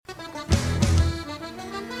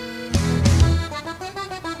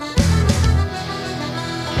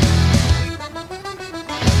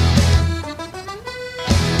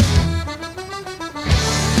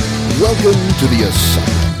Welcome to the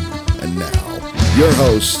Asylum. And now, your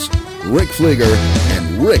hosts, Rick Fleeger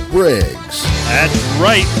and Rick Briggs. That's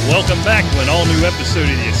right. Welcome back to an all-new episode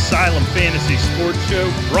of the Asylum Fantasy Sports Show,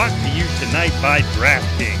 brought to you tonight by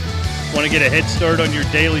DraftKings. Want to get a head start on your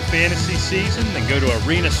daily fantasy season? Then go to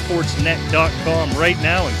arenasportsnet.com right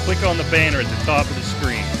now and click on the banner at the top of the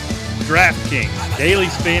screen. DraftKings, daily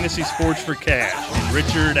fantasy sports for cash. And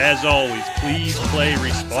Richard, as always, please play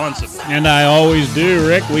responsibly. And I always do,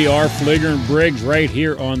 Rick. We are Fleeger and Briggs right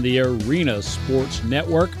here on the Arena Sports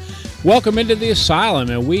Network. Welcome into the Asylum,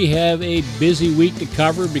 and we have a busy week to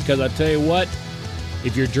cover because I tell you what,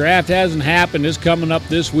 if your draft hasn't happened, it's coming up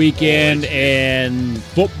this weekend, and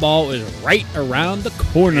football is right around the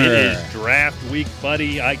corner. It is draft week,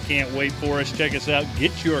 buddy. I can't wait for us. Check us out.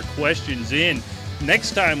 Get your questions in.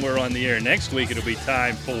 Next time we're on the air next week, it'll be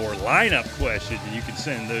time for lineup questions, and you can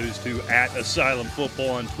send those to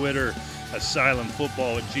 @AsylumFootball on Twitter,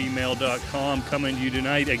 asylumfootball@gmail.com. Coming to you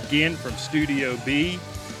tonight again from Studio B,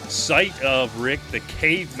 site of Rick, the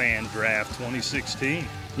Caveman Draft 2016.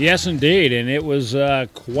 Yes, indeed, and it was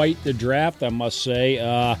quite the draft, I must say.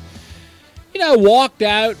 I walked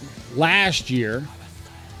out last year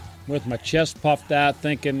with my chest puffed out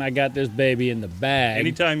thinking I got this baby in the bag.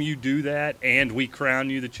 Anytime you do that and we crown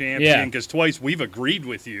you the champion, because twice we've agreed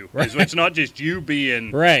with you. Right. It's not just you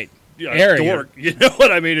being right. Dork. You know what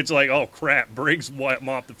I mean? It's like, oh, crap, Briggs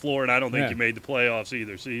mopped the floor, and I don't think you made the playoffs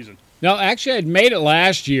either season. No, actually, I'd made it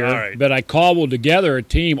last year, but I cobbled together a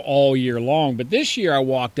team all year long. But this year I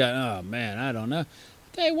walked out, oh, man, I don't know.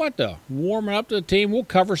 Tell you what, though, warming up to the team, we'll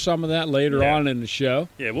cover some of that later on in the show.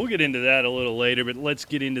 Yeah, we'll get into that a little later, but let's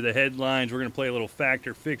get into the headlines. We're going to play a little fact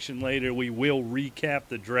or fiction later. We will recap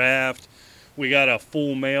the draft. We got a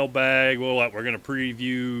full mailbag. We're going to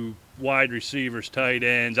preview wide receivers, tight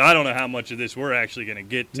ends. I don't know how much of this we're actually going to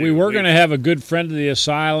get to. We were going to have a good friend of the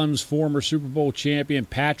Asylum's, former Super Bowl champion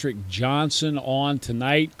Patrick Johnson, on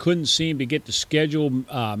tonight. Couldn't seem to get the schedule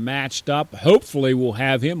matched up. Hopefully we'll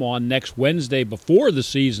have him on next Wednesday before the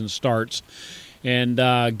season starts and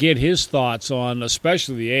get his thoughts on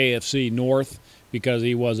especially the AFC North, because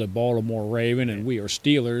he was a Baltimore Raven and we are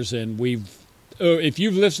Steelers. And if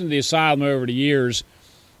you've listened to the Asylum over the years,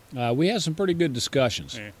 we have some pretty good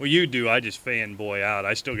discussions. Yeah. Well, you do. I just fanboy out.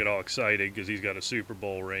 I still get all excited because he's got a Super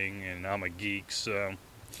Bowl ring, and I'm a geek, so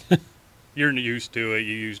you're used to it.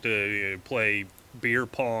 You used to play beer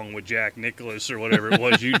pong with Jack Nicklaus or whatever it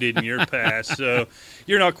was you did in your past, so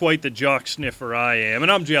you're not quite the jock sniffer I am,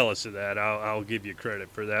 and I'm jealous of that. I'll give you credit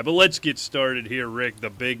for that. But let's get started here, Rick. The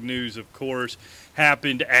big news, of course,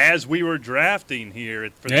 happened as we were drafting here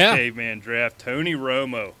for the Caveman Draft. Tony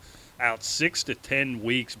Romo out 6 to 10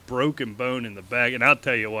 weeks, broken bone in the back. And I'll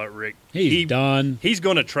tell you what, Rick. He's done. He's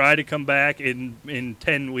going to try to come back in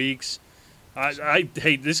 10 weeks. I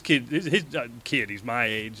hate this kid. His kid, he's my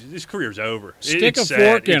age. His career's over. Stick a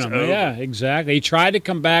fork in him. Over. Yeah, exactly. He tried to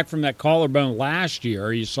come back from that collarbone last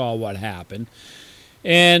year. You saw what happened.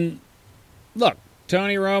 And, look,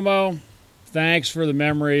 Tony Romo, thanks for the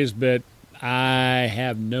memories, but I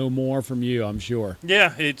have no more from you, I'm sure.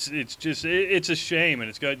 Yeah, it's a shame,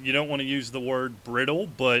 and you don't want to use the word brittle,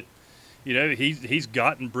 but he's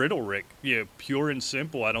gotten brittle, Rick. Pure and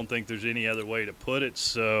simple. I don't think there's any other way to put it.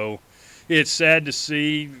 So it's sad to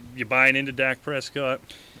see. You buying into Dak Prescott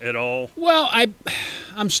at all? Well,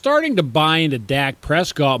 I'm starting to buy into Dak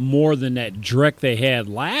Prescott more than that Drek they had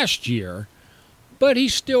last year, but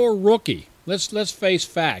he's still a rookie. Let's face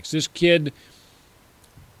facts. This kid.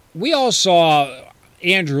 We all saw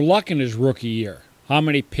Andrew Luck in his rookie year, how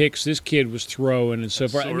many picks this kid was throwing and so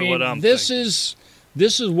forth. This is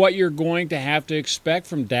what you're going to have to expect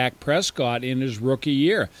from Dak Prescott in his rookie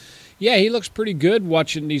year. Yeah, he looks pretty good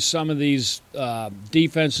watching some of these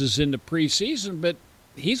defenses in the preseason, but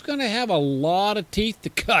he's going to have a lot of teeth to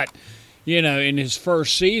cut, in his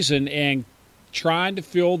first season, and trying to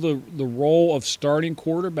fill the role of starting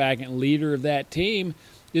quarterback and leader of that team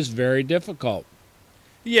is very difficult.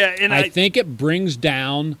 Yeah, and I think it brings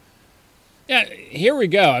down. Yeah, here we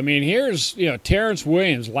go. I mean, here's Terrence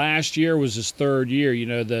Williams. Last year was his third year.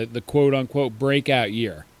 The quote unquote breakout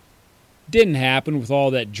year. Didn't happen with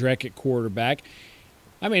all that Drek at quarterback.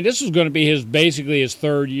 I mean, this was going to be basically his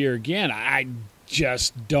third year again. I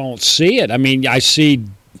just don't see it. I mean, I see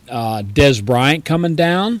Dez Bryant coming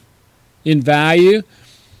down in value.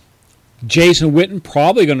 Jason Witten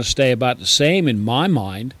probably going to stay about the same in my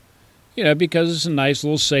mind. Because it's a nice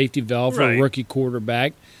little safety valve for a rookie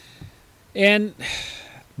quarterback. And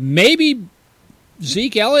maybe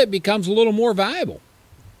Zeke Elliott becomes a little more valuable.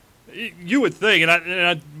 You would think,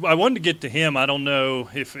 and I wanted to get to him. I don't know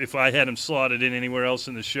if I had him slotted in anywhere else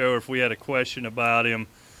in the show or if we had a question about him.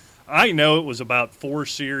 I know it was about 4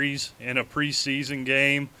 series in a preseason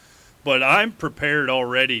game, but I'm prepared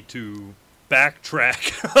already to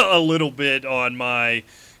backtrack a little bit on my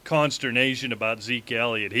consternation about Zeke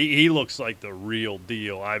Elliott. He looks like the real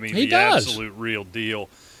deal. I mean, the absolute real deal.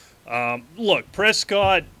 Look,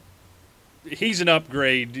 Prescott, he's an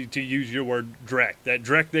upgrade, to use your word, Drek. That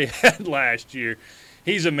Drek they had last year,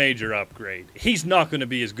 he's a major upgrade. He's not going to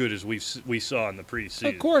be as good as we saw in the preseason.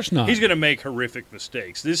 Of course not. He's going to make horrific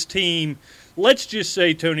mistakes. This team, let's just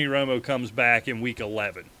say Tony Romo comes back in week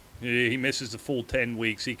 11. He misses the full 10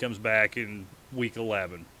 weeks. He comes back in week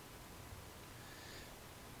 11.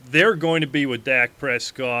 They're going to be with Dak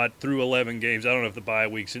Prescott through 11 games. I don't know if the bye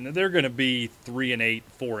week's in there. They're going to be 3-8,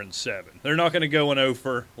 4-7. They're not going to go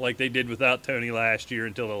 0 like they did without Tony last year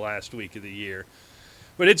until the last week of the year.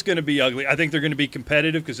 But it's going to be ugly. I think they're going to be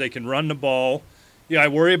competitive because they can run the ball. Yeah, I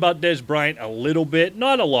worry about Dez Bryant a little bit.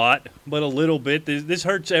 Not a lot, but a little bit. This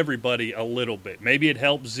hurts everybody a little bit. Maybe it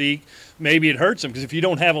helps Zeke. Maybe it hurts him because if you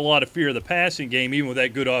don't have a lot of fear of the passing game, even with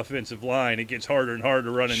that good offensive line, it gets harder and harder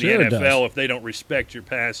to run in the NFL if they don't respect your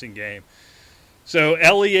passing game. So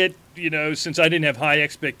Elliott, since I didn't have high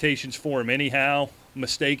expectations for him anyhow,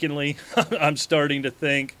 mistakenly, I'm starting to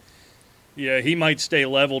think, yeah, he might stay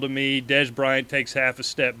level to me. Dez Bryant takes half a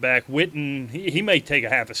step back. Witten, he may take a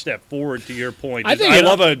half a step forward, to your point. I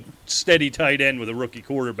love a steady tight end with a rookie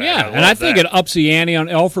quarterback. Yeah, I think it ups the ante on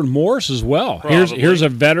Alfred Morris as well. Here's a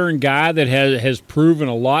veteran guy that has proven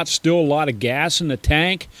a lot, still a lot of gas in the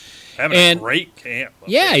tank. Having a great camp.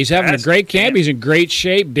 Yeah, he's having a great camp. He's in great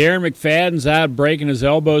shape. Darren McFadden's out breaking his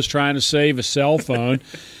elbows trying to save a cell phone.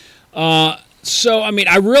 So, I mean,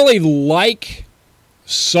 I really like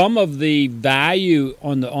some of the value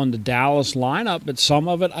on the Dallas lineup, but some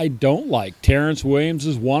of it I don't like. Terrence Williams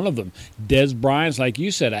is one of them. Dez Bryant's, like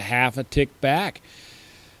you said, a half a tick back.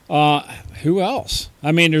 Who else?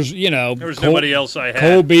 I mean, there's nobody else I had.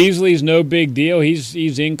 Cole Beasley's no big deal.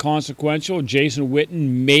 He's inconsequential. Jason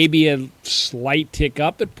Witten maybe a slight tick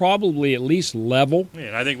up, but probably at least level. Yeah,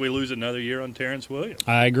 and I think we lose another year on Terrence Williams.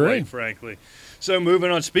 I agree. Quite frankly. So moving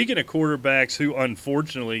on, speaking of quarterbacks who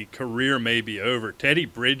unfortunately career may be over, Teddy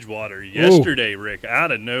Bridgewater yesterday, Rick,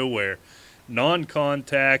 out of nowhere,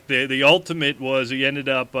 non-contact. The ultimate was he ended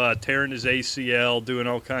up tearing his ACL, doing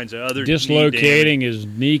all kinds of other dislocating his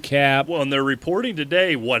kneecap. Well, and they're reporting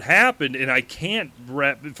today what happened, and I can't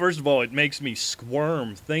first of all, it makes me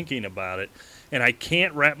squirm thinking about it, and I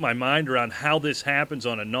can't wrap my mind around how this happens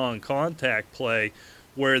on a non-contact play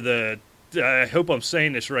where I hope I'm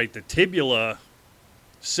saying this right, the tibia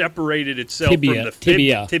separated itself from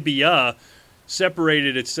the tibia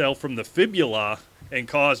separated itself from the fibula and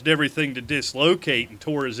caused everything to dislocate and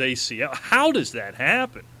tore his ACL. How does that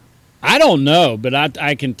happen? I don't know, but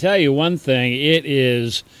I can tell you one thing. It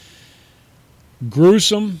is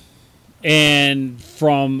gruesome, and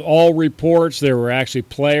from all reports, there were actually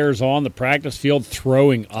players on the practice field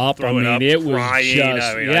throwing up. Crying. It was I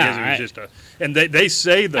guess it was just and they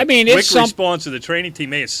say the quick response of the training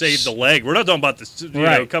team may have saved the leg. We're not talking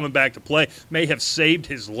about coming back to play. May have saved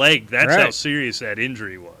his leg. That's how serious that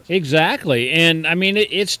injury was. Exactly. And, I mean,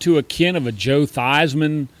 it's to akin of a Joe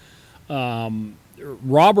Theismann,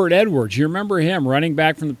 Robert Edwards. You remember him, running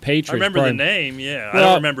back from the Patriots? I remember the name, yeah. Well, I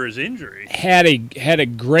don't remember his injury. Had a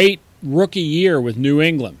great rookie year with New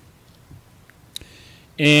England.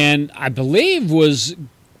 And I believe was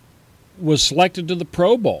selected to the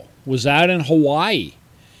Pro Bowl. Was out in Hawaii,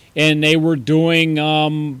 and they were doing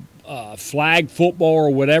flag football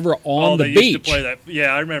or whatever on the beach. Used to play that.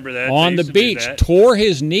 Yeah, I remember that. On the beach, tore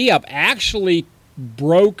his knee up, actually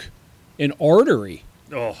broke an artery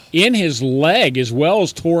in his leg as well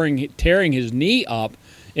as tearing his knee up.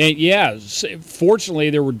 And, yeah,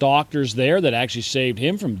 fortunately there were doctors there that actually saved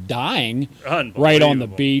him from dying right on the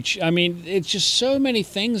beach. I mean, it's just so many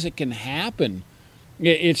things that can happen.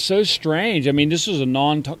 It's so strange. I mean, this is a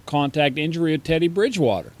non-contact injury of Teddy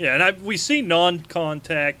Bridgewater. Yeah, and we see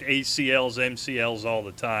non-contact ACLs, MCLs all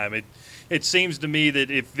the time. It seems to me that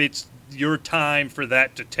if it's your time for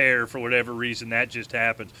that to tear for whatever reason, that just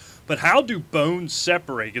happens. But how do bones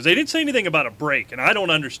separate? Because they didn't say anything about a break, and I don't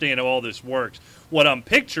understand how all this works. What I'm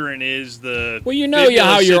picturing is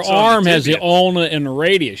how your arm has the ulna and the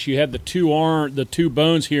radius. You have the two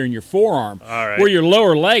bones here in your forearm. All right. Where your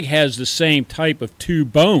lower leg has the same type of two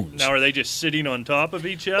bones. Now, are they just sitting on top of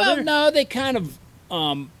each other? Well, no, they kind of,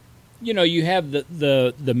 you have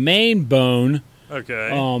the main bone. Okay.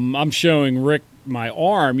 I'm showing Rick my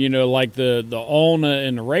arm, like the ulna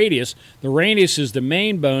and the radius. The radius is the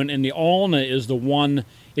main bone, and the ulna is the one.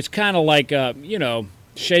 It's kind of like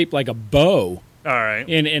shaped like a bow. All right.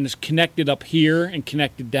 And it's connected up here and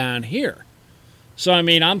connected down here. So, I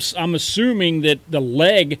mean, I'm assuming that the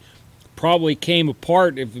leg probably came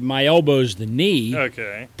apart if my elbow's the knee.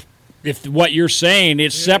 Okay. If what you're saying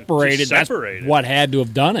is separated, that's what had to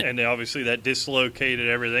have done it. And obviously that dislocated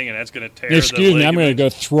everything, and that's going to tear Excuse me, I'm going to go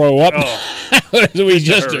throw up. Oh, we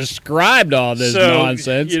just described all this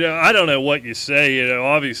nonsense. I don't know what you say.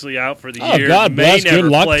 Obviously out for the year. God bless. May never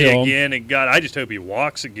Good luck play to him. again. And God, I just hope he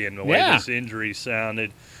walks again the way this injury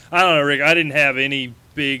sounded. I don't know, Rick. I didn't have any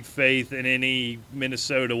big faith in any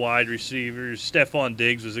Minnesota wide receivers. Stephon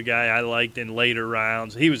Diggs was a guy I liked in later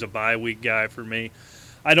rounds. He was a bye week guy for me.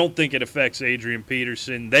 I don't think it affects Adrian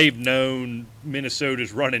Peterson. They've known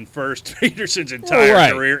Minnesota's running first Peterson's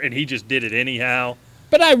entire career, and he just did it anyhow.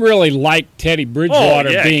 But I really like Teddy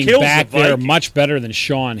Bridgewater being back there much better than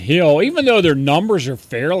Sean Hill, even though their numbers are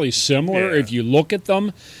fairly similar if you look at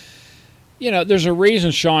them. There's a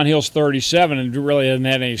reason Sean Hill's 37 and really hasn't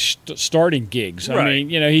had any starting gigs. Right. I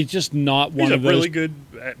mean, he's just not one of those. He's a really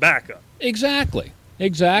good backup. Exactly.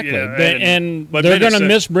 But but they're going to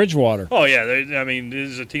miss Bridgewater. Oh, yeah. This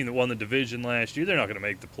is a team that won the division last year. They're not going to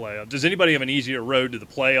make the playoffs. Does anybody have an easier road to the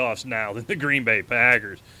playoffs now than the Green Bay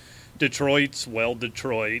Packers? Detroit.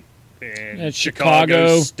 And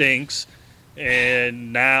Chicago stinks.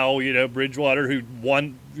 And now, Bridgewater, who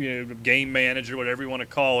won, game manager, whatever you want to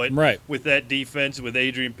call it, right, with that defense, with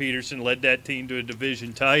Adrian Peterson, led that team to a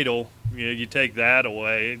division title. You take that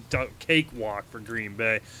away. Cakewalk for Green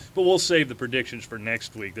Bay. But we'll save the predictions for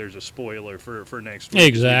next week. There's a spoiler for next week.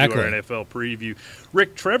 Exactly. Our NFL preview.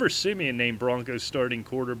 Rick, Trevor Siemian named Broncos starting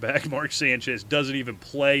quarterback. Mark Sanchez doesn't even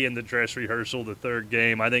play in the dress rehearsal the third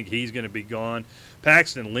game. I think he's going to be gone.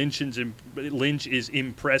 Paxton Lynch is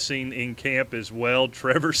impressing in camp as well.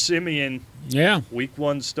 Trevor Siemian, week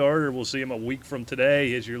 1 starter. We'll see him a week from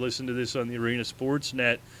today as you're listening to this on the Arena Sports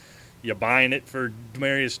Net. You buying it for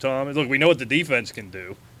Demaryius Thomas? Look, we know what the defense can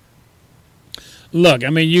do. Look, I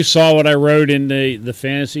mean, you saw what I wrote in the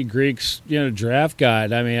Fantasy Greeks draft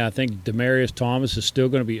guide. I mean, I think Demaryius Thomas is still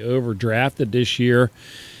going to be overdrafted this year.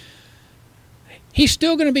 He's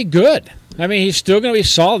still going to be good. I mean, he's still going to be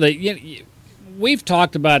solid. We've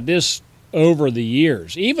talked about this over the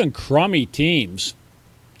years. Even crummy teams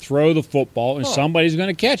throw the football, and somebody's going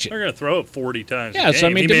to catch it. They're going to throw it 40 times. Yeah, so I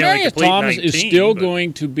mean, Demaryius Thomas is still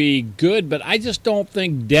going to be good, but I just don't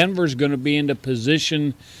think Denver's going to be in the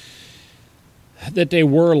position that they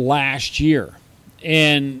were last year.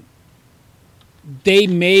 And they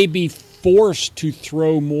may be forced to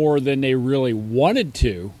throw more than they really wanted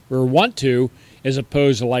to or want to, as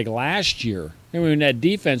opposed to like last year. I mean, that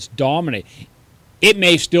defense dominated. It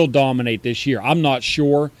may still dominate this year. I'm not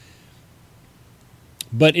sure.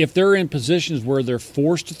 But if they're in positions where they're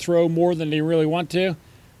forced to throw more than they really want to,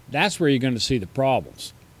 that's where you're going to see the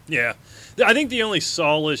problems. Yeah. I think the only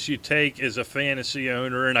solace you take as a fantasy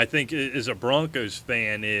owner, and I think as a Broncos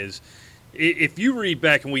fan, is if you read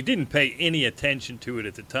back, and we didn't pay any attention to it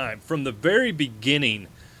at the time, from the very beginning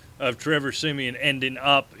of Trevor Siemian ending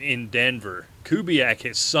up in Denver, Kubiak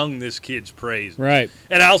has sung this kid's praise. Right.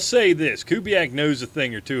 And I'll say this, Kubiak knows a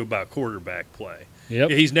thing or two about quarterback play.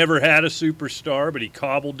 Yep. He's never had a superstar, but he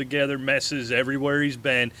cobbled together messes everywhere he's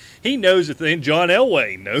been. He knows a thing. John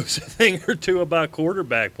Elway knows a thing or two about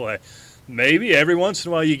quarterback play. Maybe every once in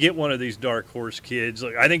a while you get one of these dark horse kids.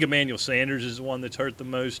 Like, I think Emmanuel Sanders is the one that's hurt the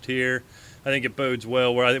most here. I think it bodes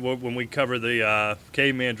well. Where I think when we cover the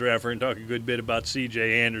caveman draft, we're going to talk a good bit about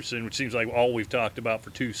C.J. Anderson, which seems like all we've talked about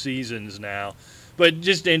for 2 seasons now. But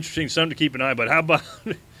just interesting, something to keep an eye on. But how about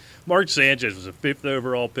Mark Sanchez was a 5th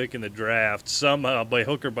overall pick in the draft. Somehow, by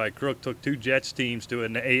hook or by crook, took 2 Jets teams to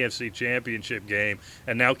an AFC championship game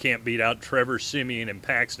and now can't beat out Trevor Siemian and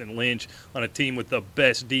Paxton Lynch on a team with the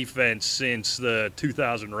best defense since the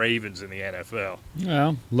 2000 Ravens in the NFL.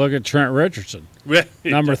 Well, look at Trent Richardson.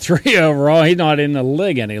 Number 3 overall. He's not in the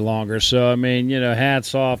league any longer. So, I mean,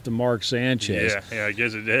 hats off to Mark Sanchez. Yeah, I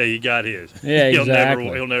guess he got his. Yeah, exactly.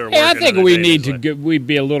 He'll never work. I think we need to we'd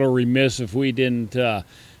be a little remiss if we didn't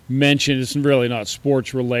mention, it's really not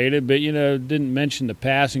sports related, but didn't mention the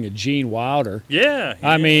passing of Gene Wilder. Yeah.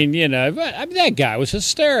 I mean, that guy was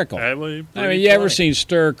hysterical. You ever seen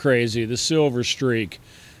Stir Crazy, The Silver Streak?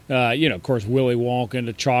 Of course, Willy Wonka and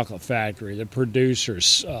the Chocolate Factory, the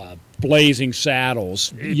producers, Blazing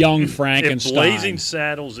Saddles, Young Frankenstein. If Blazing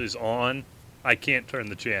Saddles is on, I can't turn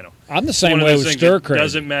the channel. I'm the same way with Stir Crazy.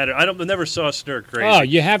 Doesn't matter. I never saw Stir Crazy. Oh,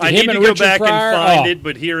 you have to. I need to go back and find it,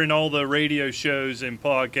 but hearing all the radio shows and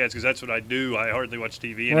podcasts, because that's what I do. I hardly watch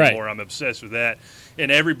TV anymore. Right. I'm obsessed with that.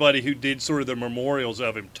 And everybody who did sort of the memorials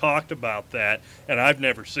of him talked about that, and I've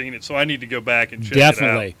never seen it, so I need to go back and check it out.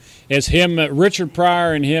 Definitely. It's him, Richard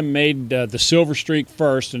Pryor and him made the Silver Streak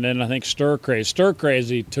first, and then I think Stir Crazy. Stir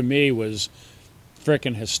Crazy, to me, was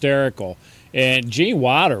freaking hysterical. And Gene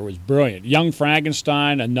Wilder was brilliant. Young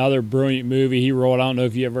Frankenstein, another brilliant movie he wrote. I don't know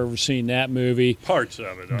if you've ever seen that movie. Parts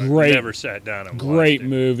of it. Great, I never sat down and watched it. Great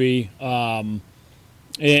movie.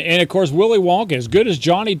 And, of course, Willy Wonka, as good as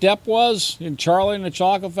Johnny Depp was in Charlie and the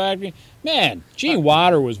Chocolate Factory, man, Gene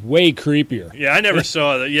Wilder was way creepier. Yeah, I never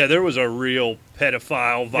saw that. Yeah, there was a real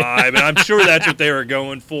pedophile vibe, and I'm sure that's what they were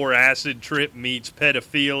going for. Acid trip meets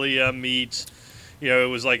pedophilia meets, it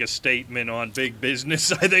was like a statement on big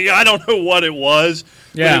business. I think I don't know what it was,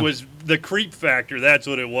 but it was the creep factor. That's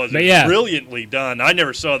what it was. It was brilliantly done. I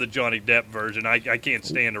never saw the Johnny Depp version. I can't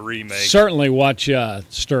stand a remake. Certainly watch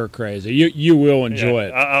Stir Crazy. You will enjoy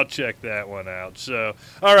it. I'll check that one out. So,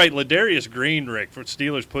 all right, Ladarius Green, Rick, for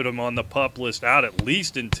Steelers put him on the PUP list out at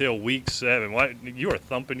least until Week 7. Why you are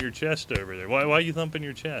thumping your chest over there? Why are you thumping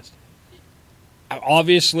your chest?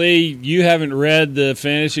 Obviously, you haven't read the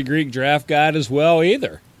Fantasy Greek Draft Guide as well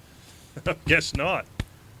either. Guess not.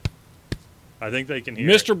 I think they can hear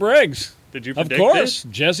Mr. Briggs. Did you predict Of course,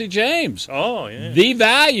 this? Jesse James. Oh, yeah. The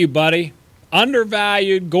value, buddy.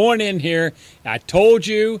 Undervalued, going in here. I told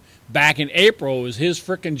you back in April it was his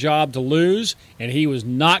freaking job to lose, and he was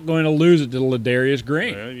not going to lose it to Ladarius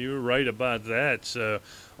Green. Well, you were right about that. So,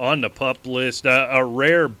 on the PUP list, a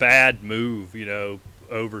rare bad move,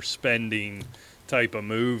 overspending type of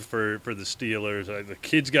move for the Steelers. The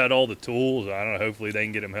kid's got all the tools. I don't know. Hopefully they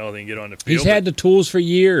can get him healthy and get on the field. He's had the tools for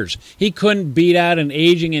years. He couldn't beat out an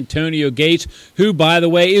aging Antonio Gates, who, by the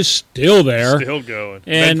way, is still there. Still going.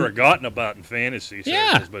 Been forgotten about in fantasy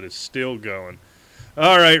circles, but it's still going.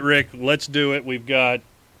 All right, Rick, let's do it. We've got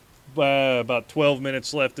about 12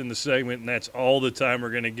 minutes left in the segment, and that's all the time we're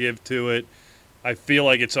going to give to it. I feel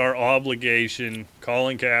like it's our obligation.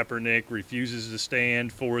 Colin Kaepernick refuses to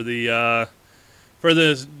stand for the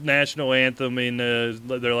national anthem in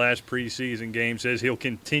their last preseason game. Says he'll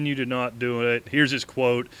continue to not do it. Here's his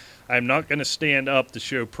quote: "I'm not going to stand up to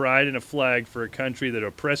show pride in a flag for a country that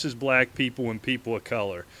oppresses black people and people of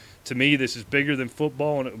color. To me, this is bigger than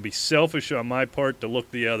football, and it would be selfish on my part to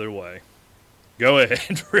look the other way." Go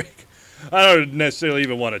ahead, Rick. I don't necessarily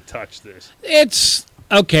even want to touch this. It's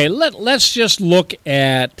okay. Let's just look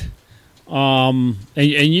at. And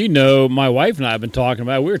my wife and I have been talking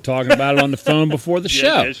about it. We were talking about it on the phone before the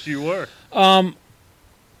show. Yes, you were.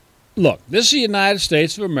 Look, this is the United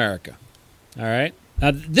States of America. All right?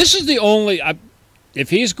 Now, this is the only if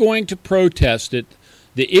he's going to protest it,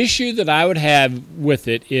 the issue that I would have with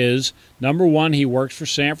it is, number one, he works for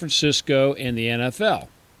San Francisco and the NFL.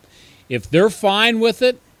 If they're fine with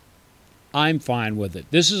it, I'm fine with it.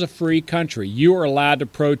 This is a free country. You are allowed to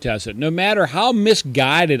protest it. No matter how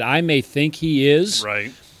misguided I may think he is,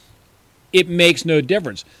 right, it makes no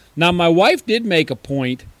difference. Now, my wife did make a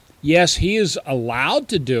point. Yes, he is allowed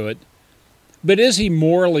to do it, but is he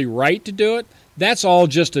morally right to do it? That's all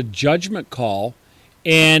just a judgment call.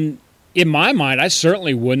 And in my mind, I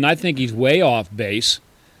certainly wouldn't. I think he's way off base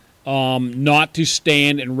not to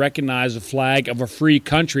stand and recognize the flag of a free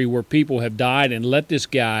country where people have died and let this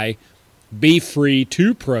guy be free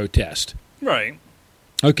to protest. Right.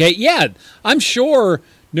 Okay, yeah, I'm sure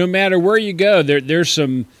no matter where you go, there's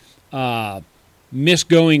some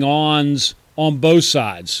misgoing-ons on both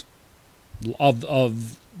sides of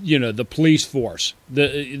the police force,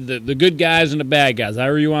 the good guys and the bad guys,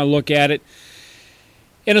 however you want to look at it.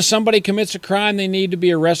 And if somebody commits a crime, they need to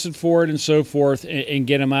be arrested for it and so forth and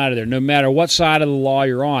get them out of there, no matter what side of the law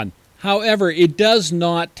you're on. However, it does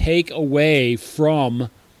not take away from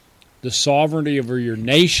the sovereignty of your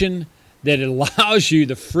nation that it allows you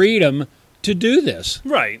the freedom to do this.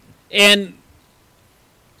 Right. And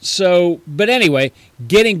so, but anyway,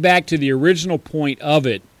 getting back to the original point of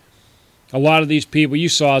it, a lot of these people, you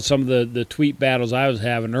saw some of the tweet battles I was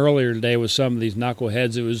having earlier today with some of these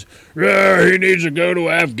knuckleheads. It was, he needs to go to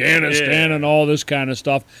Afghanistan and all this kind of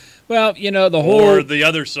stuff. Well, the whole... Or the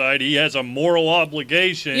other side, he has a moral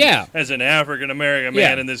obligation as an African-American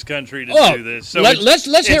man in this country to do this. So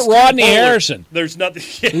let's hit Rodney Harrison. There's nothing...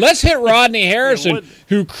 Let's hit Rodney Harrison,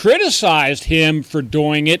 who criticized him for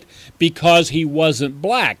doing it because he wasn't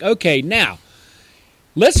black. Okay, now,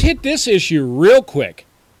 let's hit this issue real quick.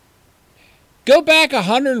 Go back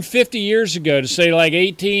 150 years ago to say like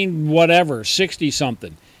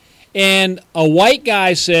 60-something. And a white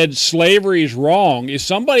guy said slavery is wrong. Is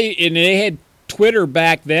somebody, and they had Twitter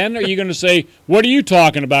back then, are you going to say, what are you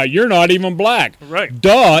talking about? You're not even black. Right.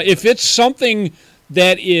 Duh. If it's something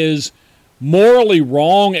that is morally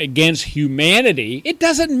wrong against humanity, it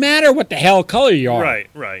doesn't matter what the hell color you are.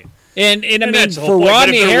 Right. And I mean, that's the for whole point. But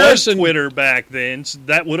Rodney if there Harrison, was Twitter back then,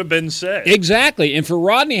 that would have been said. Exactly. And for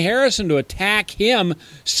Rodney Harrison to attack him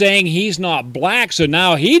saying he's not black, so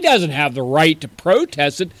now he doesn't have the right to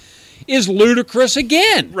protest it, is ludicrous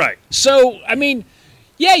again. Right. So, I mean,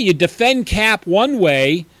 yeah, you defend Cap one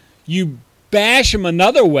way, you bash him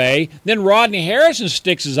another way, then Rodney Harrison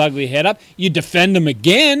sticks his ugly head up, you defend him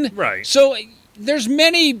again. Right. So there's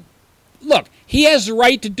many. Look, he has the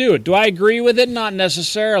right to do it. Do I agree with it? Not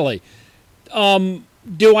necessarily.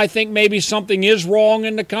 Do I think maybe something is wrong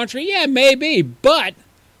in the country? Yeah, maybe. But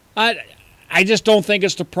I just don't think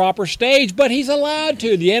it's the proper stage. But he's allowed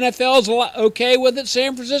to. The NFL's okay with it.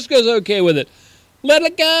 San Francisco's okay with it. Let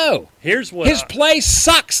it go. Here's what his play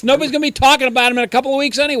sucks. Nobody's going to be talking about him in a couple of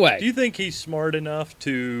weeks anyway. Do you think he's smart enough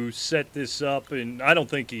to set this up? And I don't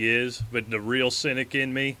think he is, but the real cynic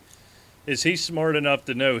in me is he's smart enough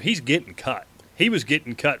to know he's getting cut. He was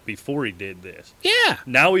getting cut before he did this. Yeah.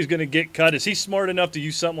 Now he's going to get cut. Is he smart enough to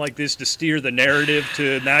use something like this to steer the narrative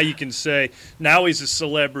to now you can say now he's a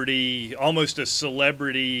celebrity, almost a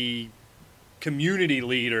celebrity community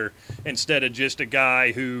leader instead of just a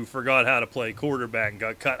guy who forgot how to play quarterback and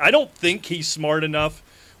got cut? I don't think he's smart enough,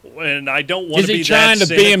 and I don't want to be that cynical. Is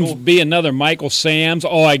he trying to be another Michael Sam's?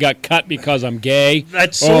 Oh, I got cut because I'm gay.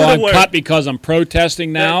 That's sort of I'm where, cut because I'm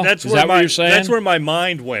protesting now. Is that what you're saying? That's where my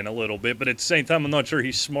mind went a little bit, but at the same time, I'm not sure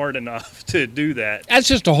he's smart enough to do that. That's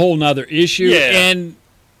just a whole nother issue. Yeah. And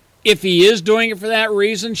if he is doing it for that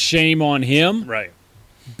reason, shame on him. Right.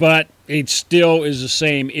 But it still is the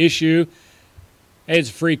same issue. Hey, it's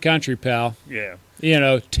a free country, pal. Yeah.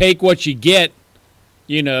 Take what you get,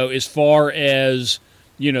 as far as,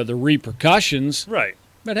 the repercussions. Right.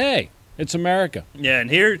 But hey, it's America. Yeah, and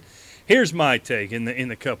here's my take in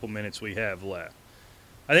the couple minutes we have left.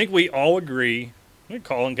 I think we all agree that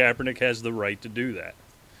Colin Kaepernick has the right to do that.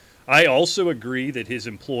 I also agree that his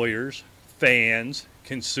employers, fans,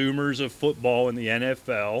 consumers of football in the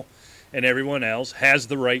NFL, and everyone else has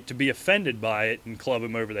the right to be offended by it and club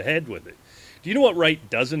him over the head with it. Do you know what right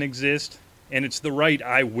doesn't exist? And it's the right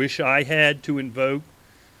I wish I had to invoke,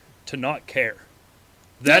 to not care.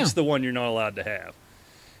 That's the one you're not allowed to have.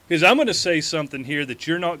 Because I'm going to say something here that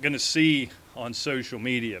you're not going to see on social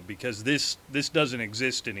media because this doesn't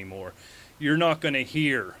exist anymore. You're not going to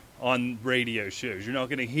hear on radio shows. You're not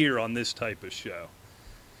going to hear on this type of show.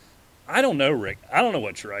 I don't know, Rick. I don't know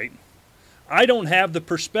what's right. I don't have the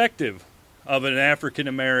perspective of an African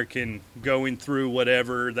American going through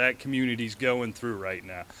whatever that community's going through right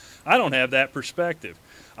now. I don't have that perspective.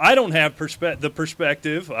 I don't have the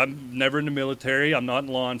perspective. I'm never in the military. I'm not in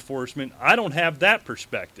law enforcement. I don't have that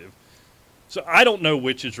perspective. So I don't know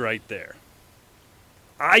which is right there.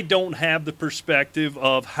 I don't have the perspective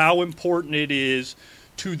of how important it is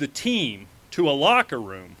to the team, to a locker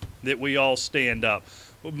room, that we all stand up.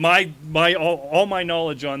 All my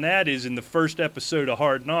knowledge on that is in the first episode of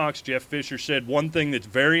Hard Knocks, Jeff Fisher said one thing that's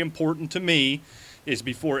very important to me is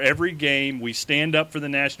before every game we stand up for the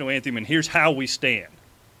national anthem, and here's how we stand.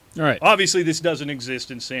 All right. Obviously, this doesn't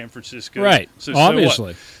exist in San Francisco. Right.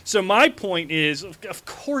 Obviously. So my point is, of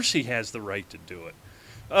course he has the right to do it.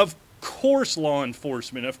 Of course law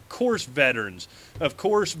enforcement, of course veterans, of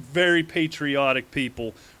course very patriotic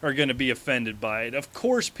people are going to be offended by it. Of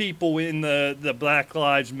course people in the Black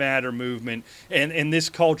Lives Matter movement and this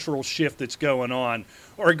cultural shift that's going on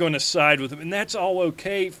are going to side with him. And that's all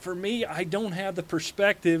okay. For me, I don't have the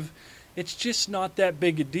perspective. It's just not that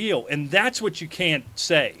big a deal. And that's what you can't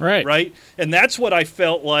say. Right? And that's what I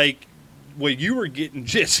felt like when you were getting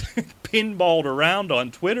just pinballed around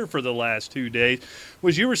on Twitter for the last 2 days,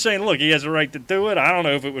 was you were saying, look, he has a right to do it. I don't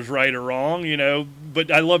know if it was right or wrong, but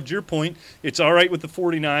I loved your point. It's all right with the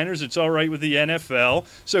 49ers. It's all right with the NFL.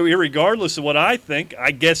 So irregardless of what I think, I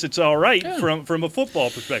guess it's all right from a football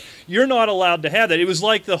perspective. You're not allowed to have that. It was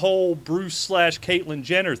like the whole Bruce/Caitlyn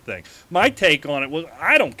Jenner thing. My take on it was,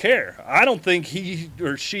 I don't care. I don't think he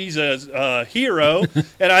or she's a hero,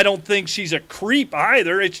 and I don't think she's a creep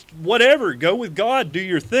either. It's whatever. Go with God. Do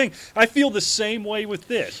your thing. I feel the same way with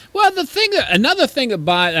this. Well, another thing that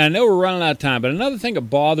I know we're running out of time, but another thing that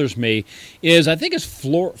bothers me is I think it's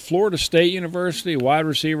Florida State University wide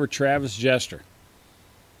receiver Travis Jester.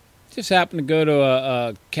 Just happened to go to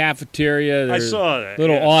a cafeteria. I saw that.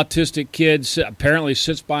 Little autistic kid apparently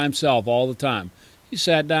sits by himself all the time. He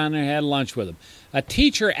sat down there and had lunch with him. A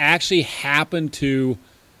teacher actually happened to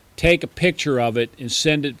take a picture of it and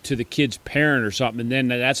send it to the kid's parent or something, and then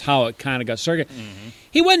that's how it kind of got circulated. Mm-hmm.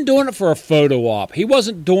 He wasn't doing it for a photo op. He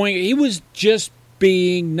wasn't doing it. He was just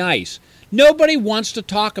being nice. Nobody wants to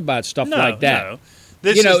talk about stuff like that. No.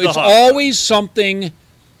 It's always something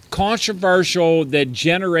controversial that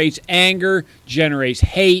generates anger, generates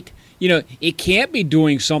hate, it can't be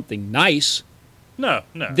doing something nice. No.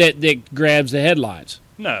 That grabs the headlines.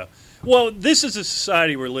 No. Well, this is a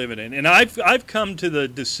society we're living in, and I've come to the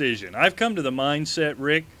decision. I've come to the mindset,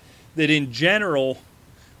 Rick, that in general,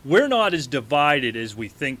 we're not as divided as we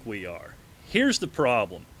think we are. Here's the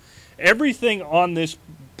problem. Everything on this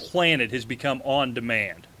planet has become on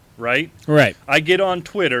demand, right? Right. I get on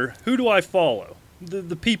Twitter. Who do I follow?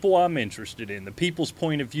 The people I'm interested in, the people's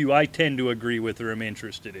point of view I tend to agree with or am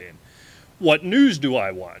interested in. What news do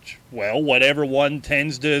I watch? Well, whatever one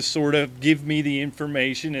tends to sort of give me the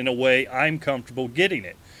information in a way I'm comfortable getting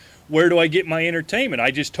it. Where do I get my entertainment?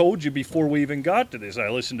 I just told you before we even got to this. I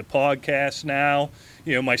listen to podcasts now,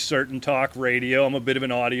 my certain talk radio. I'm a bit of an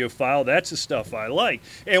audiophile. That's the stuff I like.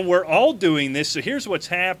 And we're all doing this, so here's what's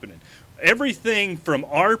happening. Everything from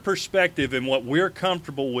our perspective and what we're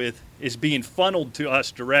comfortable with is being funneled to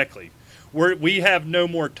us directly. We have no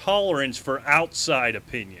more tolerance for outside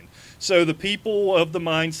opinion. So the people of the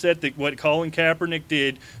mindset that what Colin Kaepernick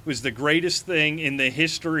did was the greatest thing in the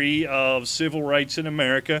history of civil rights in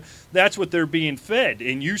America, that's what they're being fed.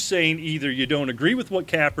 And you saying either you don't agree with what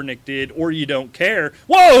Kaepernick did or you don't care.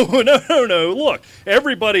 Whoa, no. Look,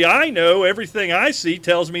 everybody I know, everything I see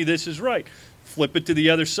tells me this is right. Flip it to the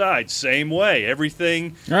other side. Same way.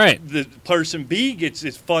 Everything the person B gets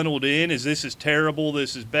is funneled in as this is terrible,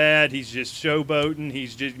 this is bad, he's just showboating,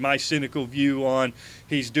 he's just my cynical view on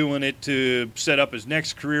he's doing it to set up his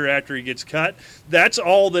next career after he gets cut. That's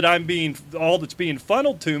all that's being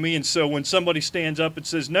funneled to me. And so when somebody stands up and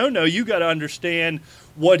says, no, you got to understand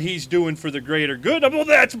what he's doing for the greater good. Well,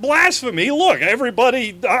 that's blasphemy. Look,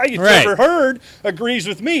 everybody I've ever heard agrees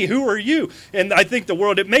with me. Who are you? And I think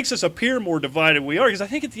it makes us appear more divided we are, because I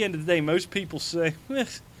think at the end of the day, most people say,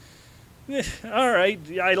 all right,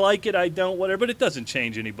 I like it, I don't, whatever, but it doesn't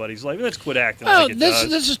change anybody's life. Let's quit acting like it does.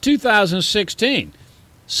 This is 2016.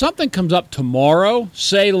 Something comes up tomorrow,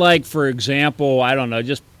 say like, for example, I don't know,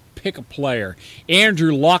 just pick a player.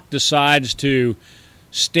 Andrew Luck decides to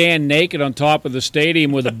stand naked on top of the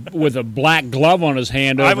stadium with a black glove on his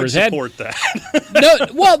hand over his head. I would support that.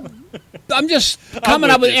 No, well, I'm just coming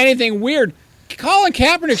up with anything weird. Colin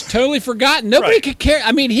Kaepernick's totally forgotten. Nobody could care.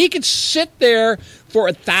 I mean, he could sit there for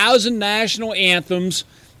 1,000 national anthems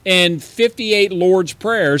and 58 Lord's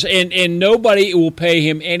Prayers, and nobody will pay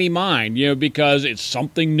him any mind, because it's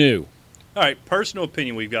something new. All right, personal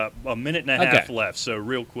opinion. We've got a minute and a half left, so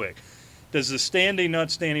real quick. Does the standing, not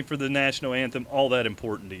standing for the national anthem, all that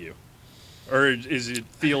important to you? Or does it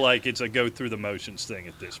feel like it's a go-through-the-motions thing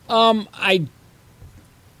at this point?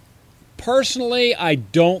 Personally, I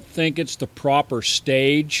don't think it's the proper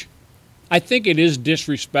stage. I think it is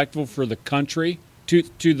disrespectful for the country,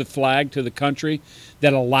 to the flag, to the country,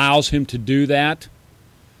 that allows him to do that.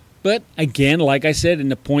 But again, like I said in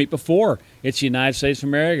the point before, it's the United States of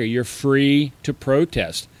America. You're free to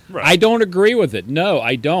protest. Right. I don't agree with it. No,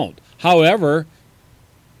 I don't. However,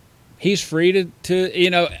 he's free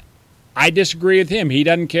to I disagree with him. He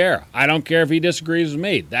doesn't care. I don't care if he disagrees with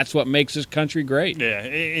me. That's what makes this country great. Yeah,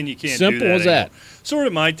 and you can't Simple do that as that. anymore. Sort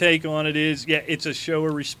of my take on it is, it's a show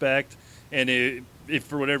of respect, and if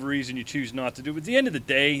for whatever reason you choose not to do it. At the end of the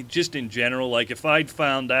day, just in general, like if I'd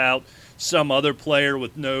found out some other player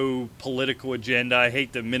with no political agenda, I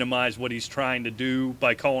hate to minimize what he's trying to do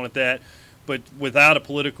by calling it that, but without a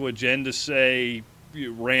political agenda, say,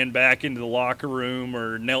 ran back into the locker room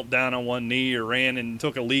or knelt down on one knee or ran and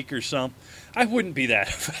took a leak or something, I wouldn't be that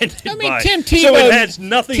offended by it. Tim Tebow, so it has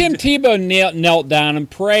nothing Tebow knelt down and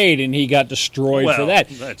prayed, and he got destroyed for that.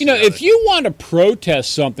 If you want to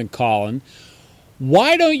protest something, Colin,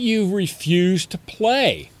 why don't you refuse to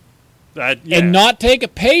play and not take a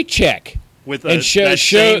paycheck? With that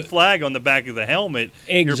same flag on the back of the helmet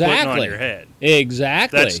you're putting on your head.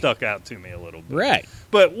 Exactly. That stuck out to me a little bit. Right.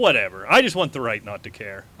 But whatever. I just want the right not to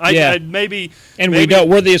care. We don't.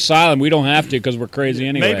 We're the Asylum. We don't have to because we're crazy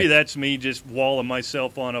anyway. Maybe that's me just walling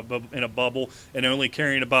myself in a bubble and only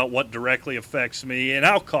caring about what directly affects me, and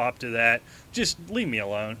I'll cop to that. Just leave me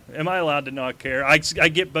alone. Am I allowed to not care? I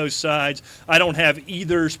get both sides. I don't have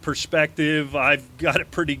either's perspective. I've got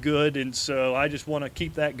it pretty good, and so I just want to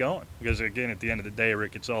keep that going because, again, at the end of the day,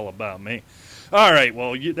 Rick, it's all about me. All right,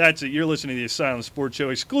 well, that's it. You're listening to the Asylum Sports Show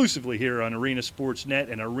exclusively here on Arena Sports Net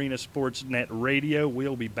and Arena Sports Net Radio.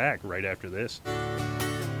 We'll be back right after this.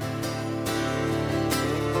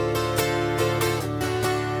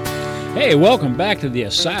 Hey, welcome back to the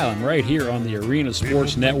Asylum right here on the Arena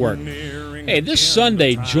Sports Network. Hey, this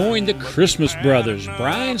Sunday, join the Christmas Brothers,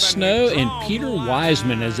 Brian Snow and Peter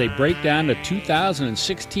Wiseman, as they break down the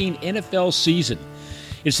 2016 NFL season.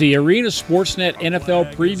 It's the Arena Sportsnet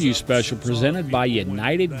NFL Preview Special presented by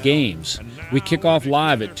United Games. We kick off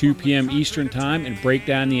live at 2 p.m. Eastern Time and break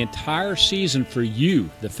down the entire season for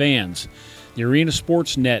you, the fans. The Arena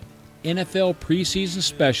Sportsnet NFL Preseason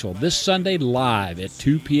Special this Sunday live at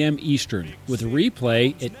 2 p.m. Eastern with a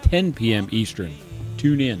replay at 10 p.m. Eastern.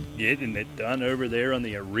 Tune in. Getting it done over there on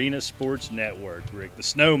the Arena Sports Network, Rick. The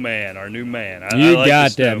Snowman, our new man. You I like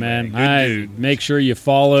got the that, Snowman. man. Good dude. Make sure you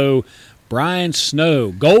follow Brian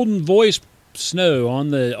Snow, Golden Voice Snow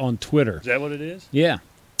on Twitter. Is that what it is? Yeah.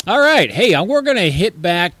 All right. Hey, we're going to hit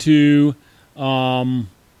back to we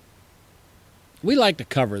like to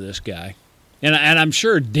cover this guy. And I'm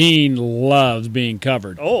sure Dean loves being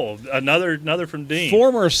covered. Oh, another from Dean.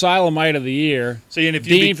 Former Asylumite of the Year. See, and if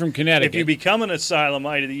Dean from Connecticut. If you become an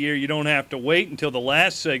Asylumite of the Year, you don't have to wait until the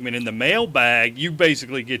last segment in the mailbag. You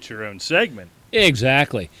basically get your own segment.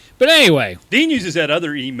 Exactly. But anyway. Dean uses that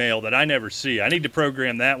other email that I never see. I need to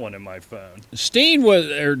program that one in my phone. Dean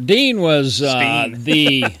was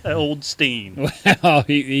the old Steen. Well,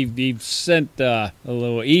 he sent a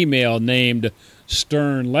little email named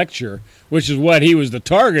Stern Lecture, which is what he was the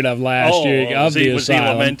target of last year of the was Asylum.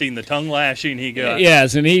 Was he lamenting the tongue lashing he got?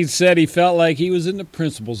 Yes, and he said he felt like he was in the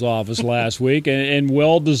principal's office last week, and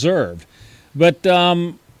well deserved. But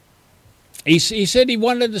he said he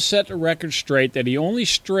wanted to set the record straight that he only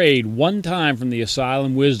strayed one time from the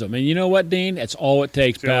Asylum wisdom. And you know what, Dean? That's all it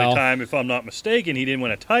takes, it's the pal. only time, if I'm not mistaken, he didn't win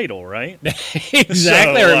a title, right?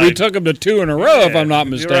 Exactly. So, we took him to 2 in a row, if I'm not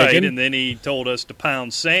mistaken. Right, and then he told us to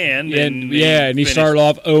pound sand. And he started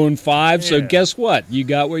off 0-5, so guess what? You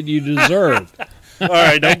got what you deserved. All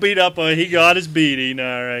right, don't beat up on him. He got his beating,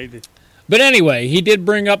 all right. But anyway, he did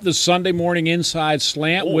bring up the Sunday morning inside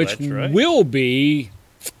slant, which will be...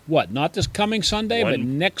 What, not this coming Sunday, but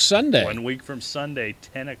next Sunday. 1 week from Sunday,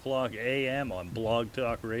 10 o'clock a.m. on Blog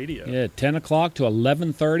Talk Radio. Yeah, 10 o'clock to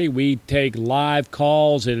 11:30. We take live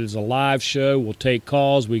calls. It is a live show. We'll take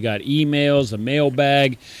calls. We got emails, a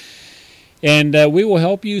mailbag. And we will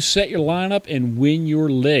help you set your lineup and win your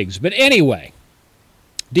leagues. But anyway,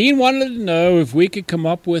 Dean wanted to know if we could come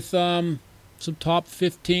up with some top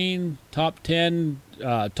 15, top 10,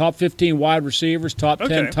 top 15 wide receivers, top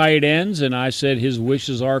 10 tight ends, and I said his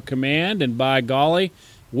wishes are command, and by golly,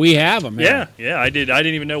 we have them. Yeah, I did. I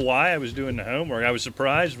didn't even know why I was doing the homework. I was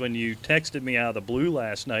surprised when you texted me out of the blue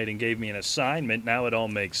last night and gave me an assignment. Now it all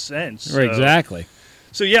makes sense. So, exactly.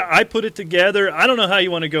 So, yeah, I put it together. I don't know how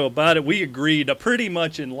you want to go about it. We agreed pretty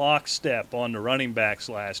much in lockstep on the running backs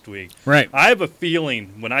last week. Right. I have a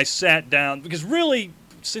feeling when I sat down, because really,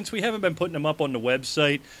 since we haven't been putting them up on the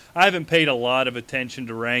website, I haven't paid a lot of attention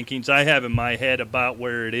to rankings. I have in my head about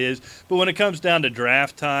where it is. But when it comes down to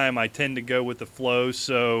draft time, I tend to go with the flow.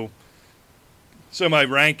 So my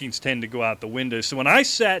rankings tend to go out the window. So when I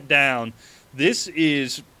sat down, this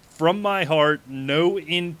is from my heart, no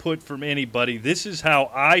input from anybody. This is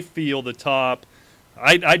how I feel the top.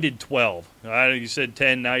 I did 12. You said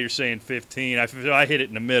 10, now you're saying 15. I hit it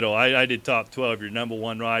in the middle. I did top 12, your number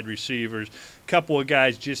one wide receivers. A couple of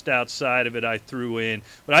guys just outside of it I threw in.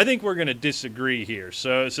 But I think we're going to disagree here.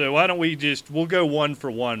 So why don't we'll go one for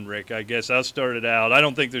one, Rick, I guess. I'll start it out. I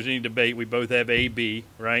don't think there's any debate. We both have A-B,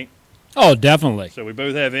 right? Oh, definitely. So we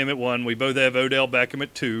both have him at 1. We both have Odell Beckham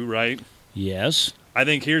at 2, right? Yes. I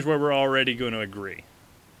think here's where we're already going to agree.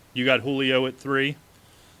 You got Julio at 3?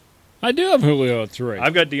 I do have Julio at 3.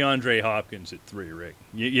 I've got DeAndre Hopkins at 3, Rick.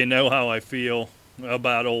 You know how I feel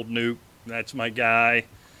about old Nuke. That's my guy.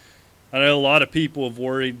 I know a lot of people have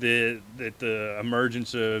worried that the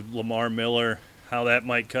emergence of Lamar Miller, how that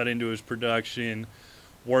might cut into his production.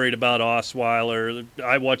 Worried about Osweiler.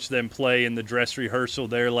 I watched them play in the dress rehearsal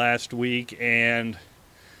there last week, and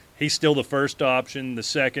he's still the first option, the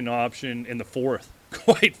second option, and the fourth,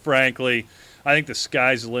 quite frankly. I think the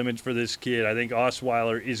sky's the limit for this kid. I think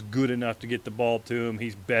Osweiler is good enough to get the ball to him.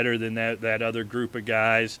 He's better than that other group of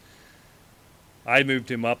guys. I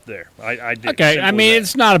moved him up there. I did. Okay, I mean,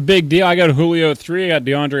 it's not a big deal. I got Julio at 3. I got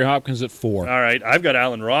DeAndre Hopkins at 4. All right, I've got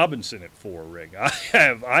Allen Robinson at 4, Rick.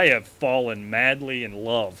 I have fallen madly in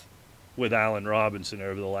love with Allen Robinson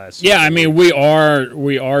over the last. Yeah, I mean, we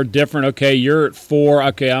are different. Okay, you're at 4.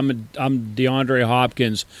 Okay, I'm DeAndre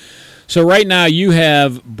Hopkins. So right now you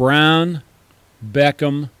have Brown,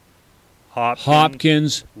 Beckham,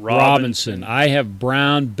 Hopkins, Robinson. I have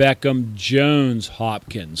Brown, Beckham, Jones,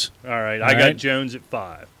 Hopkins. All right, I got Jones at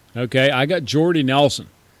 5. Okay, I got Jordy Nelson.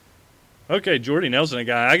 Okay, Jordy Nelson, a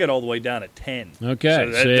guy I got all the way down at 10.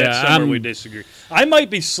 Okay, so that's somewhere we disagree. I might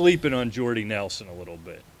be sleeping on Jordy Nelson a little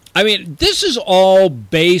bit. I mean, this is all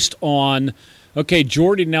based on, okay,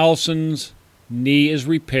 Jordy Nelson's knee is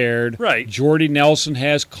repaired. Right. Jordy Nelson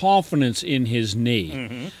has confidence in his knee.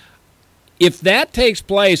 Mm-hmm. If that takes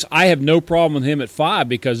place, I have no problem with him at 5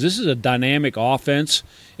 because this is a dynamic offense.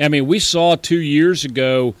 I mean, we saw 2 years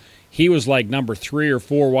ago he was like number 3 or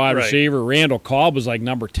 4 wide receiver. Randall Cobb was like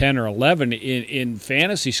number 10 or 11 in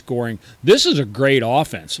fantasy scoring. This is a great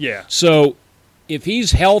offense. Yeah. So if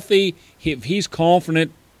he's healthy, if he's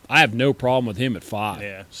confident, I have no problem with him at 5.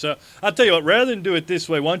 Yeah. So I'll tell you what, rather than do it this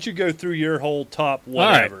way, why don't you go through your whole top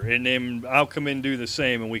whatever, and then I'll come in and do the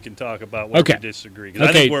same, and we can talk about where we disagree. Because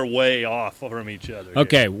I think we're way off from each other.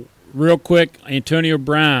 Okay, real quick, Antonio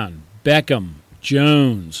Brown, Beckham,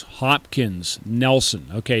 Jones, Hopkins, Nelson.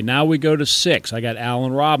 Okay, now we go to 6. I got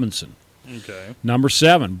Allen Robinson. Okay. Number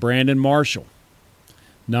 7, Brandon Marshall.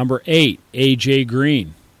 Number 8, A.J.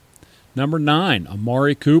 Green. Number 9,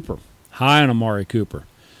 Amari Cooper. High on Amari Cooper.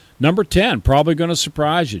 Number 10, probably going to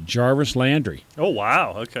surprise you, Jarvis Landry. Oh,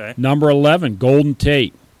 wow. Okay. Number 11, Golden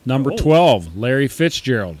Tate. Number 12, Larry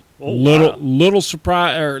Fitzgerald. Little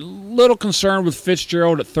surprise or little concerned with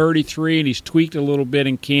Fitzgerald at 33, and he's tweaked a little bit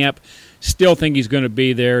in camp. Still think he's going to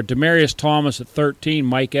be there. Demaryius Thomas at 13,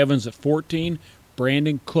 Mike Evans at 14,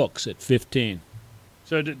 Brandon Cooks at 15.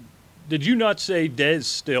 So did you not say Dez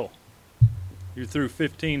still? You're through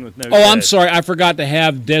 15 with no Oh, Dez. I'm sorry. I forgot to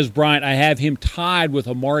have Dez Bryant. I have him tied with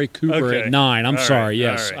Amari Cooper at 9. I'm sorry.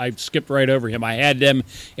 Yes, I skipped right over him. I had them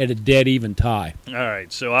at a dead even tie. All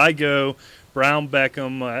right. So I go Brown,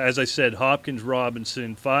 Beckham, as I said, Hopkins,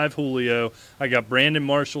 Robinson, 5, Julio. I got Brandon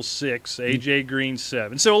Marshall, 6, A.J. Green,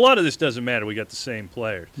 7. So a lot of this doesn't matter. We got the same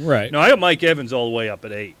players. Right. No, I got Mike Evans all the way up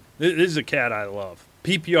at 8. This is a cat I love.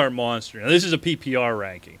 PPR monster. Now, this is a PPR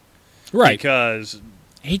ranking. Right. Because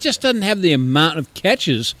he just doesn't have the amount of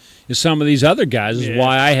catches as some of these other guys, is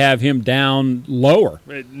why I have him down lower.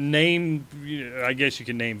 I guess you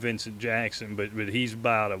can name Vincent Jackson, but he's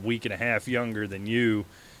about a week and a half younger than you.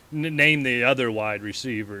 Name the other wide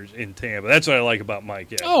receivers in Tampa. That's what I like about Mike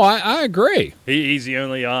Evans. Oh, I agree. He's the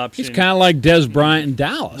only option. He's kind of like Dez Bryant in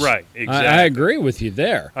Dallas. Right, exactly. I agree with you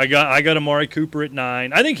there. I got Amari Cooper at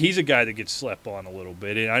 9. I think he's a guy that gets slept on a little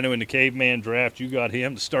bit. And I know in the caveman draft you got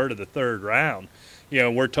him the start of the 3rd round. You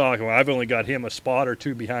know, we're talking, I've only got him a spot or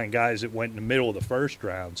 2 behind guys that went in the middle of the 1st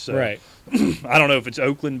round. So right. I don't know if it's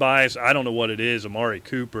Oakland bias. I don't know what it is. Amari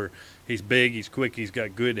Cooper, he's big, he's quick, he's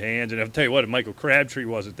got good hands. And I'll tell you what, if Michael Crabtree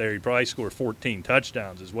wasn't there, he'd probably score 14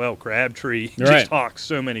 touchdowns as well. Crabtree just hawks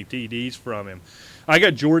so many TDs from him. I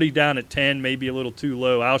got Jordy down at 10, maybe a little too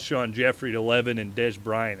low. Alshon Jeffrey at 11 and Dez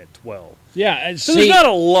Bryant at 12. Yeah. So there's not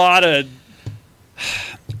a lot of –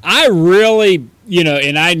 I really,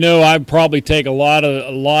 and I know I'd probably take a lot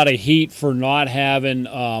of heat for not having,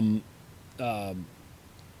 my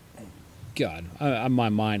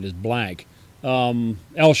mind is blank.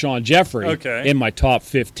 Alshon Jeffrey in my top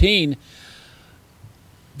 15.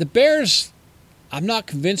 The Bears, I'm not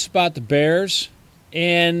convinced about the Bears,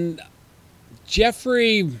 and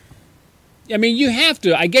Jeffrey. I mean,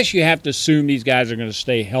 I guess you have to assume these guys are going to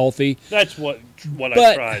stay healthy. That's what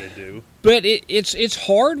I try to do. But it's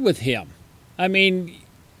hard with him. I mean,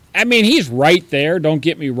 he's right there, don't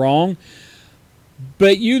get me wrong.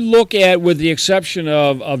 But you look at, with the exception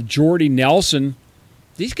of Jordy Nelson,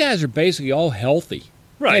 these guys are basically all healthy.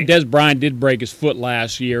 Right. Yeah, Dez Bryant did break his foot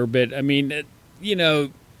last year, but, I mean, I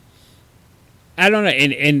don't know.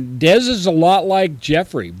 And Dez is a lot like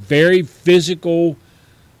Jeffrey, very physical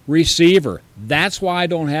receiver. That's why I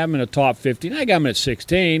don't have him in the top 15. I got him at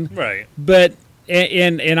 16. Right. But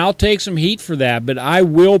and I'll take some heat for that, but I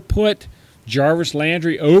will put Jarvis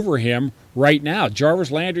Landry over him right now.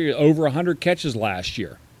 Jarvis Landry over 100 catches last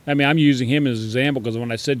year. I mean, I'm using him as an example because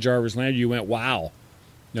when I said Jarvis Landry, you went, wow.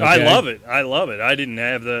 Okay? I love it. I didn't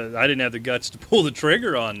have the guts to pull the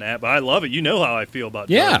trigger on that, but I love it. You know how I feel about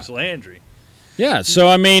Jarvis Landry. Yeah. So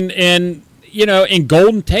I mean, and in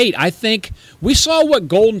Golden Tate, I think we saw what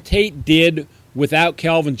Golden Tate did without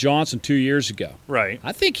Calvin Johnson 2 years ago. Right.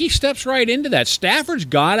 I think he steps right into that. Stafford's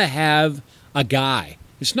got to have a guy.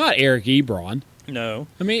 It's not Eric Ebron. No.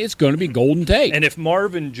 I mean, it's going to be Golden Tate. And if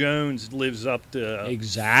Marvin Jones lives up to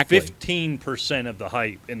 15% of the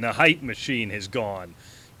hype, and the hype machine has gone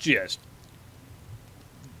just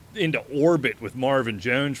into orbit with Marvin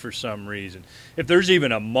Jones for some reason, if there's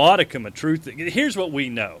even a modicum of truth, here's what we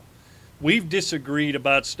know. We've disagreed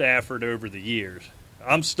about Stafford over the years.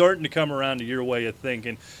 I'm starting to come around to your way of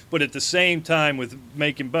thinking, but at the same time, with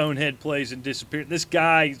making bonehead plays and disappearing, this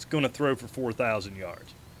guy is going to throw for 4,000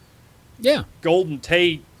 yards. Yeah. Golden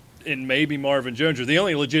Tate and maybe Marvin Jones are the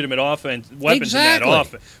only legitimate weapons in that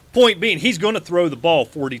offense. Point being, he's going to throw the ball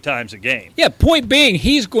 40 times a game. Yeah, point being,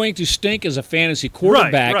 he's going to stink as a fantasy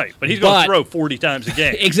quarterback. Right. But he's going to throw 40 times a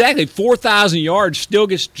game. Exactly. 4,000 yards still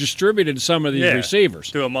gets distributed to some of these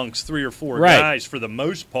receivers. To amongst 3 or 4 guys for the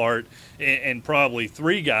most part, and probably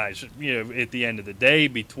 3 guys, at the end of the day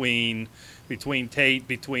between Tate,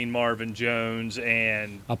 between Marvin Jones,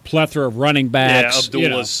 and a plethora of running backs. Yeah,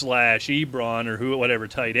 Abdullah / Ebron or whatever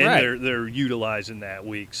tight end they're utilizing that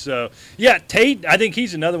week. So, yeah, Tate, I think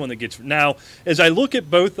he's another one that gets – now, as I look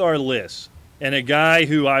at both our lists, and a guy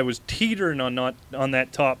who I was teetering on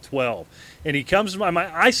that top 12, and he comes to my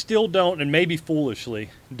mind, I still don't, and maybe foolishly,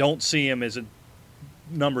 don't see him as a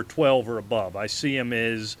number 12 or above. I see him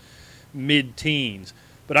as mid-teens.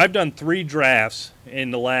 But I've done 3 drafts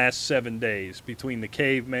in the last 7 days between the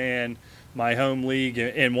Caveman, my home league,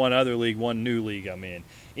 and one other league, one new league I'm in.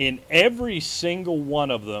 In every single one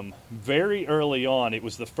of them, very early on, it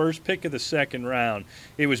was the first pick of the second round.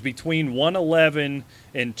 It was between 111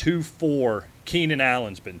 and 2-4. Keenan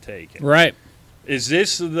Allen's been taken. Right. Is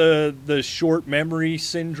this the short memory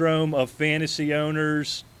syndrome of fantasy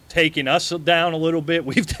owners taking us down a little bit?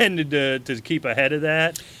 We've tended to keep ahead of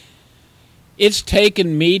that. It's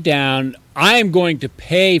taken me down. I am going to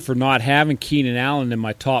pay for not having Keenan Allen in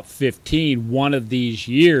my top 15 one of these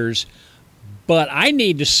years, but I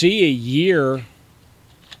need to see a year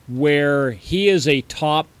where he is a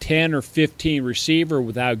top 10 or 15 receiver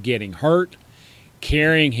without getting hurt,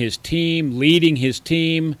 carrying his team, leading his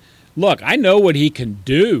team. Look, I know what he can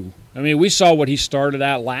do. I mean, we saw what he started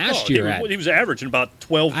out last year at. He was averaging about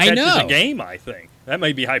 12 catches a game, I think. That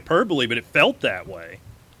may be hyperbole, but it felt that way.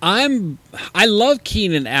 I love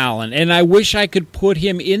Keenan Allen, and I wish I could put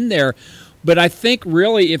him in there, but I think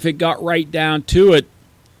really if it got right down to it,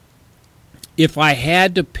 if I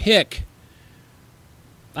had to pick,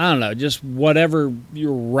 I don't know, just whatever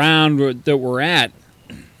round that we're at,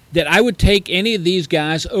 that I would take any of these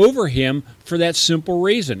guys over him for that simple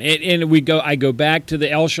reason. And I go back to the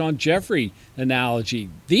Alshon Jeffrey analogy.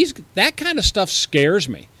 That kind of stuff scares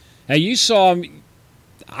me. Now you saw him.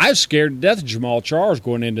 I was scared to death of Jamal Charles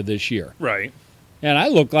going into this year. Right. And I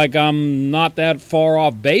look like I'm not that far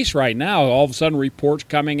off base right now. All of a sudden, reports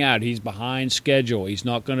coming out. He's behind schedule. He's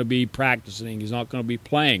not going to be practicing. He's not going to be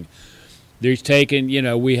playing. He's taking,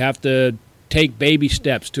 we have to take baby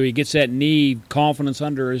steps till he gets that knee, confidence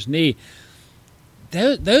under his knee.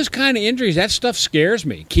 Those kind of injuries, that stuff scares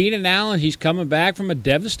me. Keenan Allen, he's coming back from a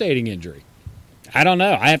devastating injury. I don't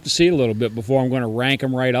know. I have to see a little bit before I'm going to rank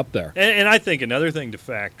him right up there. And I think another thing to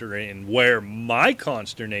factor in where my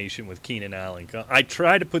consternation with Keenan Allen, I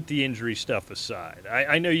try to put the injury stuff aside.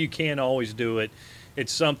 I know you can't always do it.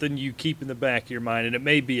 It's something you keep in the back of your mind, and it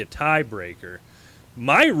may be a tiebreaker.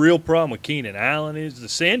 My real problem with Keenan Allen is the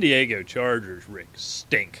San Diego Chargers, Rick,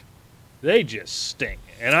 stink. They just stink.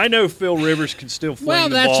 And I know Phil Rivers can still fling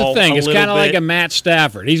the ball a little bit. Well, that's the thing. It's kind of like a Matt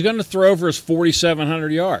Stafford. He's going to throw for his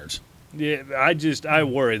 4,700 yards. Yeah, I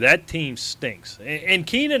worry. That team stinks. And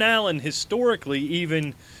Keenan Allen, historically,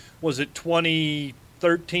 even was it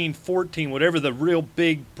 2013, 14, whatever the real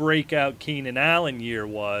big breakout Keenan Allen year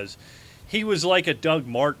was, he was like a Doug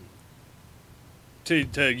Martin,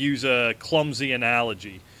 to use a clumsy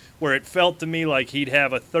analogy, where it felt to me like he'd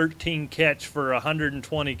have a 13 catch for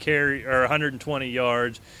 120 carry or 120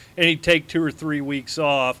 yards, and he'd take 2 or 3 weeks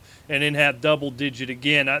off and then have double-digit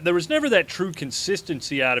again. There was never that true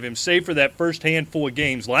consistency out of him, save for that first handful of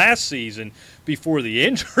games last season before the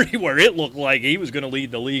injury where it looked like he was going to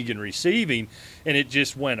lead the league in receiving, and it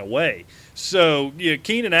just went away. So,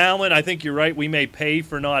 Keenan Allen, I think you're right. We may pay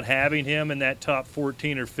for not having him in that top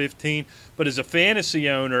 14 or 15, but as a fantasy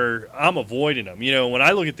owner, I'm avoiding him. When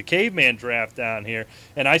I look at the Caveman draft down here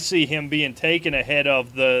and I see him being taken ahead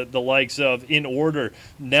of the likes of, in order,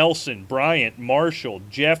 Nelson, Bryant, Marshall,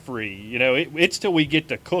 Jeffrey, it's till we get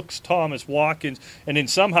to Cooks, Thomas, Watkins, and then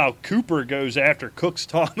somehow Cooper goes after Cooks,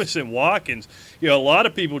 Thomas, and Watkins. A lot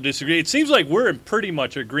of people disagree. It seems like we're in pretty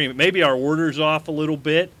much agreement. Maybe our order's off a little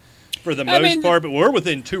bit for the most part, but we're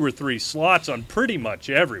within 2 or 3 slots on pretty much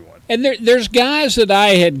everyone. And there's guys that I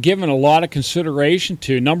had given a lot of consideration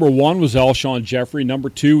to. Number 1 was Alshon Jeffrey. Number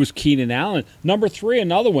 2 was Keenan Allen. Number 3,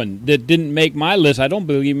 another one that didn't make my list. I don't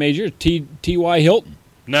believe made yours. T.Y. Hilton.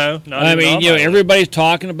 No, not I mean, everybody's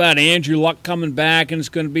talking about Andrew Luck coming back, and it's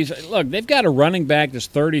going to be – look, they've got a running back that's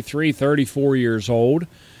 33, 34 years old.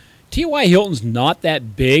 T.Y. Hilton's not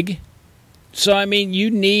that big. So, I mean, you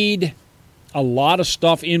need a lot of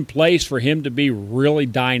stuff in place for him to be really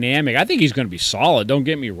dynamic. I think he's going to be solid, don't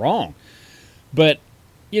get me wrong. But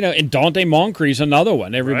And Dante Moncrief's another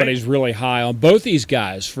one. Everybody's really high on both these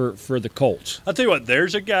guys for the Colts. I'll tell you what,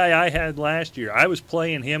 there's a guy I had last year. I was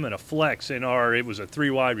playing him in a flex it was a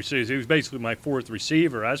 3-wide receiver. He was basically my fourth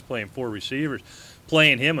receiver. I was playing 4 receivers,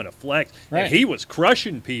 playing him in a flex. Right. And he was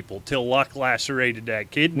crushing people till Luck lacerated that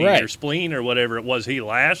kidney or spleen or whatever it was he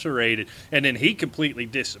lacerated, and then he completely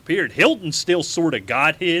disappeared. Hilton still sort of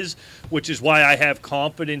got his, which is why I have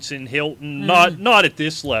confidence in Hilton, not at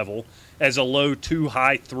this level, as a low 2,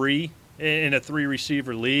 high 3 in a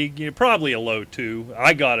 3-receiver league. Probably a low 2.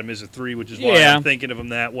 I got him as a 3, which is why I'm thinking of him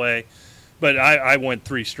that way. But I went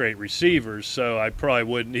 3 straight receivers, so I probably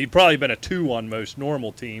wouldn't. He'd probably been a 2 on most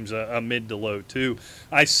normal teams, a mid to low 2.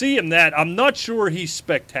 I see him that. I'm not sure he's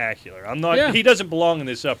spectacular. I'm not. Yeah. He doesn't belong in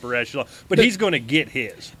this upper echelon, but he's going to get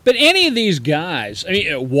his. But any of these guys,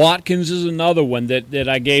 Watkins is another one that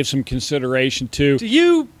I gave some consideration to. Do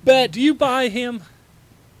you buy him?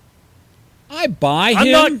 I buy him.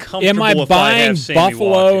 I'm not comfortable. Am I buying Buffalo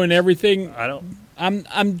Watkins and everything? I don't.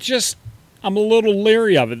 I'm a little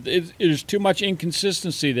leery of it. There's too much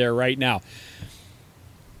inconsistency there right now.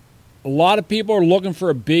 A lot of people are looking for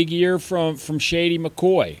a big year from Shady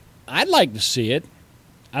McCoy. I'd like to see it.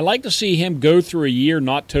 I'd like to see him go through a year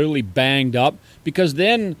not totally banged up, because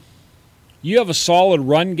then you have a solid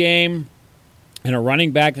run game and a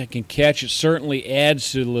running back that can catch. It certainly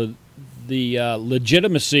adds to the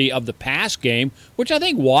legitimacy of the pass game, which I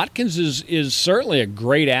think Watkins is certainly a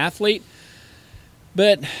great athlete.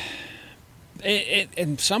 But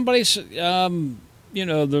and somebody's, there's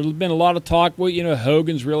been a lot of talk. Well,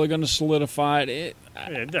 Hogan's really going to solidify it.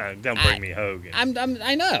 Don't bring me Hogan.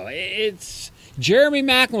 I know it's Jeremy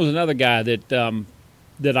Maclin was another guy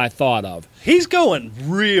that I thought of. He's going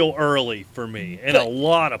real early for me in a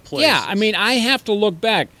lot of places. Yeah, I have to look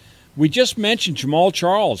back. We just mentioned Jamal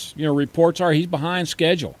Charles. Reports are he's behind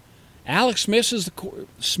schedule. Alex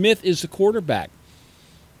Smith is the quarterback.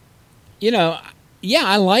 Yeah,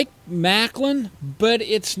 I like Maclin, but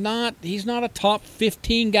he's not a top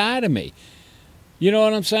 15 guy to me. You know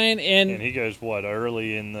what I'm saying? And he goes late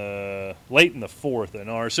in the 4th in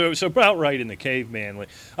ours, so about right in the Caveman League.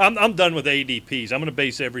 I'm done with ADPs. I'm going to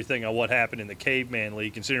base everything on what happened in the Caveman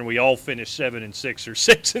League, considering we all finished 7-6 or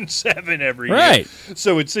 6-7 every year. Right.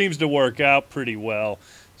 So it seems to work out pretty well.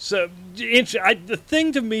 So the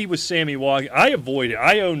thing to me with Sammy Watkins, I avoid it.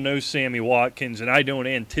 I own no Sammy Watkins, and I don't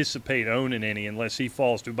anticipate owning any unless he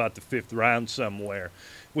falls to about the 5th round somewhere,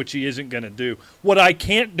 which he isn't going to do. What I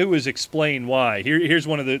can't do is explain why. Here's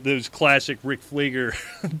one of those classic Rick Fleeger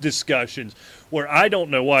discussions where I don't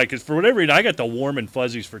know why, because for whatever reason, I got the warm and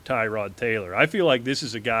fuzzies for Tyrod Taylor. I feel like this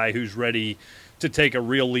is a guy who's ready to take a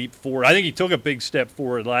real leap forward. I think he took a big step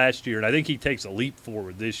forward last year, and I think he takes a leap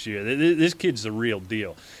forward this year. This kid's the real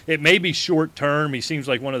deal. It may be short term. He seems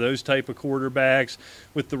like one of those type of quarterbacks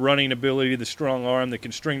with the running ability, the strong arm that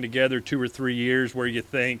can string together 2 or 3 years where you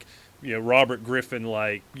think, Robert Griffin,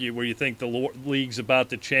 where you think the league's about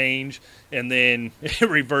to change, and then it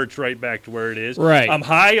reverts right back to where it is. Right. I'm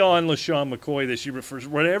high on LaShawn McCoy this year, but for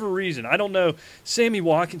whatever reason, I don't know. Sammy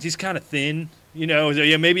Watkins, he's kind of thin.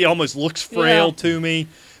 Maybe he almost looks frail to me.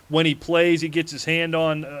 When he plays, he gets his hand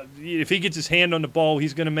on if he gets his hand on the ball,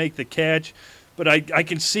 he's going to make the catch. But I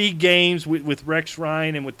can see games with Rex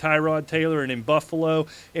Ryan and with Tyrod Taylor and in Buffalo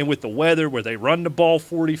and with the weather where they run the ball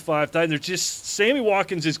 45 times. Sammy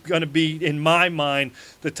Watkins is going to be, in my mind,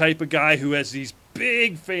 the type of guy who has these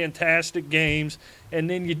big, fantastic games, and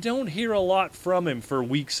then you don't hear a lot from him for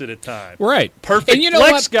weeks at a time. Right. Perfect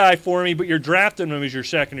flex guy for me, but you're drafting him as your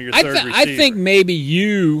second or your third receiver. I think maybe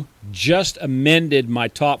you just amended my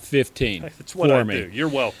top 15 That's what for I me. do. You're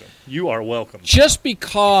welcome. You are welcome. Just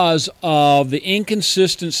because of the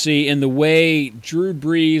inconsistency in the way Drew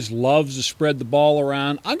Brees loves to spread the ball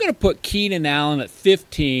around, I'm going to put Keenan Allen at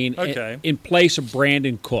 15 in place of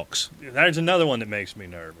Brandon Cooks. There's another one that makes me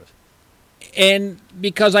nervous. And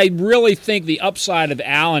because I really think the upside of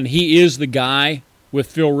Allen, he is the guy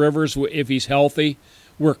with Phil Rivers if he's healthy,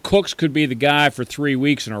 where Cooks could be the guy for 3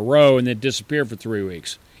 weeks in a row and then disappear for 3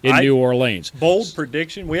 weeks in New Orleans. Bold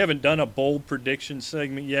prediction. We haven't done a bold prediction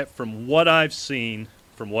segment yet. From what I've seen,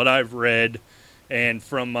 from what I've read, and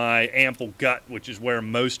from my ample gut, which is where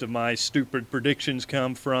most of my stupid predictions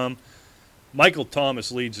come from, Michael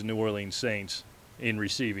Thomas leads the New Orleans Saints in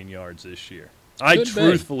receiving yards this year. I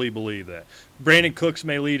truthfully believe that. Brandon Cooks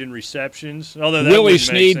may lead in receptions. Although that Willie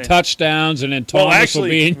Snead touchdowns, and then Thomas will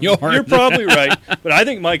be in yards. You're probably right. But I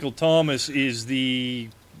think Michael Thomas is the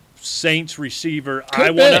Saints receiver I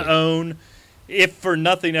want to own, if for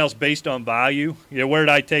nothing else, based on value. Where did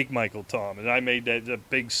I take Michael Thomas? I made a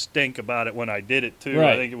big stink about it when I did it, too.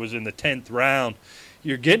 Right. I think it was in the 10th round.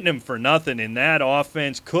 You're getting him for nothing in that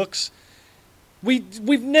offense. Cooks,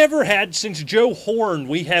 we've never had, since Joe Horn,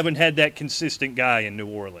 we haven't had that consistent guy in New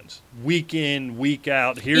Orleans. Week in, week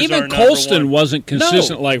out. Here's Even our number Colston one. wasn't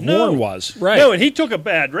consistent like Horn was. Right. No, and he took a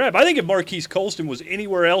bad rep. I think if Marquise Colston was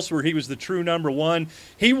anywhere else where he was the true number one,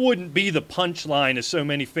 he wouldn't be the punchline of so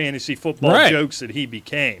many fantasy football jokes that he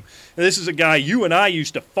became. And this is a guy you and I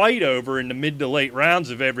used to fight over in the mid to late rounds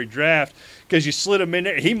of every draft because you slid him in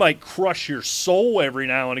there. He might crush your soul every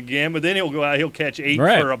now and again, but then he'll go out, he'll catch 8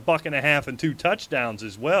 for $1.50 and 2 touchdowns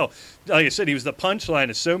as well. Like I said, he was the punchline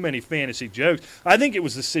of so many fantasy jokes. I think it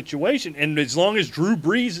was the situation, and as long as Drew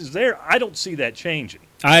Brees is there, I don't see that changing.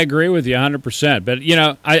 I agree with you 100%. But,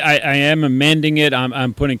 I am amending it.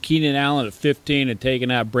 I'm putting Keenan Allen at 15 and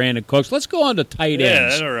taking out Brandon Cooks. Let's go on to tight ends. Yeah,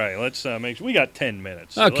 that's all right. Let's make sure. We got 10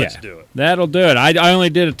 minutes, so let's do it. That'll do it. I only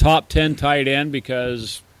did a top 10 tight end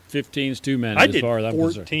because 15's too many. I did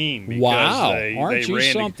 14 because aren't you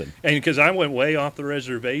ran something? And because I went way off the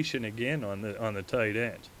reservation again on the tight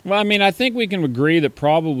end. Well, I think we can agree that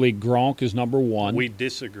probably Gronk is number one. We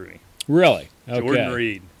disagree. Really? Okay. Jordan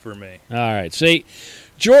Reed for me. All right. See,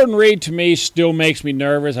 Jordan Reed to me still makes me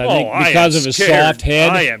nervous. I think because of his soft head.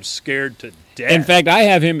 I am scared to death. In fact, I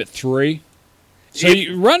have him at 3. So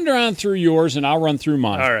you run around through yours, and I'll run through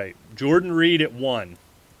mine. All right. Jordan Reed at 1.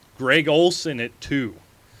 Greg Olsen at 2.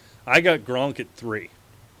 I got Gronk at 3.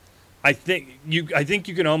 I think you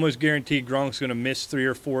can almost guarantee Gronk's going to miss 3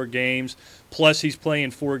 or 4 games. Plus, he's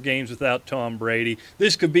playing 4 games without Tom Brady.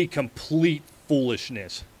 This could be complete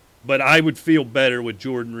foolishness. But I would feel better with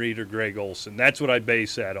Jordan Reed or Greg Olsen. That's what I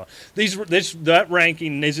base that on. That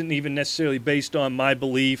ranking isn't even necessarily based on my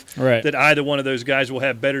belief that either one of those guys will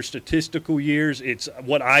have better statistical years. It's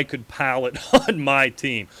what I could pallet on my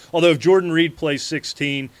team. Although if Jordan Reed plays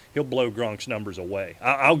 16, he'll blow Gronk's numbers away.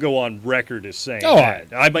 I'll go on record as saying that.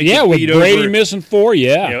 I might get with beat Brady over, missing 4,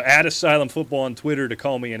 at Asylum Football on Twitter to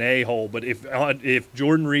call me an a-hole. But if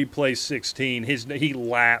Jordan Reed plays 16, he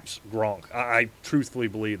laps Gronk. I truthfully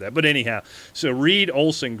believe that. But anyhow, so Reed,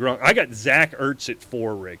 Olsen, Gronk. I got Zach Ertz at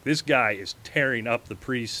 4, Rick. This guy is tearing up the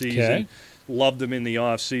preseason. Okay. Loved him in the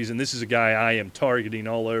offseason. This is a guy I am targeting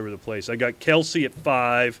all over the place. I got Kelsey at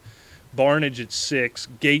 5. Barnage at 6,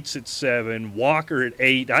 Gates at 7, Walker at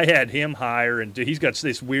 8. I had him higher, and he's got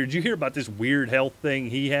this weird. Did you hear about this weird health thing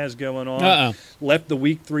he has going on? Left the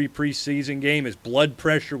Week 3 preseason game. His blood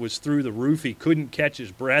pressure was through the roof. He couldn't catch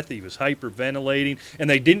his breath. He was hyperventilating, and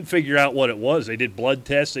they didn't figure out what it was. They did blood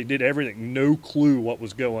tests. They did everything. No clue what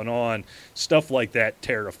was going on. Stuff like that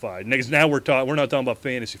terrified. Because now we're not talking about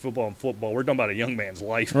fantasy football and football. We're talking about a young man's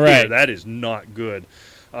life here. That is not good.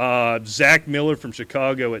 Zach Miller from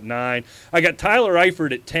Chicago at 9. I got Tyler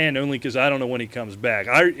Eifert at 10 only because I don't know when he comes back.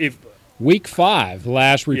 Week 5,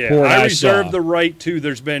 last report I reserve saw. the right to.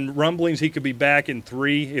 There's been rumblings he could be back in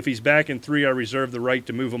 3. If he's back in 3, I reserve the right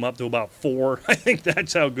to move him up to about 4. I think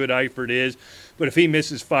that's how good Eifert is. But if he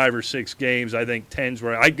misses 5 or 6 games, I think 10's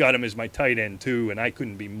where I got him as my tight end too, and I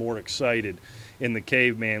couldn't be more excited in the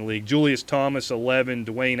Caveman League. Julius Thomas, 11,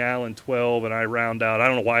 Dwayne Allen, 12, and I round out. I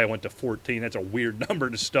don't know why I went to 14. That's a weird number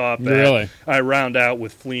to stop at. Really? I round out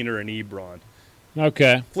with Fleeger and Ebron.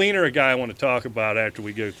 Okay. Fleeger, a guy I want to talk about after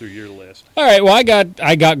we go through your list. All right, well, I got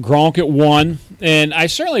Gronk at 1, and I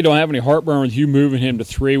certainly don't have any heartburn with you moving him to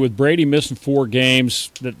 3. With Brady missing 4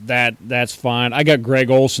 games, that's fine. I got Greg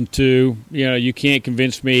Olsen, 2. You can't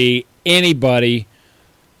convince me anybody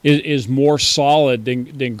is more solid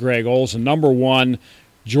than Greg Olsen. Number 1,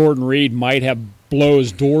 Jordan Reed might have blow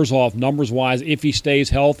his doors off numbers-wise if he stays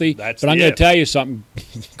healthy. But I'm going to tell you something.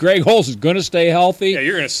 Greg Olsen's going to stay healthy. Yeah,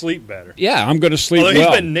 you're going to sleep better. Yeah, I'm going to sleep well. He's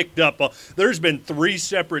been nicked up. There's been 3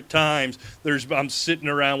 separate times. I'm sitting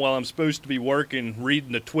around while I'm supposed to be working,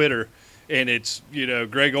 reading the Twitter, and it's,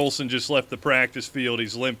 Greg Olsen just left the practice field.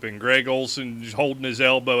 He's limping. Greg Olsen just holding his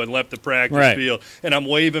elbow and left the practice field. And I'm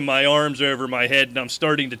waving my arms over my head, and I'm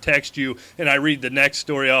starting to text you, and I read the next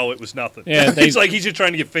story. Oh, it was nothing. Yeah, he's just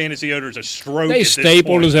trying to give fantasy owners a stroke. They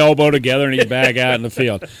stapled his elbow together, and he's back out in the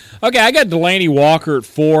field. Okay, I got Delaney Walker at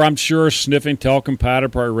 4. I'm sure sniffing talcum powder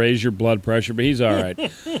probably raise your blood pressure, but he's all right.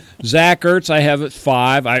 Zach Ertz I have at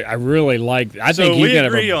 5. I really like. I think he's going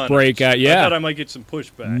to have a breakout. Yeah, I thought I might get some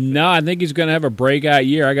pushback. No, I think he's going to have a breakout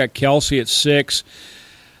year. I got Kelsey at 6.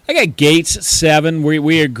 I got Gates at 7.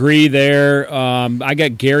 We agree there. I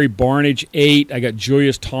got Gary Barnage 8. I got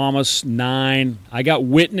Julius Thomas 9. I got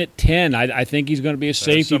Witten at 10. I think he's going to be a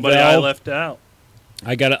safety somebody valve. I left out.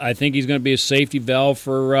 I think he's going to be a safety valve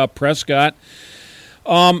for Prescott.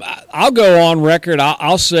 I'll go on record.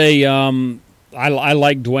 I'll say I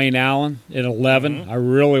like Dwayne Allen at 11. Mm-hmm. I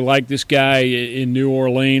really like this guy in New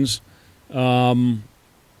Orleans.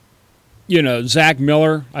 Zach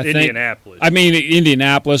Miller, I think.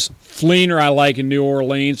 Indianapolis. Fleener, I like in New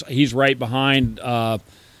Orleans. He's right behind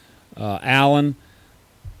Allen.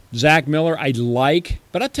 Zach Miller, I like.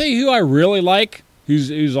 But I'll tell you who I really like,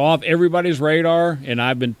 who's off everybody's radar, and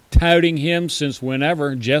I've been touting him since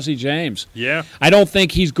whenever, Jesse James. Yeah. I don't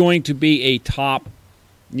think he's going to be a top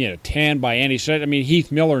 10 by any stretch. I mean,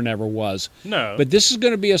 Heath Miller never was. No. But this is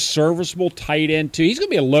going to be a serviceable tight end, too. He's going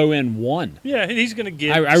to be a low-end 1. Yeah, he's going to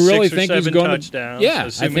get I really 6 or think 7 he's going touchdowns,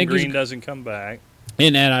 assuming Green doesn't come back.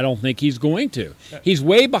 And I don't think he's going to. He's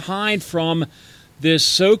way behind from this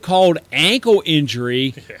so-called ankle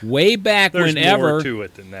injury way back There's whenever. More to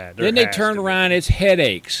it than that. Then they turn around, it's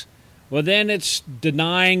headaches. Well, then it's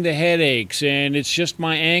denying the headaches, and it's just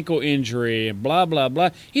my ankle injury, and blah, blah, blah.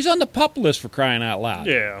 He's on the PUP list, for crying out loud.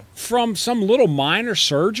 Yeah. From some little minor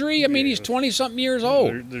surgery? I mean, he's 20-something years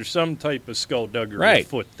old. There's some type of skullduggery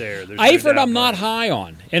afoot there. Eifert I'm not high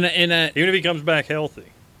on. Even if he comes back healthy.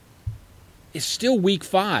 It's still week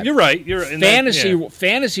 5. You're right.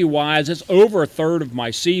 Fantasy-wise, it's over a third of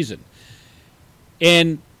my season.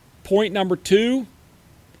 And point number 2,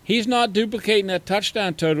 he's not duplicating that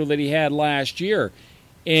touchdown total that he had last year.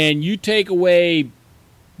 And you take away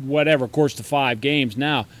whatever, of course, the 5 games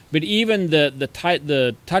now, but even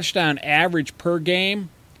the touchdown average per game,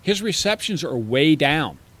 his receptions are way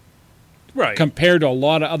down. Right. Compared to a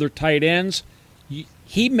lot of other tight ends.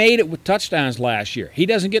 He made it with touchdowns last year. He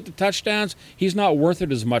doesn't get the touchdowns, he's not worth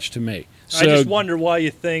it as much to me. So, I just wonder why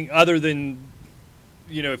you think, other than,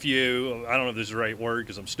 if you, I don't know if this is the right word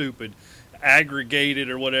because I'm stupid, aggregated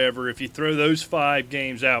or whatever, if you throw those 5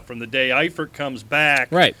 games out from the day Eifert comes back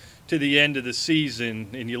to the end of the season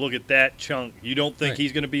and you look at that chunk, you don't think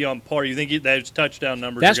he's going to be on par? You think those touchdown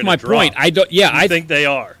numbers are going to drop? That's my point. I think they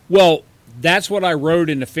are. Well, that's what I wrote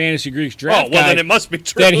in the Fantasy Greeks draft. Oh, well, then it must be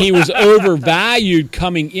true. That he was overvalued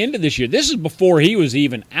coming into this year. This is before he was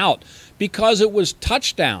even out because it was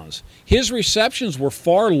touchdowns. His receptions were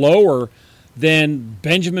far lower than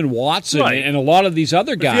Benjamin Watson and a lot of these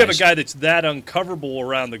other guys. If you have a guy that's that uncoverable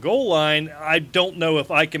around the goal line, I don't know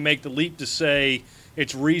if I can make the leap to say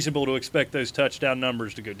it's reasonable to expect those touchdown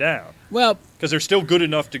numbers to go down. Well, because they're still good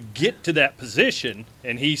enough to get to that position,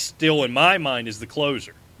 and he still, in my mind, is the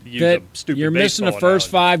closer. You're missing the first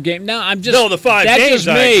 5 games. No, I'm just. No, the 5 that's games just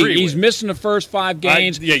me. I agree He's with. missing the first 5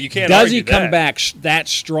 games. You can't. Does argue he come that. back that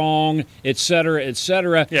strong, et cetera, et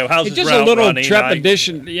cetera? Yeah, how's it's his just route a little running?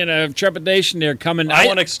 trepidation there coming. I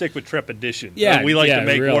want to stick with Trepidition. Yeah, we like to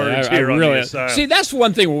make really, words here on the Asylum. See, that's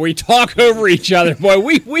one thing when we talk over each other. Boy,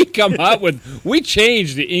 we come up with we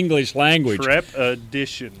change the English language.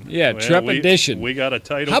 Trepidition. Yeah, Trepidition. We got a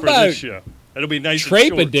title How for about this show. It'll be nice.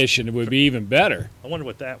 Trepidition would be even better. I wonder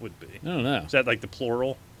what that would be. I don't know. Is that like the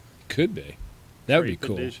plural? Could be. That would be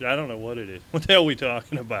cool. I don't know what it is. What the hell are we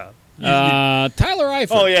talking about? Tyler Eifert.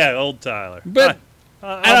 Oh yeah, old Tyler. But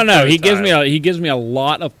I don't know. He gives me a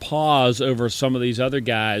lot of pause over some of these other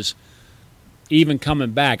guys, even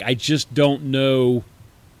coming back. I just don't know.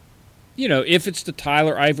 If it's the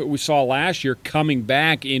Tyler Eifert we saw last year coming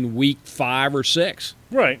back in week 5 or 6.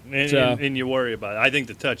 Right, and you worry about it. I think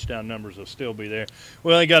the touchdown numbers will still be there.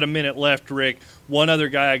 We only got a minute left, Rick. One other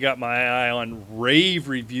guy I got my eye on, rave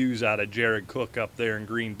reviews out of Jared Cook up there in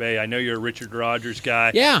Green Bay. I know you're a Richard Rodgers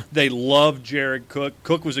guy. Yeah. They love Jared Cook.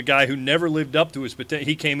 Cook was a guy who never lived up to his potential.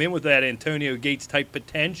 He came in with that Antonio Gates-type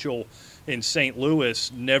potential in St.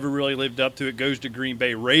 Louis, never really lived up to it, goes to Green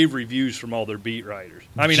Bay, rave reviews from all their beat writers.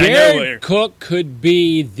 I mean, Jared Cook could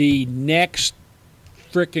be the next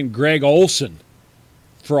frickin' Greg Olsen.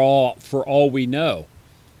 For all we know.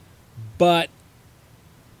 But,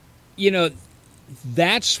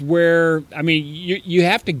 that's where, I mean, you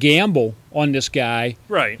have to gamble on this guy.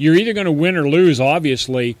 Right. You're either going to win or lose,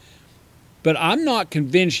 obviously. But I'm not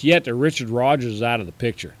convinced yet that Richard Rodgers is out of the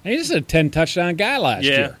picture. And he's a 10-touchdown guy last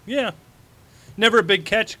year. Yeah. Never a big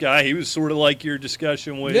catch guy. He was sort of like your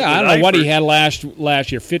discussion with I don't know what he had last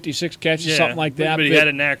year, 56 catches, something like that. But he had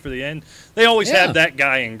a knack for the end. They always had that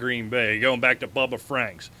guy in Green Bay, going back to Bubba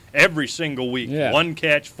Franks. Every single week, 1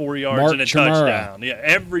 catch, 4 yards, and a touchdown. Yeah,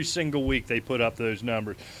 every single week they put up those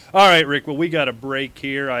numbers. All right, Rick, well, we got a break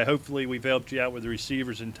here. Hopefully we've helped you out with the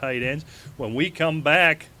receivers and tight ends. When we come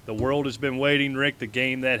back, the world has been waiting, Rick, the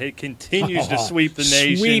game that continues to sweep the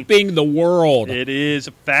nation. Sweeping the world. It is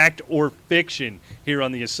fact or fiction here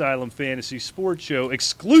on the Asylum Fantasy Sports Show,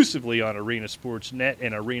 exclusively on Arena Sports Net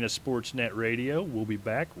and Arena Sports Net Radio. We'll be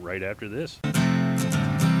back right after this.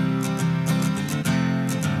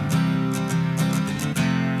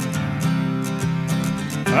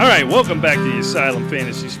 All right, welcome back to the Asylum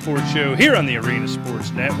Fantasy Sports Show here on the Arena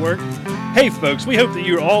Sports Network. Hey folks, we hope that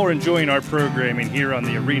you all are enjoying our programming here on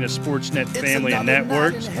the Arena Sportsnet family and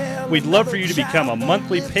networks. We'd love for you to become a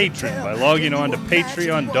monthly patron by logging on to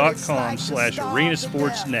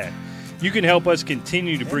patreon.com/arenasportsnet. You can help us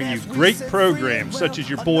continue to bring you great programs such as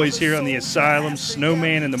your boys here on the Asylum,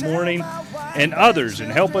 Snowman in the Morning, and others, and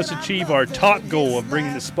help us achieve our top goal of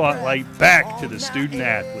bringing the spotlight back to the student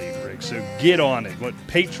athlete, Rick. So get on it.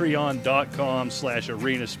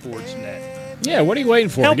 Patreon.com/arenasportsnet. Yeah, what are you waiting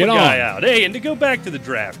for? Help Get a on. guy out. Hey, and to go back to the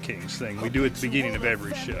DraftKings thing we do at the beginning of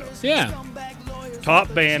every show. Yeah.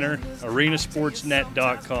 Top banner,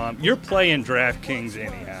 arenasportsnet.com. You're playing DraftKings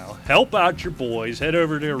anyhow. Help out your boys. Head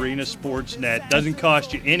over to Arena Sportsnet. Doesn't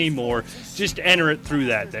cost you any more. Just enter it through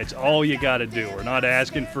that. That's all you got to do. We're not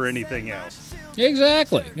asking for anything else.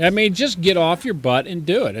 Exactly. I mean, just get off your butt and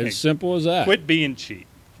do it. As simple as that. Quit being cheap.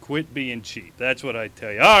 Quit being cheap. That's what I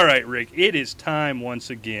tell you. All right, Rick, it is time once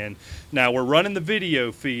again. Now, we're running the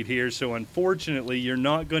video feed here, so unfortunately, you're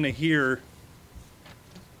not going to hear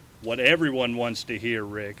what everyone wants to hear,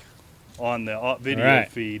 Rick, on the video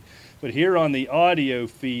feed. But here on the audio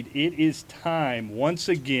feed, it is time once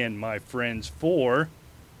again, my friends, for...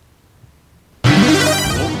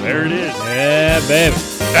 Oh, there it is. Yeah, baby.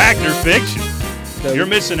 Fact or fiction. You're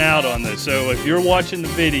missing out on this. So if you're watching the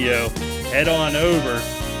video, head on over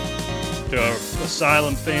to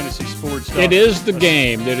Asylum Fantasy Sports. It is the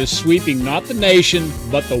game that is sweeping not the nation,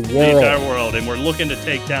 but the world. The entire world, and we're looking to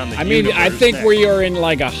take down the universe. I think next. we are in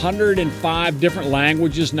like 105 different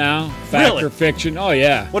languages now. Fact Really? or fiction. Oh,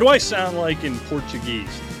 yeah. What do I sound like in Portuguese?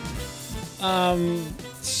 Kind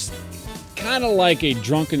of like a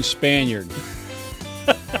drunken Spaniard.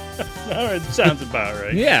 All right, sounds about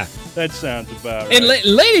right. Yeah. That sounds about right. And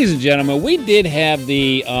ladies and gentlemen, we did have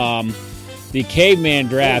the caveman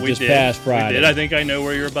draft this past Friday. We did. I think I know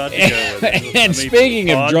where you're about to go with it. And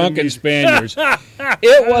speaking of drunken Spaniards,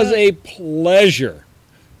 it was a pleasure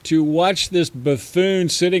to watch this buffoon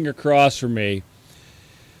sitting across from me.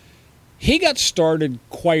 He got started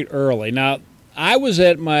quite early. Now, I was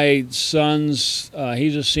at my son's,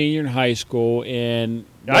 he's a senior in high school, and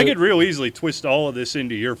I could real easily twist all of this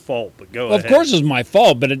into your fault, but go ahead. Of course it's my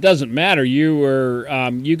fault, but it doesn't matter.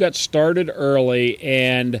 You got started early,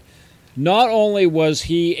 and not only was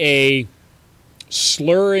he a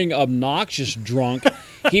slurring, obnoxious drunk,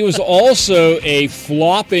 he was also a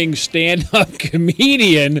flopping stand-up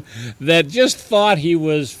comedian that just thought he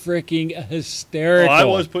was freaking hysterical. Well, I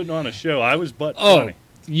was putting on a show. I was funny.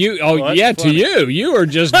 To you were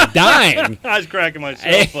just dying. I was cracking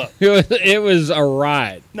myself up. It was a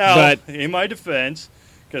ride. Now, but in my defense,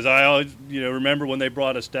 because I always, remember when they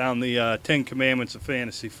brought us down the 10 Commandments of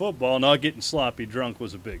fantasy football, not getting sloppy drunk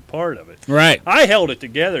was a big part of it. Right. I held it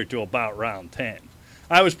together to about round 10.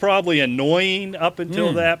 I was probably annoying up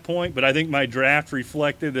until that point, but I think my draft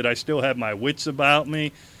reflected that I still had my wits about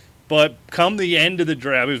me. But come the end of the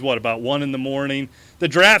draft, it was about 1 in the morning. The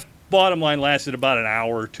draft, bottom line, lasted about an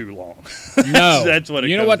hour too long. No. That's what it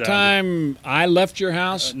You know comes what down time I left your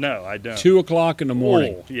house? No, I don't. 2 o'clock in the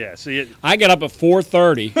morning. Oh, yeah. See, I got up at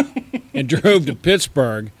 4:30 and drove to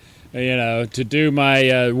Pittsburgh, to do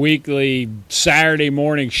my weekly Saturday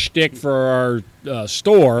morning shtick for our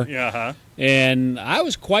store. Uh-huh. And I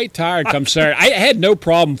was quite tired come Saturday. I had no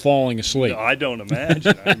problem falling asleep. No, I don't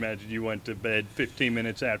imagine. I imagine you went to bed 15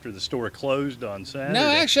 minutes after the store closed on Saturday. No,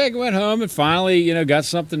 actually, I went home and finally, got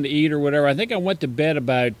something to eat or whatever. I think I went to bed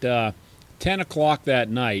about 10 o'clock that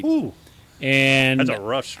night. Ooh. And that's a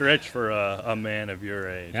rough stretch for a man of your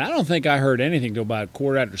age. I don't think I heard anything till about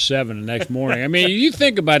 7:15 the next morning. I mean, you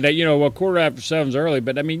think about that, 7:15 is early,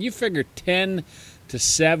 but, you figure 10 to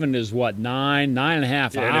 7 is what,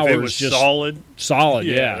 9.5 hours. And if it was just solid,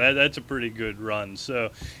 yeah. That's a pretty good run.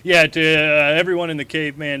 So, yeah, to everyone in the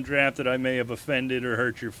caveman draft that I may have offended or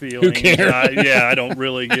hurt your feelings, who cares? I don't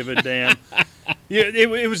really give a damn. Yeah,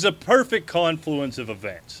 it was a perfect confluence of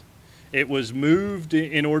events. It was moved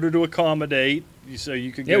in order to accommodate, so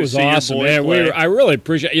you could go see awesome, your boys play. I really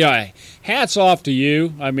appreciate. Hats off to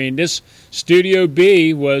you. I mean, this Studio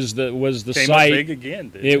B was the Came site. Up big again,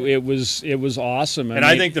 didn't it was awesome.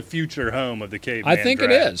 I think the future home of the caveman. I think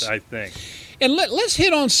draft, it is. I think. And let's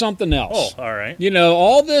hit on something else. Oh, all right.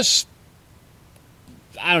 All this.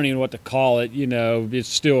 I don't even know what to call it. It's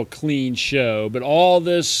still a clean show, but all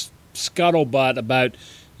this scuttlebutt about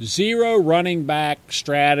zero running back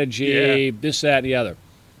strategy, this, that, and the other.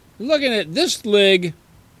 Looking at this league,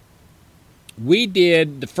 we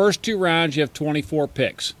did the first 2 rounds, you have 24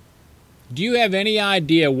 picks. Do you have any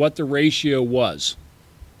idea what the ratio was,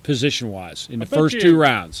 position-wise, in the first 2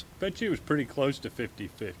 rounds? I bet you it was pretty close to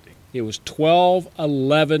 50-50. It was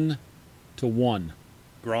 12-11 to 1.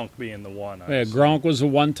 Gronk being the one. Yeah, Gronk was the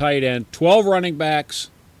one tight end, 12 running backs,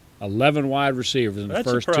 11 wide receivers in the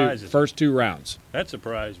first two rounds. That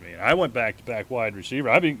surprised me. I went back-to-back wide receiver.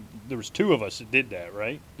 I mean, there was two of us that did that,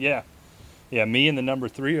 right? Yeah. Yeah, me and the number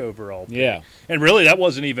 3 overall pick. Yeah. And really, that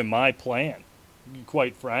wasn't even my plan,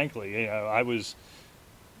 quite frankly. I was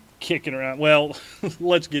kicking around. Well,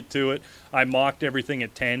 let's get to it. I mocked everything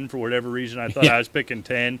at 10 for whatever reason. I thought I was picking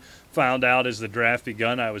 10. Found out as the draft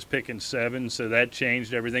begun I was picking 7, so that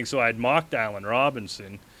changed everything. So I'd mocked Allen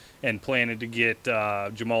Robinson and planned to get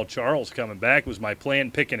Jamal Charles coming back. Was my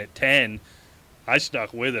plan picking at 10. I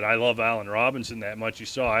stuck with it. I love Allen Robinson that much. You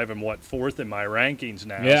saw I have him, 4th in my rankings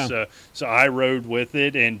now. Yeah. So I rode with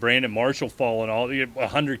it, and Brandon Marshall falling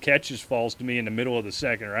 100 catches falls to me in the middle of the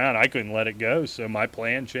second round. I couldn't let it go, so my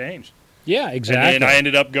plan changed. Yeah, exactly. And I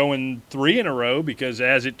ended up going 3 in a row because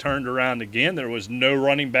as it turned around again, there was no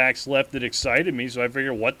running backs left that excited me. So I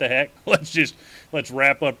figured, what the heck? Let's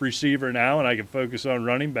wrap up receiver now, and I can focus on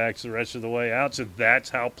running backs the rest of the way out. So that's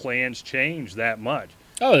how plans change that much.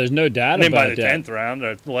 Oh, there's no doubt about that. And then by the 10th round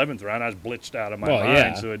or 11th round, I was blitzed out of my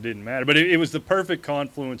mind, so it didn't matter. But it was the perfect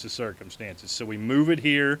confluence of circumstances. So we move it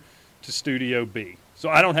here to Studio B. So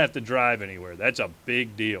I don't have to drive anywhere. That's a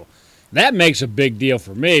big deal. That makes a big deal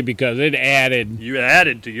for me because it added. You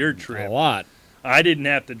added to your trip. A lot. I didn't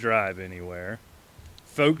have to drive anywhere.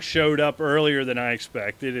 Folks showed up earlier than I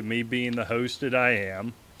expected, and me being the host that I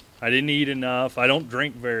am, I didn't eat enough. I don't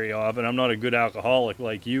drink very often. I'm not a good alcoholic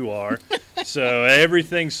like you are. So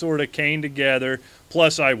everything sort of came together.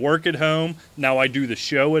 Plus, I work at home. Now I do the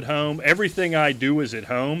show at home. Everything I do is at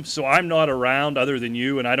home. So I'm not around other than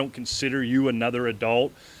you, and I don't consider you another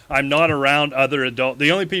adult. I'm not around other adults.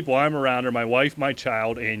 The only people I'm around are my wife, my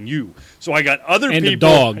child, and you. So I got other and people.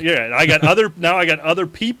 And the dog. Yeah, now I got other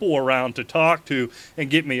people around to talk to and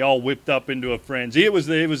get me all whipped up into a frenzy. It was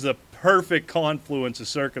the perfect confluence of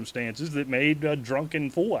circumstances that made a drunken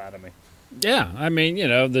fool out of me. Yeah, I mean,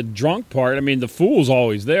 the drunk part, the fool's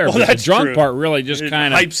always there, well, but the drunk true. part really just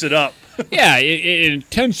kind of hypes it up. Yeah, it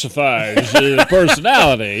intensifies the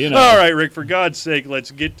personality, All right, Rick, for God's sake,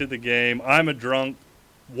 let's get to the game. I'm a drunk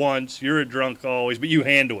once, you're a drunk always, but you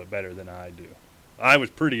handle it better than I do. I was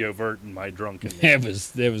pretty overt in my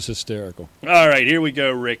drunkenness. It was hysterical. All right, here we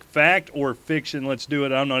go, Rick. Fact or fiction? Let's do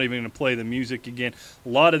it. I'm not even going to play the music again. A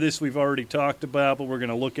lot of this we've already talked about, but we're going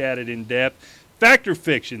to look at it in depth. Fact or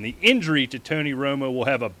fiction? The injury to Tony Romo will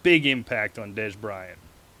have a big impact on Dez Bryant.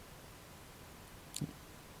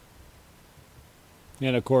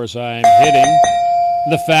 And, of course, I'm hitting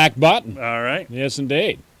the fact button. All right. Yes,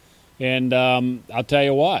 indeed. And I'll tell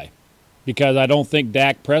you why. Because I don't think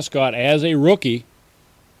Dak Prescott, as a rookie,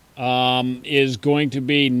 is going to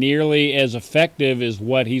be nearly as effective as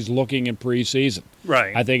what he's looking in preseason.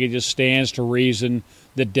 Right. I think it just stands to reason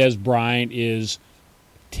that Dez Bryant is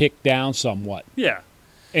ticked down somewhat. Yeah.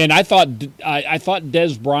 And I thought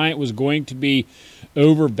Dez Bryant was going to be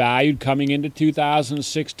overvalued coming into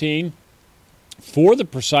 2016 for the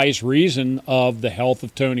precise reason of the health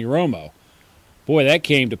of Tony Romo. Boy, that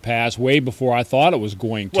came to pass way before I thought it was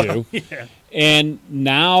going to. Well, yeah. And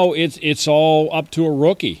now it's all up to a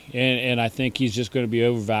rookie, and I think he's just going to be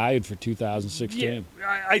overvalued for 2016.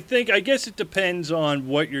 Yeah, I guess it depends on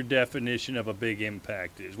what your definition of a big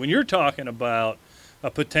impact is. When you're talking about a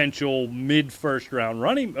potential mid-first round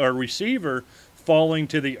running or receiver falling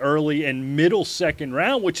to the early and middle second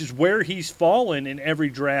round, which is where he's fallen in every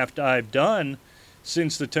draft I've done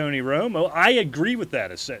since the Tony Romo, I agree with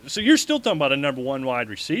that assessment. So you're still talking about a number 1 wide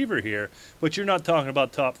receiver here, but you're not talking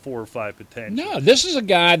about top 4 or 5 potential. No, this is a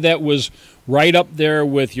guy that was right up there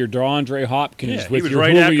with your DeAndre Hopkins, with your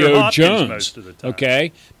right Julio Jones. Most of the time.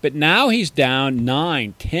 Okay, but now he's down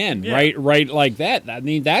 9, 10, right like that. I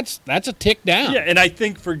mean, that's a tick down. Yeah, and I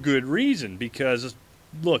think for good reason because,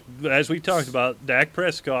 look, as we talked about, Dak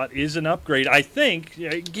Prescott is an upgrade. I think,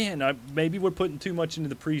 again, maybe we're putting too much into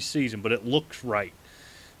the preseason, but it looks right.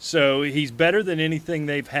 So he's better than anything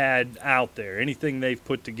they've had out there, anything they've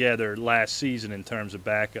put together last season in terms of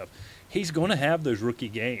backup. He's going to have those rookie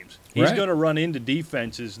games. He's going to run into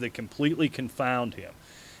defenses that completely confound him.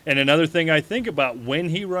 And another thing I think about, when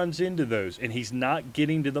he runs into those and he's not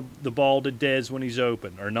getting to the ball to Dez when he's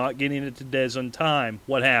open or not getting it to Dez on time,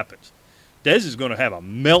 what happens? Dez is going to have a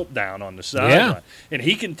meltdown on the sideline, and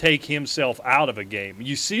he can take himself out of a game.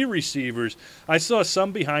 You see receivers, I saw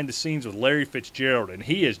some behind the scenes with Larry Fitzgerald, and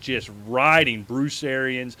he is just riding Bruce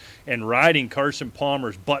Arians and riding Carson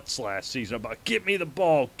Palmer's butts last season about, get me the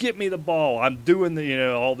ball, I'm doing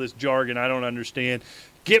all this jargon I don't understand.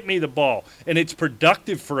 Get me the ball. And it's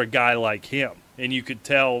productive for a guy like him. and you could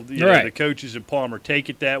tell the coaches at Palmer take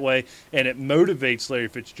it that way, and it motivates Larry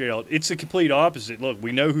Fitzgerald. It's the complete opposite. Look,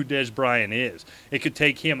 we know who Des Bryant is. It could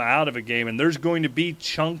take him out of a game, and there's going to be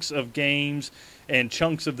chunks of games and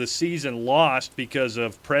chunks of the season lost because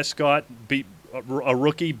of Prescott a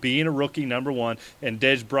rookie being a rookie, number one, and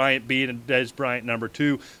Des Bryant being a Des Bryant, number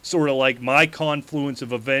two, sort of like my confluence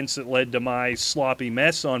of events that led to my sloppy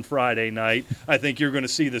mess on Friday night. I think you're going to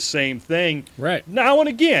see the same thing. Right. Now and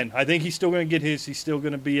again, I think he's still going to get his. He's still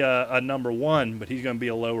going to be a number one, but he's going to be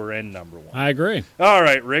a lower-end number one. I agree. All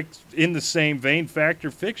right, Rick, in the same vein, fact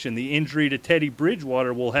or fiction, the injury to Teddy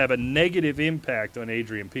Bridgewater will have a negative impact on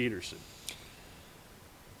Adrian Peterson.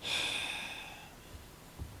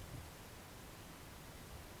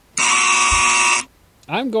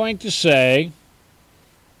 I'm going to say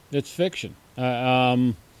it's fiction.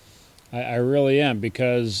 I really am,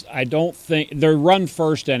 because I don't think they're run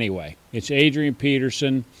first anyway. It's Adrian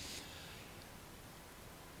Peterson.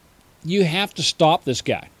 You have to stop this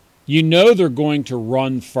guy. You know they're going to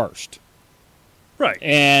run first. Right.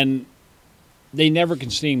 And they never can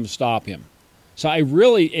seem to stop him. So I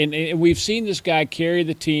really, and we've seen this guy carry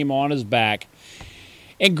the team on his back.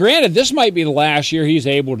 And granted, this might be the last year he's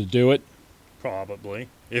able to do it. Probably.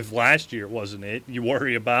 If last year wasn't it, you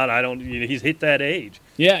worry about, he's hit that age.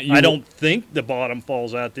 Yeah. I don't think the bottom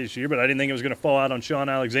falls out this year, but I didn't think it was going to fall out on Sean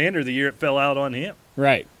Alexander the year it fell out on him.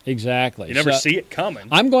 Right, exactly. You never see it coming.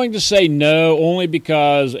 I'm going to say no, only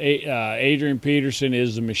because Adrian Peterson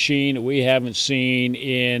is a machine that we haven't seen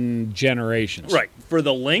in generations. Right. For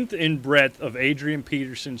the length and breadth of Adrian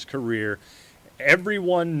Peterson's career,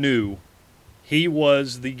 everyone knew he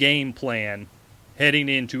was the game plan heading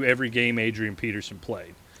into every game Adrian Peterson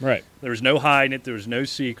played. Right. There was no hiding it. There was no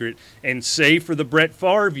secret. And save for the Brett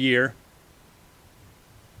Favre year,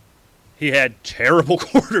 he had terrible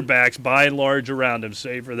quarterbacks by and large around him,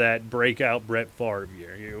 save for that breakout Brett Favre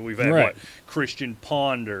year. We've had, Christian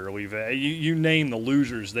Ponder. We've had, you name the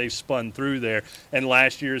losers they've spun through there. And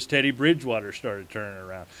last year's Teddy Bridgewater started turning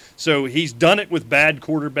around. So he's done it with bad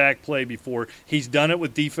quarterback play before. He's done it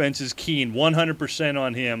with defenses keying 100%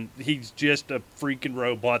 on him. He's just a freaking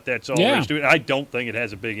robot. That's all there is to it. I don't think it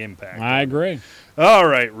has a big impact. I agree. All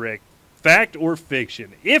right, Rick. Fact or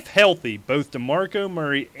fiction? If healthy, both DeMarco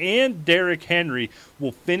Murray and Derrick Henry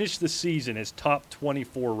will finish the season as top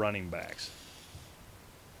 24 running backs.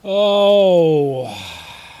 Oh.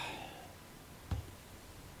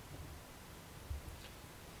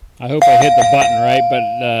 I hope I hit the button right,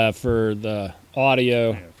 but for the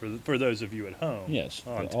audio. Yeah, for those of you at home. Yes,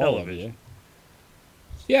 on for all television. of you.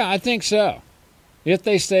 Yeah, I think so. If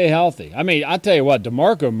they stay healthy. I mean, I'll tell you what,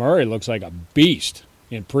 DeMarco Murray looks like a beast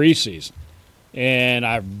in preseason. And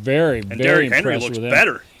I'm very impressed with him. Derrick Henry looks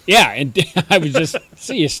better. Yeah, and I was just,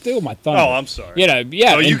 see, you steal my thunder. Oh, I'm sorry.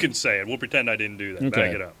 Yeah. Oh, you can say it. We'll pretend I didn't do that. Okay.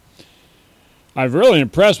 Back it up. I'm really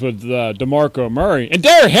impressed with DeMarco Murray. And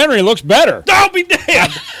Derrick Henry looks better. Don't be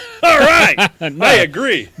damned. All right. No, I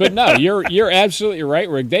agree. But no, you're absolutely right,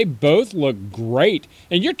 Rick. They both look great.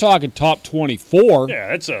 And you're talking top 24. Yeah,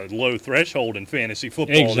 that's a low threshold in fantasy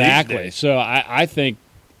football exactly. these days. So I think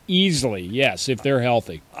easily, yes, if they're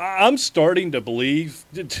healthy. I'm starting to believe,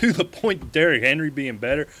 to the point of Derrick Henry being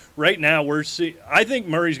better. Right now, I think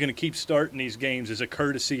Murray's going to keep starting these games as a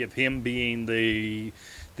courtesy of him being the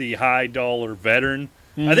high-dollar veteran.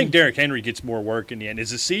 Mm-hmm. I think Derrick Henry gets more work in the end. As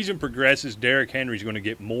the season progresses, Derrick Henry's going to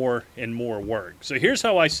get more and more work. So here's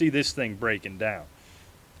how I see this thing breaking down.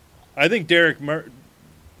 I think DeMarco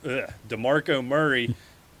Murray,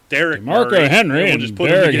 DeMarco Henry, we'll and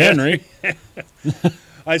Derrick Henry.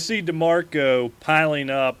 I see DeMarco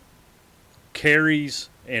piling up carries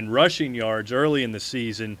and rushing yards early in the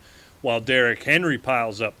season while Derrick Henry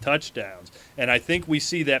piles up touchdowns. And I think we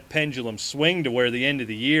see that pendulum swing to where the end of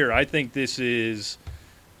the year, I think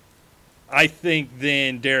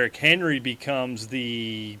then Derrick Henry becomes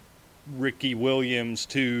the Ricky Williams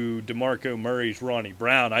to DeMarco Murray's Ronnie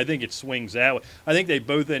Brown. I think it swings that way. I think they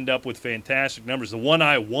both end up with fantastic numbers. The one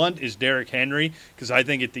I want is Derrick Henry, because I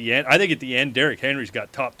think at the end, Derrick Henry's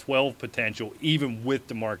got top 12 potential, even with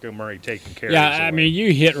DeMarco Murray taking care of it. Yeah, I mean,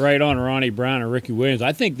 you hit right on Ronnie Brown and Ricky Williams.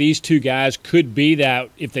 I think these two guys could be that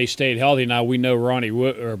if they stayed healthy. Now, we know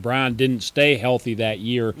Brown didn't stay healthy that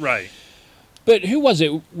year. Right. But who was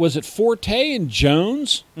it? Was it Forte and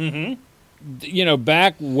Jones? Mm-hmm.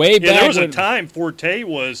 Back. Yeah, there was a time Forte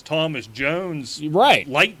was Thomas Jones, right?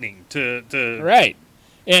 Lightning to right,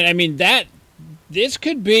 and I mean this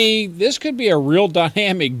could be a real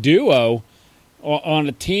dynamic duo on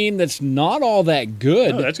a team that's not all that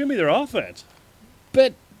good. No, that's going to be their offense,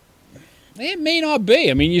 but it may not be.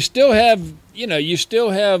 I mean, you still have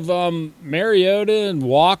Mariota and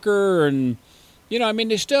Walker and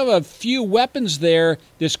They still have a few weapons there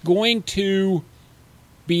that's going to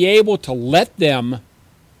be able to let them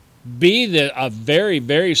be a very,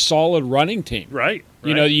 very solid running team. Right.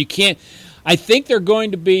 You can't – I think they're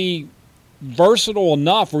going to be versatile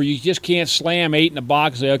enough where you just can't slam 8 in the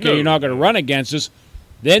box and say, okay, you're not going to run against us.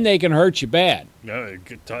 Then they can hurt you bad. No,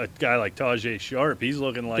 a guy like Tajay Sharp, he's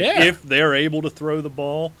looking like if they're able to throw the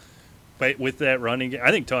ball with that running game,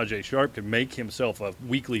 I think Tajay Sharp could make himself a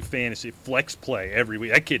weekly fantasy flex play every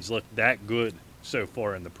week. That kid's looked that good so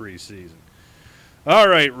far in the preseason. All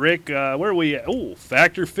right, Rick, where are we at? Oh,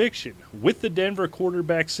 fact or fiction. With the Denver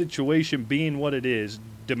quarterback situation being what it is,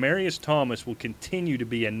 Demaryius Thomas will continue to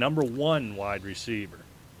be a number 1 wide receiver.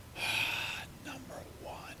 Number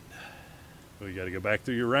 1. Well, you got to go back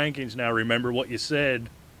through your rankings now. Remember what you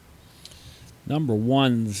said. Number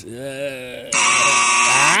 1's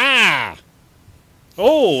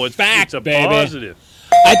Oh, it's fact, it's a baby. positive.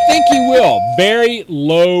 I think he will. Very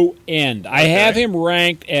low end. I have him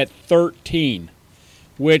ranked at 13,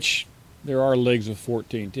 which there are leagues with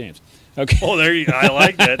 14 teams. Okay. Oh, I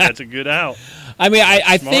like that. That's a good out. I mean,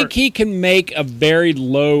 I think he can make a very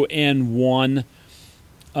low end one,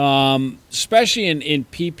 especially in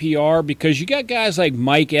PPR, because you got guys like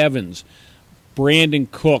Mike Evans, Brandon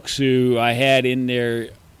Cooks, who I had in there,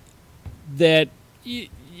 that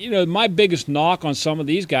my biggest knock on some of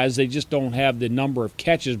these guys, they just don't have the number of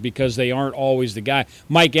catches because they aren't always the guy.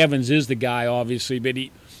 Mike Evans is the guy, obviously, but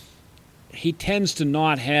he tends to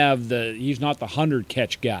not have he's not the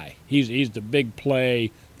 100-catch guy. He's the big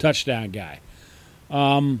play touchdown guy.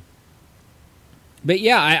 But,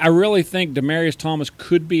 yeah, I really think Demaryius Thomas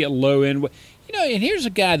could be a low end. And here's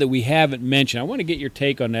a guy that we haven't mentioned. I want to get your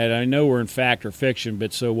take on that. I know we're in fact or fiction,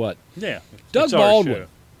 but so what? Yeah. Doug Baldwin.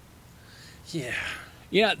 Yeah.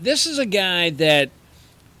 Yeah, this is a guy that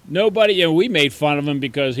nobody, we made fun of him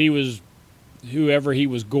because he was whoever he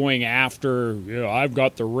was going after. I've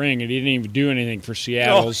got the ring, and he didn't even do anything for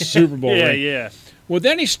Seattle's Super Bowl ring. Yeah. Well,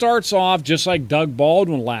 then he starts off just like Doug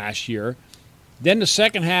Baldwin last year. Then the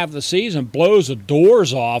second half of the season blows the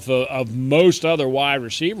doors off of most other wide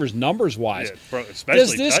receivers, numbers-wise. Yeah, especially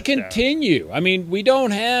Does this continue? I mean, we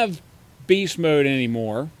don't have beast mode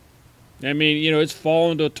anymore. I mean, it's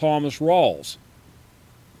fallen to Thomas Rawls.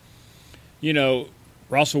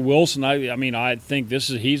 Russell Wilson, I think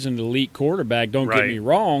he's an elite quarterback, don't get me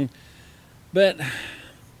wrong. But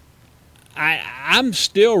I'm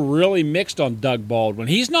still really mixed on Doug Baldwin.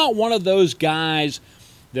 He's not one of those guys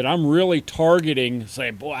that I'm really targeting,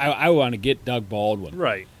 saying, boy, I want to get Doug Baldwin.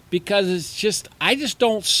 Right. Because I just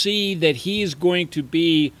don't see that he's going to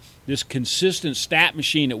be this consistent stat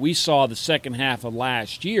machine that we saw the second half of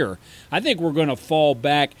last year. I think we're going to fall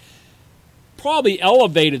back, probably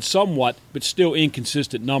elevated somewhat, but still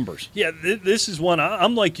inconsistent numbers. Yeah, this is one,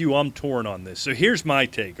 I'm like you, I'm torn on this. So here's my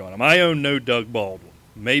take on him. I own no Doug Baldwin.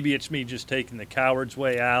 Maybe it's me just taking the coward's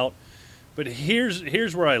way out, but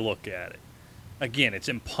here's where I look at it. Again, it's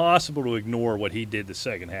impossible to ignore what he did the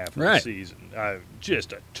second half of the season.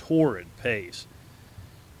 Just a torrid pace.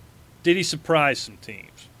 Did he surprise some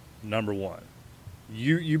teams? Number one.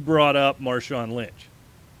 You brought up Marshawn Lynch.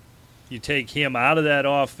 You take him out of that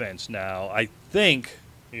offense now. I think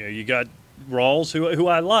you got Rawls, who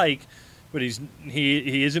I like, but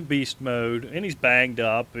he isn't beast mode, and he's banged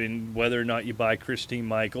up. And whether or not you buy Christine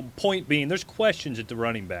Michael, point being, there's questions at the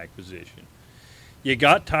running back position. You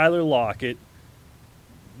got Tyler Lockett,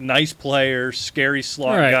 nice player, scary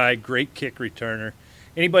slot guy, great kick returner.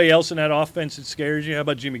 Anybody else in that offense that scares you? How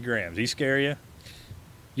about Jimmy Graham? Does he scare you?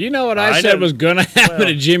 You know what I said was going to happen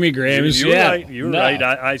to Jimmy Graham? You're right. You're right.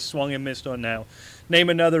 I swung and missed on that. Name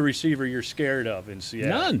another receiver you're scared of in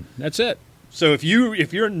Seattle. None. That's it. So if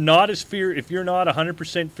you're not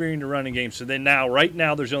 100% fearing the running game, so then right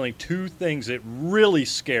now there's only two things that really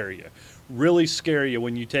scare you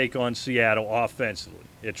when you take on Seattle offensively.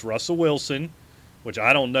 It's Russell Wilson, which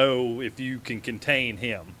I don't know if you can contain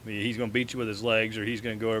him. He's going to beat you with his legs, or he's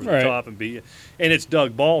going to go over the top and beat you. And it's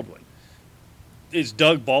Doug Baldwin. Is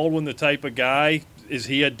Doug Baldwin the type of guy? Is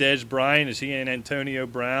he a Dez Bryant? Is he an Antonio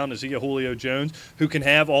Brown? Is he a Julio Jones who can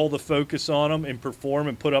have all the focus on him and perform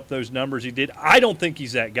and put up those numbers he did? I don't think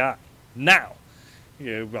he's that guy. Now,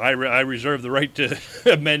 I reserve the right to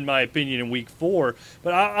amend my opinion in week 4,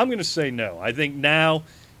 but I'm going to say no. I think now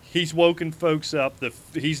he's woken folks up.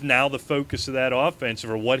 He's now the focus of that offense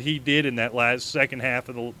for what he did in that second half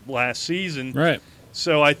of the last season. Right.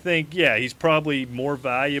 So I think, he's probably more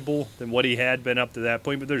valuable than what he had been up to that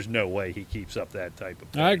point, but there's no way he keeps up that type of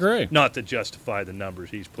pace. I agree. Not to justify the numbers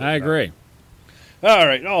he's putting I agree. Up. All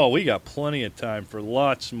right. Oh, we got plenty of time for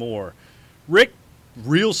lots more. Rick,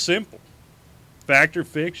 real simple. Fact or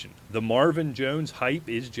fiction? the Marvin Jones hype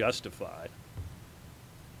is justified.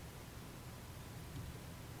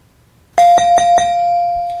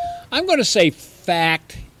 I'm going to say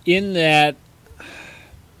fact in that,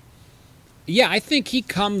 yeah, I think he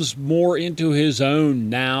comes more into his own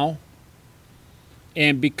now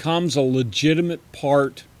and becomes a legitimate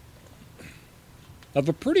part of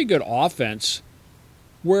a pretty good offense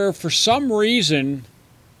where for some reason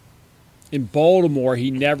in Baltimore he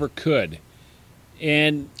never could.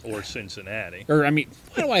 Or Cincinnati. Or, I mean,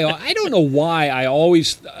 I don't know why I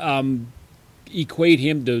always equate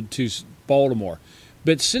him to Baltimore.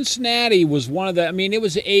 But Cincinnati was one of the, it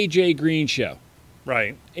was the A.J. Green show.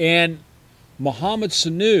 Right. And Mohamed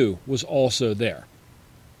Sanu was also there.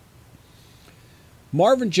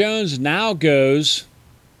 Marvin Jones now goes,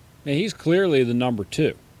 and he's clearly the number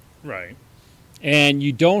 2. Right. And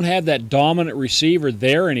you don't have that dominant receiver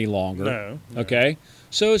there any longer. No. Okay?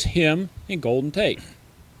 So it's him and Golden Tate.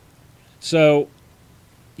 So,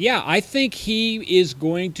 yeah, I think he is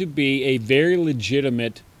going to be a very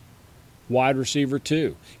legitimate wide receiver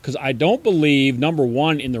too. Because I don't believe, number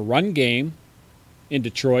 1, in the run game in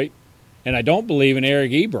Detroit, and I don't believe in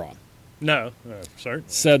Eric Ebron. No, certainly.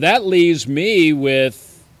 So that leaves me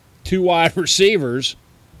with 2 wide receivers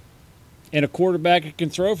and a quarterback that can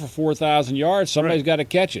throw for 4,000 yards. Somebody's got to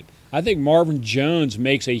catch it. I think Marvin Jones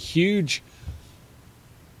makes a huge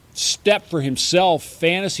step for himself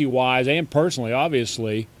fantasy-wise and personally,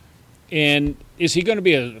 obviously. And is he going to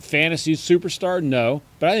be a fantasy superstar? No.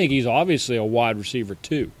 But I think he's obviously a wide receiver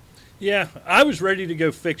too. Yeah, I was ready to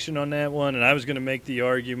go fiction on that one, and I was going to make the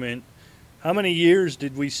argument, how many years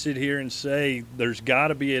did we sit here and say there's got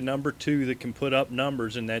to be a number 2 that can put up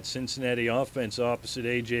numbers in that Cincinnati offense opposite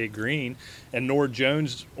A.J. Green, and nor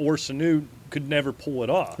Jones or Sanu could never pull it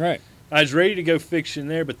off. Right. I was ready to go fiction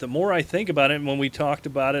there, but the more I think about it, and when we talked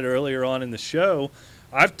about it earlier on in the show,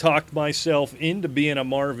 I've talked myself into being a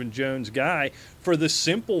Marvin Jones guy for the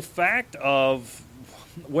simple fact of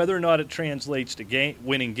whether or not it translates to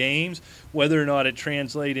winning games, whether or not it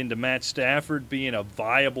translates into Matt Stafford being a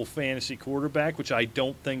viable fantasy quarterback, which I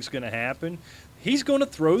don't think is going to happen. He's going to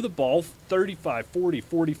throw the ball 35, 40,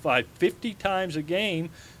 45, 50 times a game,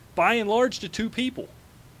 by and large to 2 people.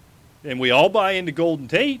 And we all buy into Golden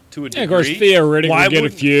Tate to a degree. Yeah, of course, theoretically we'll get a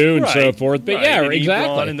few and so forth. But, yeah, and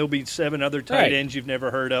exactly. And there'll be 7 other tight ends you've never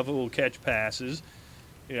heard of who will catch passes.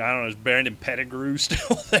 I don't know, is Brandon Pettigrew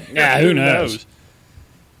still there? Yeah, who knows?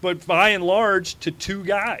 But by and large, to 2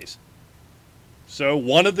 guys. So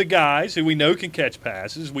one of the guys who we know can catch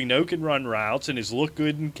passes, we know can run routes, and has looked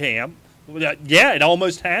good in camp. Yeah, it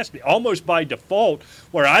almost has to be, almost by default,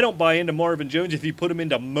 where I don't buy into Marvin Jones. If you put him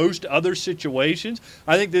into most other situations,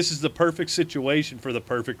 I think this is the perfect situation for the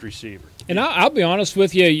perfect receiver. And I'll be honest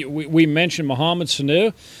with you, we mentioned Mohamed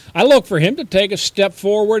Sanu. I look for him to take a step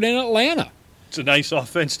forward in Atlanta. It's a nice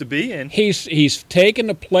offense to be in. He's taken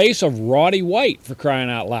the place of Roddy White, for crying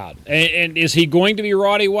out loud. And is he going to be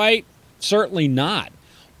Roddy White? Certainly not.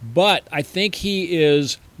 But I think he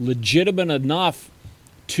is legitimate enough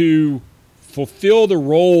to fulfill the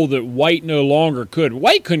role that White no longer could.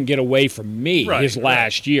 White couldn't get away from me his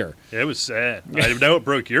last year. It was sad. I know it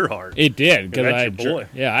broke your heart. It did. That's your boy.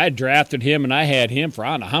 I had drafted him, and I had him for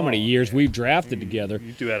I don't know how many years we've drafted together.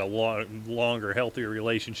 You two had a longer, healthier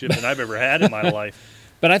relationship than I've ever had in my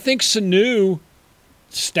life. But I think Sanu,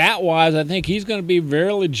 stat-wise, I think he's going to be a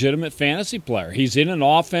very legitimate fantasy player. He's in an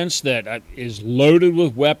offense that is loaded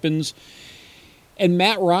with weapons. And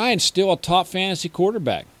Matt Ryan's still a top fantasy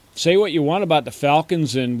quarterback. Say what you want about the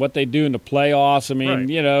Falcons and what they do in the playoffs. I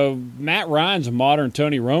mean, Matt Ryan's a modern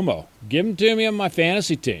Tony Romo. Give him to me on my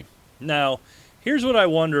fantasy team. Now, here's what I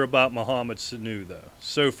wonder about Mohamed Sanu, though.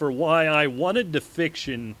 So for why I wanted to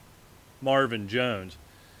fiction Marvin Jones,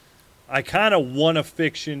 I kind of want to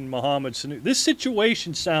fiction Mohamed Sanu. This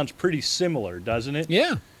situation sounds pretty similar, doesn't it?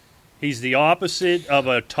 Yeah. He's the opposite of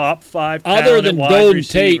a top 5 other than wide Golden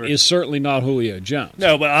receiver. Tate is certainly not Julio Jones.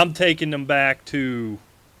 No, but I'm taking them back to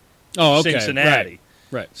Cincinnati.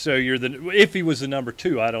 Right. So if he was the number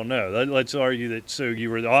 2, I don't know. Let's argue that. So you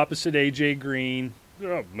were the opposite A.J. Green,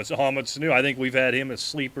 Mohamed Sanu. I think we've had him as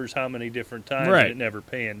sleepers how many different times, and it never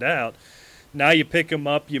panned out. Now you pick him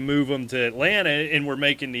up, you move him to Atlanta, and we're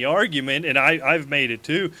making the argument, and I've made it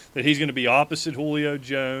too, that he's going to be opposite Julio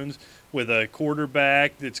Jones with a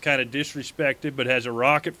quarterback that's kind of disrespected but has a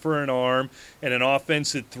rocket for an arm and an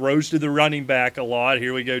offense that throws to the running back a lot.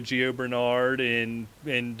 Here we go, Gio Bernard and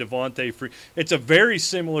Devontae Free. It's a very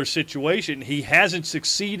similar situation. He hasn't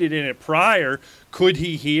succeeded in it prior. Could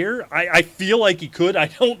he here? I feel like he could. I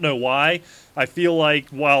don't know why. I feel like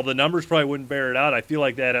while the numbers probably wouldn't bear it out, I feel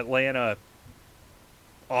like that Atlanta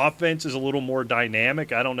offense is a little more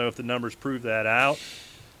dynamic. I don't know if the numbers prove that out.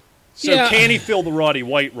 So Yeah. can he fill the Roddy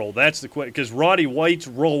White role? That's the question. Because Roddy White's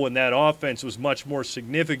role in that offense was much more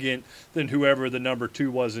significant than whoever the number 2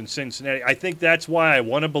 was in Cincinnati. I think that's why I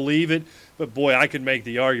want to believe it. But, boy, I could make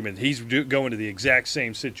the argument he's going to the exact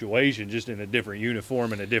same situation, just in a different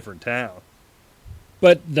uniform in a different town.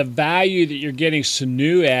 But the value that you're getting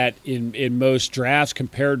Sanu at in most drafts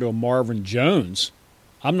compared to a Marvin Jones,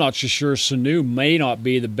 I'm not so sure Sanu may not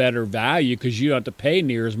be the better value because you don't have to pay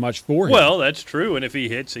near as much for him. Well, that's true, and if he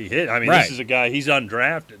hits, he hit. I mean, Right. This is a guy, he's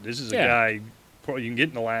undrafted. This is a guy you can get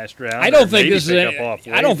in the last round. I don't or think maybe this is. pick up off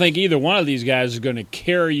I don't waivers. think either one of these guys is going to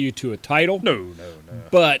carry you to a title. No.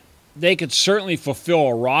 But they could certainly fulfill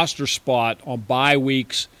a roster spot on bye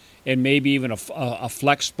weeks and maybe even a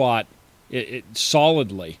flex spot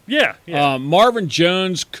solidly. Yeah. Marvin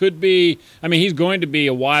Jones could be – I mean, he's going to be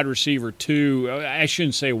a wide receiver 2. I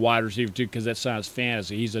shouldn't say wide receiver 2 because that sounds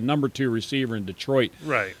fantasy. He's a number 2 receiver in Detroit.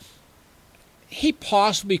 Right. He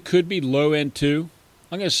possibly could be low-end 2.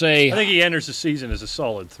 I'm going to say – I think he enters the season as a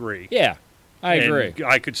solid 3. Yeah, I And agree.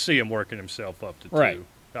 I could see him working himself up to 2. Right.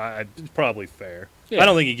 It's probably fair. Yeah. I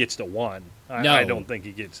don't think he gets to 1. No. I don't think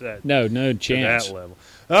he gets that. No To chance. that level.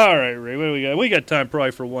 All right, Ray, what do we got? We got time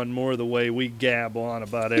probably for one more the way we gab on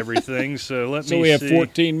about everything. So let me So we have see.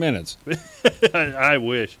 14 minutes. I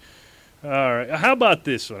wish. All right. How about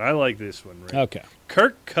this one? I like this one, Ray. Okay.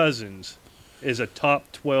 Kirk Cousins is a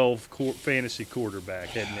top 12 fantasy quarterback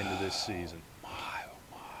heading into this season.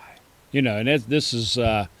 You know, and this is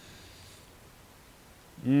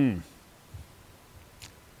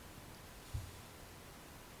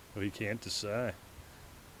We can't decide.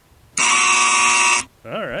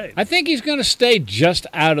 All right. I think he's going to stay just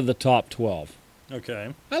out of the top 12.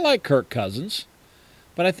 Okay. I like Kirk Cousins,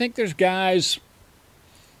 but I think there's guys,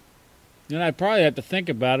 and I probably have to think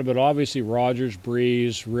about it, but obviously Rodgers,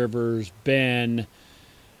 Breeze, Rivers, Ben,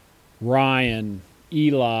 Ryan,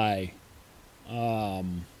 Eli, I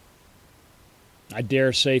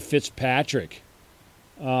dare say Fitzpatrick.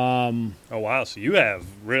 Oh, wow. So you have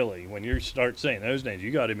really, when you start saying those names,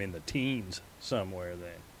 you got him in the teens somewhere then.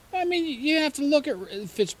 I mean, you have to look at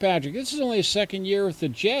Fitzpatrick. This is only his second year with the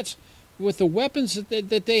Jets. With the weapons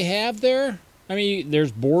that they have there, I mean,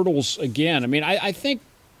 there's Bortles again. I mean, I think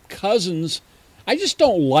Cousins, I just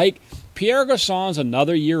don't like. Pierre Garçon's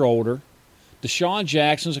another year older. Deshaun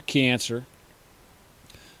Jackson's a cancer.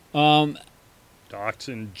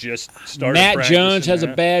 Doxson just started Matt practicing Jones has a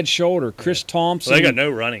now. bad shoulder. Chris Thompson. Well, they got no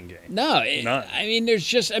running game. No, None. I mean,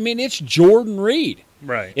 it's Jordan Reed.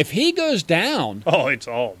 Right. If he goes down, Oh, it's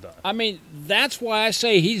all done. I mean, that's why I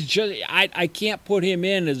say he's just. I can't put him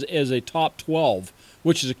in as a top 12,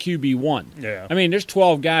 which is a QB1. Yeah. I mean, there's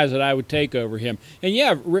 12 guys that I would take over him, and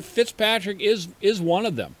yeah, Fitzpatrick is one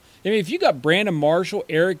of them. I mean, if you got Brandon Marshall,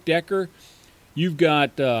 Eric Decker, you've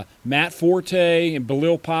got Matt Forte and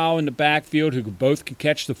Balil Powell in the backfield who both can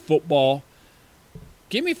catch the football.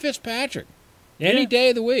 Give me Fitzpatrick any Yeah. day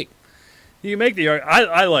of the week. You make the argument.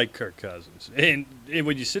 I like Kirk Cousins. And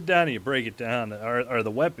when you sit down and you break it down, are the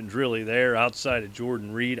weapons really there outside of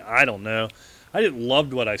Jordan Reed? I don't know. I just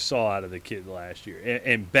loved what I saw out of the kid last year.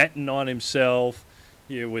 And betting on himself,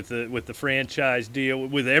 with the franchise deal,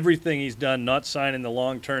 with everything he's done, not signing the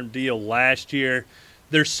long-term deal last year,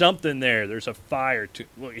 there's something there. There's a fire to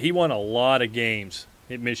look. He won a lot of games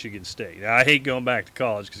at Michigan State. Now, I hate going back to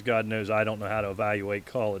college because God knows I don't know how to evaluate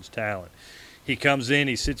college talent. He comes in,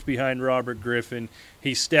 he sits behind Robert Griffin,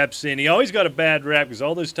 he steps in. He always got a bad rap because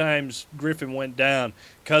all those times Griffin went down,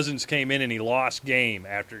 Cousins came in and he lost game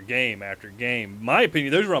after game after game. In my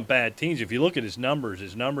opinion, those were on bad teams. If you look at his numbers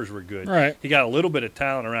were good. Right. He got a little bit of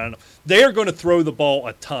talent around him. They are going to throw the ball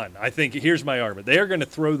a ton. I think, here's my argument. They are going to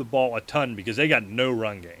throw the ball a ton because they got no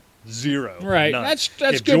run game. Zero. Right. None. That's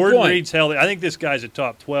if a good Jordan point. Reed's healthy, I think this guy's a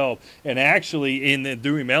top 12. And actually, in the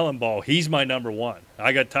Dewey Mellon ball, he's my number 1.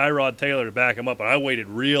 I got Tyrod Taylor to back him up, but I waited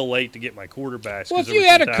real late to get my quarterbacks. Well, if there you was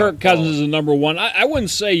had some a talent Kirk Cousins falling. as a number 1, I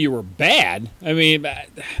wouldn't say you were bad. I mean,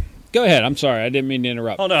 go ahead. I'm sorry. I didn't mean to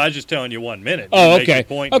interrupt. Oh, no, I was just telling you 1 minute. Oh, You make your okay.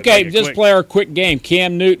 point, but Okay, make it just quick. play our quick game.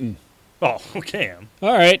 Cam Newton. Oh, Cam.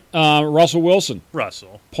 All right. Russell Wilson.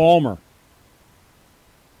 Russell. Palmer.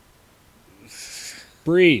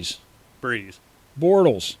 Breeze. Breeze.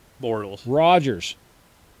 Bortles. Bortles. Rodgers.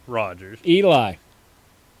 Rodgers. Eli.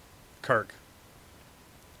 Kirk.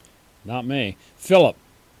 Not me. Phillip.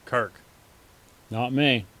 Kirk. Not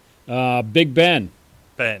me. Big Ben.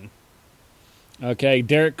 Ben. Okay,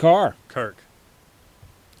 Derek Carr. Kirk.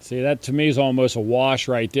 See, that to me is almost a wash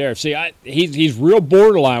right there. See, he's real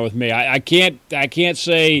borderline with me. I can't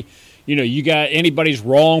say you got anybody's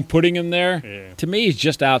wrong putting him there. Yeah. To me, he's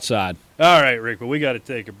just outside. All right, Rick, well, we got to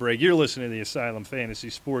take a break. You're listening to the Asylum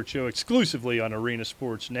Fantasy Sports Show exclusively on Arena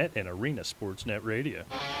Sports Net and Arena Sports Net Radio.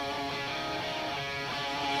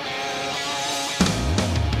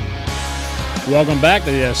 Welcome back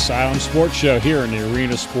to the Asylum Sports Show here on the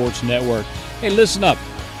Arena Sports Network. Hey, listen up.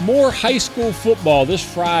 More high school football this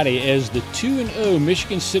Friday as the 2-0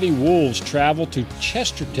 Michigan City Wolves travel to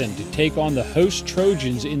Chesterton to take on the host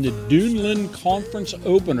Trojans in the Duneland Conference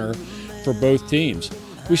opener for both teams.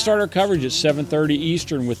 We start our coverage at 7:30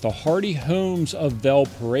 Eastern with the Hardy Homes of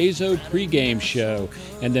Valparaiso pregame show,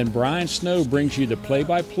 and then Brian Snow brings you the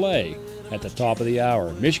play-by-play at the top of the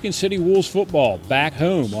hour. Michigan City Wolves football back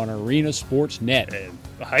home on Arena Sports Net. And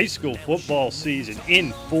high school football season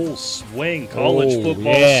in full swing. College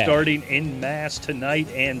football starting en masse tonight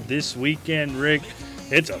and this weekend, Rick.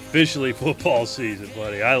 It's officially football season,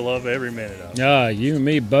 buddy. I love every minute of it. You and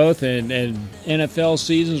me both, and NFL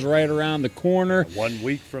season's right around the corner. 1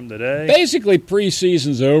 week from today. Basically,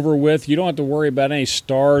 preseason's over with. You don't have to worry about any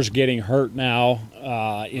stars getting hurt now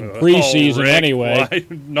in preseason Rick, anyway. Why?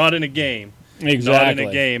 Not in a game. Exactly. Not in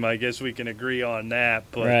a game. I guess we can agree on that.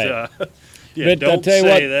 But, right. But don't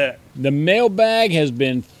say that. The mailbag has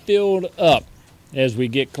been filled up as we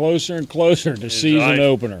get closer and closer to season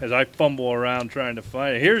opener. As I fumble around trying to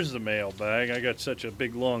find it. Here's the mailbag. I got such a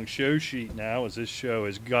big, long show sheet now as this show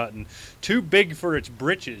has gotten too big for its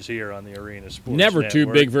britches here on the Arena Sports Never Network. too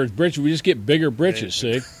big for its britches. We just get bigger britches,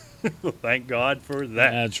 see? Thank God for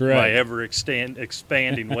that. That's right. My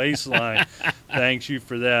ever-expanding waistline. Thanks you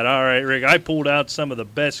for that. All right, Rick, I pulled out some of the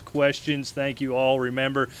best questions. Thank you all.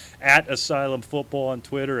 Remember, at Asylum Football on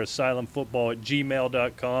Twitter,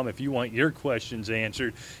 asylumfootball@gmail.com if you want your questions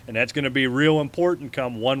answered. And that's going to be real important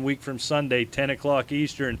come 1 week from Sunday, 10 o'clock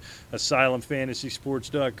Eastern,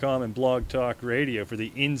 asylumfantasysports.com and Blog Talk Radio for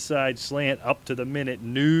the inside slant, up-to-the-minute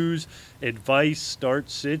news, advice,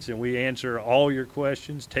 starts, sits, and we answer all your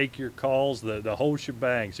questions, take your calls, the whole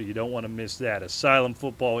shebang, so you don't want to miss that.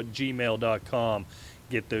 Asylumfootball@gmail.com.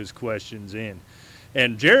 Get those questions in.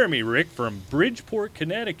 And Jeremy, Rick, from Bridgeport,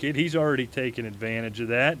 Connecticut, he's already taken advantage of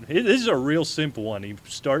that. This is a real simple one. He's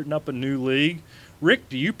starting up a new league. Rick,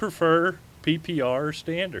 do you prefer PPR or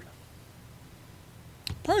standard?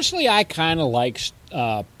 Personally, I kind of like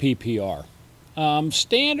PPR.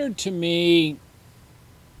 Standard to me,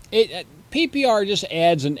 PPR just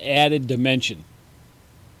adds an added dimension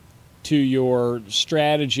to your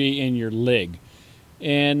strategy in your league.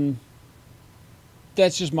 And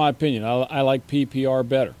that's just my opinion. I like PPR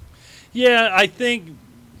better. Yeah, I think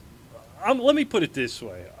let me put it this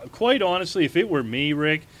way. Quite honestly, if it were me,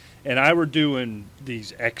 Rick, and I were doing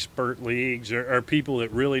these expert leagues or people that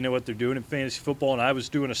really know what they're doing in fantasy football, and I was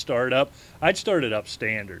doing a startup, I'd start it up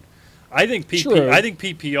standard. I think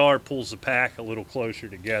PPR pulls the pack a little closer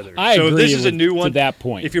together. I agree. So this is a new one. To that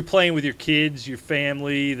point, if you're playing with your kids, your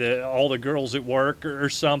family, all the girls at work or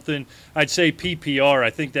something, I'd say PPR. I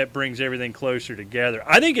think that brings everything closer together.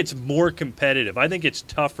 I think it's more competitive. I think it's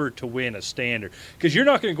tougher to win a standard because you're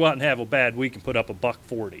not going to go out and have a bad week and put up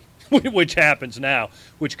 $140. Which happens now,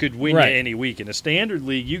 which could win you any week. In a standard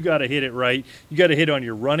league, you got to hit it right. You got to hit on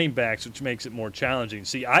your running backs, which makes it more challenging.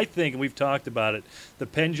 See, I think, and we've talked about it, the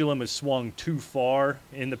pendulum has swung too far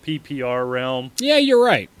in the PPR realm. Yeah, you're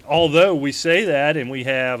right. Although we say that, and we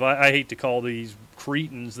have, I hate to call these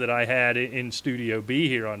cretins that I had in Studio B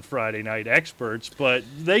here on Friday Night experts, but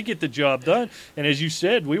they get the job done. And as you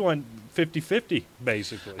said, we went 50-50,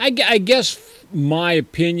 basically. I guess my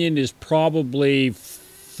opinion is probably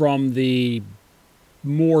from the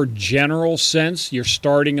more general sense. You're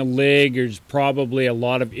starting a league, there's probably a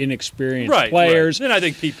lot of inexperienced players. Then I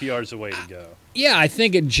think PPR is the way to go. Yeah, I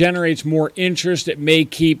think it generates more interest. It may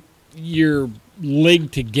keep your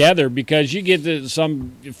league together because you get a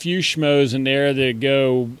few schmoes in there that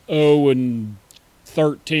go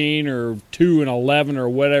 0-13 or 2-11 or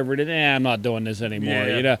whatever it is. I'm not doing this anymore,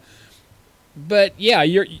 you know. But yeah,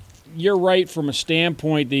 you're right from a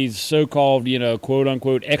standpoint, these so-called,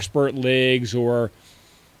 quote-unquote expert leagues or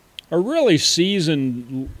a really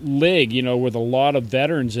seasoned league, with a lot of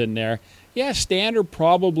veterans in there. Yeah, standard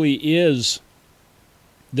probably is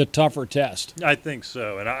the tougher test. I think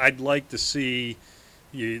so, and I'd like to see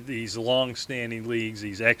these long-standing leagues,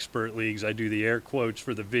 these expert leagues. I do the air quotes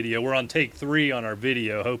for the video. We're on take 3 on our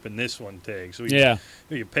video, hoping this one takes.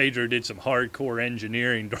 Pedro did some hardcore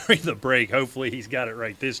engineering during the break. Hopefully he's got it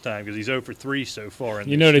right this time because he's 0 for 3 so far.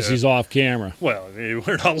 You notice he's off camera. Well,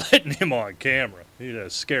 we're not letting him on camera. He's a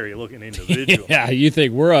scary-looking individual. Yeah, you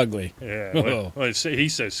think we're ugly. Yeah. Oh. Well,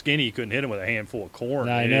 he's so skinny you couldn't hit him with a handful of corn.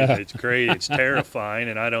 I know. It's crazy. It's terrifying,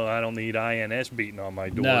 and I don't need INS beating on my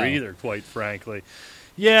door No. either, quite frankly.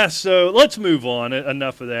 Yeah, so let's move on.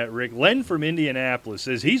 Enough of that, Rick. Len from Indianapolis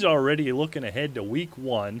says he's already looking ahead to Week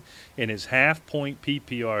 1 in his half-point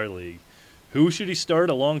PPR league. Who should he start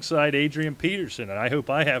alongside Adrian Peterson? And I hope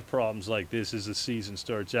I have problems like this as the season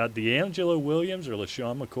starts out. D'Angelo Williams or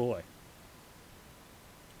LaShawn McCoy?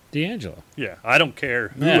 D'Angelo. Yeah, I don't care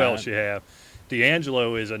who else you have.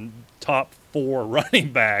 D'Angelo is a top 4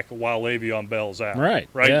 running back while Le'Veon Bell's out. Right.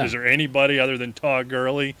 Right? Yeah. Is there anybody other than Todd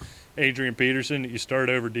Gurley, Adrian Peterson, that you start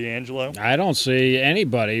over D'Angelo? I don't see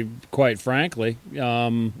anybody, quite frankly,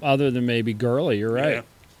 other than maybe Gurley. You're right. Yeah.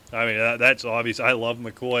 I mean, that's obvious. I love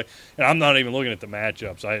McCoy. And I'm not even looking at the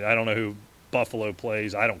matchups. I don't know who Buffalo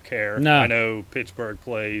plays. I don't care. No. I know Pittsburgh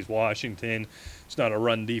plays Washington. It's not a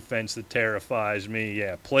run defense that terrifies me.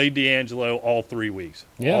 Yeah, play D'Angelo all 3 weeks.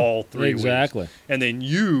 Yeah, all 3 weeks. exactly. And then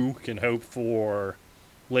you can hope for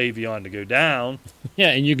Le'Veon to go down. Yeah,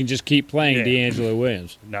 and you can just keep playing Yeah. D'Angelo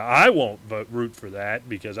Williams. Now, I won't root for that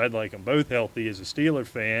because I'd like them both healthy as a Steeler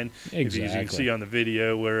fan. As you can Exactly. see on the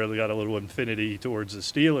video where they got a little infinity towards the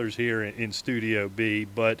Steelers here in Studio B.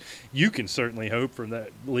 But you can certainly hope from that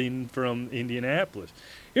lean from Indianapolis.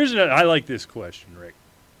 Here's another. I like this question, Rick.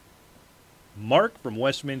 Mark from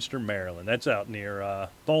Westminster, Maryland. That's out near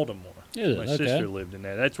Baltimore. Is it? My Okay. sister lived in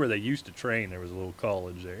that. That's where they used to train. There was a little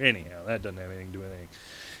college there. Anyhow, that doesn't have anything to do with anything.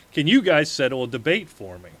 Can you guys settle a debate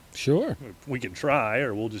for me? Sure. We can try,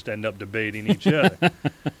 or we'll just end up debating each other.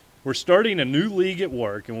 We're starting a new league at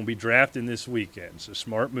work, and we'll be drafting this weekend. So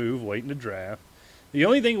smart move, waiting to draft. The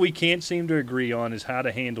only thing we can't seem to agree on is how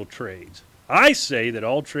to handle trades. I say that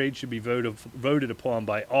all trades should be voted upon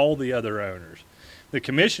by all the other owners. The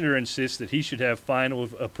commissioner insists that he should have final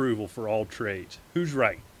approval for all trades. Who's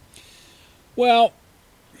right? Well,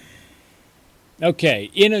 okay.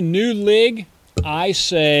 In a new league, I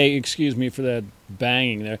say, excuse me for that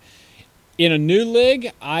banging there. In a new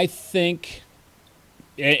league, I think,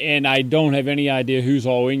 and I don't have any idea who's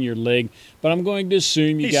all in your league, but I'm going to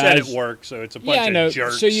assume you He guys. said it worked, so it's a bunch Yeah, I know. of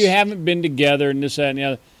jerks. So you haven't been together and this, that, and the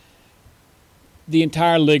other. The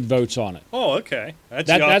entire league votes on it. Oh, okay. That's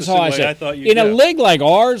That's the how I opposite say. way I thought you'd In a go. league like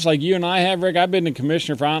ours, like you and I have, Rick, I've been the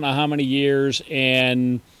commissioner for I don't know how many years,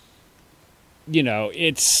 and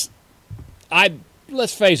it's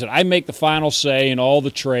let's face it, I make the final say in all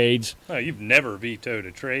the trades. Oh, you've never vetoed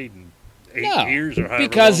a trade in 8 years or however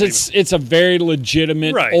because long it's a very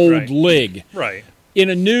legitimate Right, old right. league. Right. In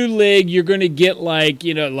a new league, you're going to get like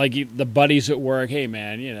the buddies at work. Hey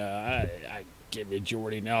man, I give you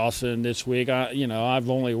Jordy Nelson this week. I've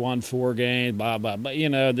only won 4 games. Blah blah. But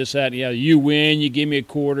this that. You win. You give me a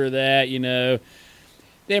quarter of that.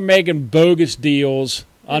 They're making bogus deals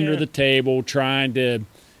under the table, trying to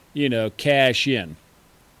cash in.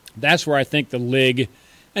 That's where I think the league,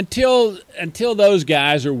 until those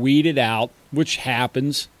guys are weeded out, which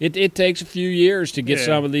happens, it takes a few years to get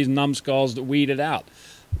some of these numbskulls that weed it out.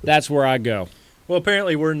 That's where I go. Well,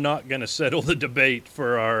 apparently we're not going to settle the debate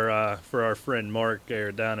for our friend Mark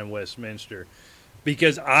there down in Westminster,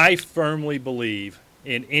 because I firmly believe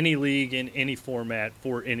in any league, in any format,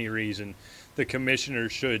 for any reason, the commissioner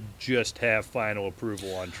should just have final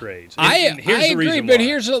approval on trades. I agree, but why.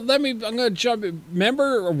 I'm going to jump.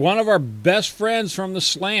 Remember one of our best friends from the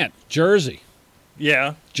slant, Jersey.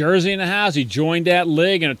 Yeah. Jersey in the house. He joined that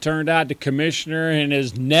league, and it turned out the commissioner and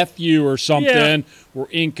his nephew or something were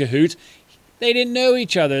in cahoots. They didn't know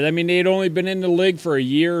each other. I mean, they had only been in the league for a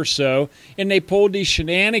year or so, and they pulled these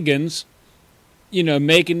shenanigans,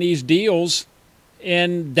 making these deals,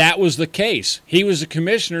 and that was the case. He was the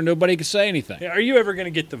commissioner. Nobody could say anything. Are you ever going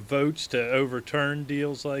to get the votes to overturn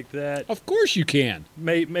deals like that? Of course you can.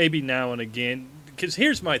 Maybe now and again, because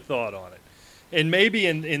here's my thought on it. And maybe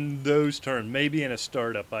in those terms, maybe in a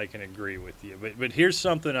startup I can agree with you. But here's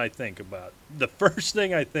something I think about. The first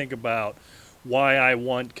thing I think about why I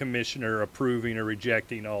want commissioner approving or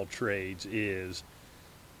rejecting all trades is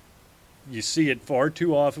you see it far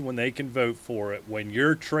too often when they can vote for it. When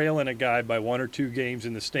you're trailing a guy by 1 or 2 games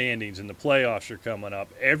in the standings and the playoffs are coming up,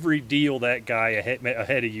 every deal that guy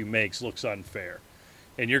ahead of you makes looks unfair.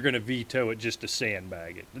 And you're going to veto it just to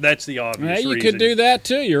sandbag it. That's the obvious reason. You could do that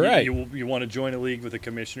too. You're right. You want to join a league with a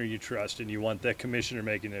commissioner you trust, and you want that commissioner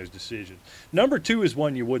making those decisions. Number 2 is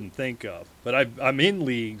one you wouldn't think of, but I'm in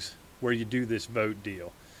leagues where you do this vote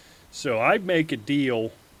deal. So I make a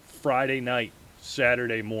deal Friday night,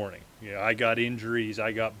 Saturday morning. I got injuries,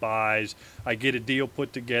 I got buys. I get a deal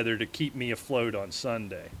put together to keep me afloat on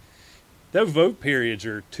Sunday. Those vote periods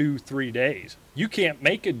are 2-3 days. You can't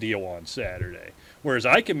make a deal on Saturday. Whereas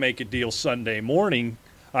I can make a deal Sunday morning.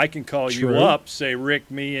 I can call True. you up, say, Rick,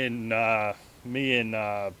 me and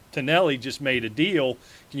Tonelli just made a deal.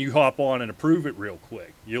 Can you hop on and approve it real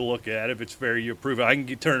quick? You'll look at it. If it's fair, you approve it. I can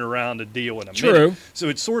turn around a deal in a minute. So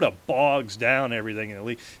it sort of bogs down everything in the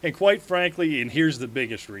league. And quite frankly, and here's the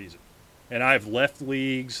biggest reason. And I've left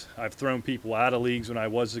leagues. I've thrown people out of leagues when I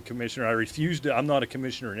was the commissioner. I refused to. I'm not a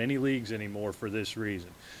commissioner in any leagues anymore for this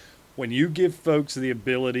reason. When you give folks the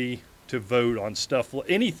ability to vote on stuff,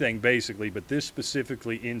 anything basically, but this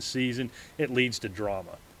specifically in season, it leads to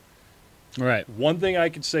drama. Right. One thing I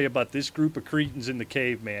could say about this group of cretins in the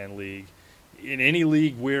Caveman League, in any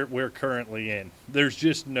league we're currently in, there's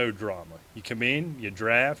just no drama. You come in, you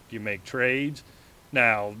draft, you make trades.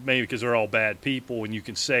 Now, maybe because they're all bad people and you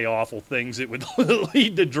can say awful things that would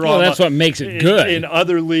lead to drama. Well, that's what makes it good. In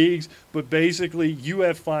other leagues. But basically, you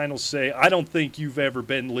have final say. I don't think you've ever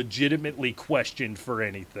been legitimately questioned for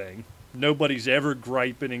anything. Nobody's ever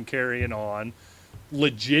griping and carrying on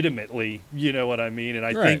legitimately, you know what I mean? And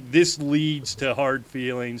I think this leads to hard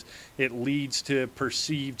feelings. It leads to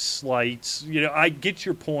perceived slights. You know, I get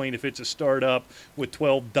your point if it's a startup with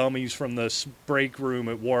 12 dummies from the break room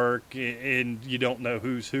at work and you don't know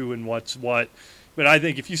who's who and what's what. But I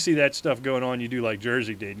think if you see that stuff going on, you do like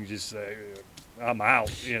Jersey did, and you just say, I'm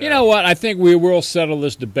out. You know what? I think we will settle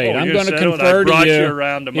this debate. I'm going to confer to you.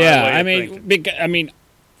 Around to my way of thinking.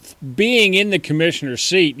 Being in the commissioner's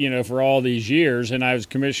seat, you know, for all these years, and I was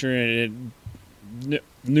commissioner in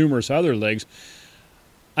numerous other leagues,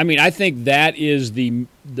 I mean, I think that is the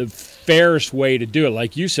fairest way to do it.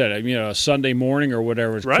 Like you said, you know, a Sunday morning or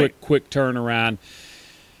whatever, it's quick turnaround.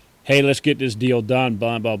 Hey, let's get this deal done,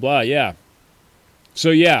 blah, blah, blah. Yeah. So,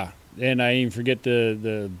 yeah, and I even forget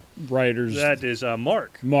the writers. That is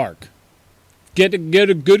Mark. Get a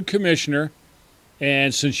good commissioner.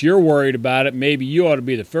 And since you're worried about it, maybe you ought to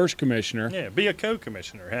be the first commissioner. Yeah, be a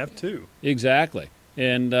co-commissioner. Have two. Exactly.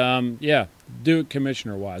 And, do it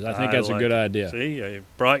commissioner-wise. I think that's a good idea. See, I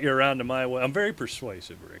brought you around to my way. I'm very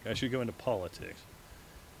persuasive, Rick. I should go into politics.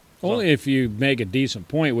 Only if you make a decent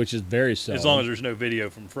point, which is very seldom. As long as there's no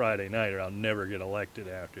video from Friday night, or I'll never get elected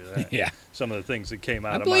after that. Yeah. Some of the things that came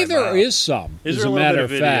out of my mouth. I believe there is some, as a matter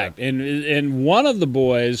of fact. And one of the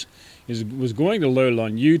boys was going to load it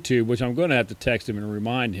on YouTube, which I'm going to have to text him and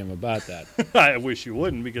remind him about that. I wish you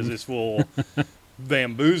wouldn't, because this will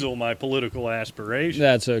bamboozle my political aspirations.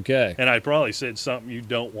 That's okay. And I probably said something you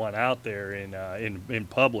don't want out there in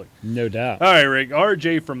public. No doubt. All right, Rick.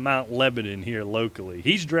 RJ from Mount Lebanon here locally.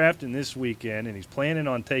 He's drafting this weekend, and he's planning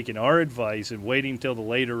on taking our advice and waiting till the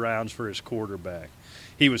later rounds for his quarterback.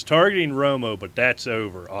 He was targeting Romo, but that's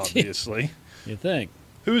over, obviously. You think?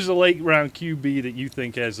 Who's the late-round QB that you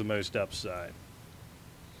think has the most upside?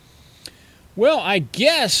 Well, I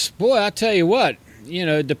guess, boy, I'll tell you what, you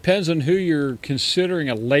know, it depends on who you're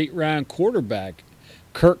considering a late-round quarterback.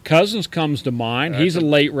 Kirk Cousins comes to mind. He's a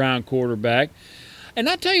late-round quarterback. And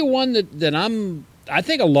I'll tell you one that I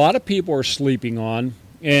think a lot of people are sleeping on,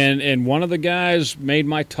 and one of the guys made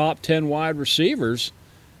my top 10 wide receivers.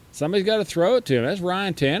 Somebody's got to throw it to him. That's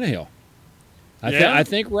Ryan Tannehill. I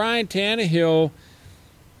think Ryan Tannehill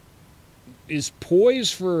is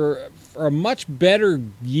poised for a much better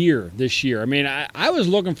year this year. I mean, I was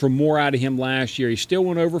looking for more out of him last year. He still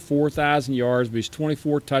went over 4,000 yards, but he's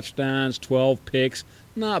 24 touchdowns, 12 picks.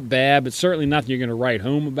 Not bad, but certainly nothing you're going to write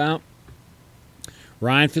home about.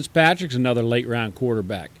 Ryan Fitzpatrick's another late-round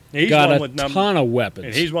quarterback. He's got a ton of weapons.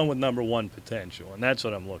 And he's one with number one potential, and that's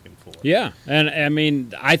what I'm looking for. Yeah, and I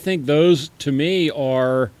mean, I think those, to me,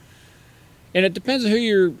 are – and it depends on who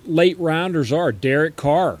your late rounders are. Derek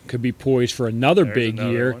Carr could be poised for another big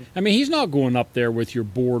year. One. I mean, he's not going up there with your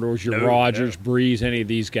Bortles, your Rodgers, Breeze, any of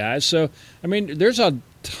these guys. So, I mean, there's a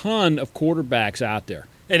ton of quarterbacks out there.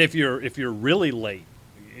 And if you're really late,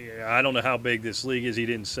 I don't know how big this league is. He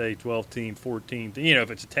didn't say 12-team, 14-team. You know,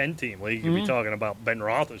 if it's a 10-team league, you could be talking about Ben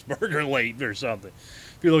Roethlisberger late or something.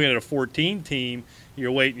 If you're looking at a 14-team,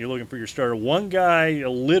 you're waiting, you're looking for your starter. One guy a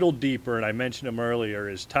little deeper, and I mentioned him earlier,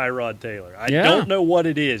 is Tyrod Taylor. I don't know what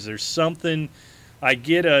it is. There's something. I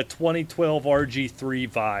get a 2012 RG3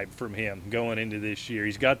 vibe from him going into this year.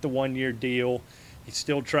 He's got the one-year deal. He's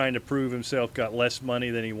still trying to prove himself, got less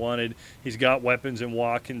money than he wanted. He's got weapons in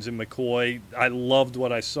Watkins and McCoy. I loved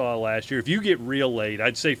what I saw last year. If you get real late,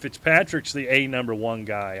 I'd say Fitzpatrick's the number one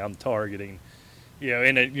guy I'm targeting. You know,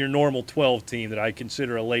 in your normal 12 team that I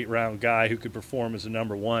consider a late-round guy who could perform as a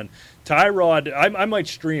number one. Tyrod, I might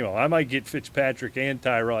stream him. I might get Fitzpatrick and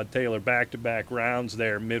Tyrod Taylor back-to-back rounds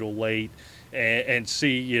there, middle, late, and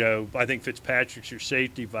see, I think Fitzpatrick's your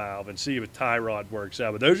safety valve, and see if Tyrod works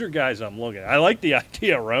out. But those are guys I'm looking at. I like the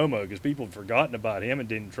idea of Romo because people have forgotten about him and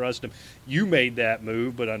didn't trust him. You made that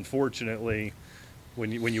move, but unfortunately,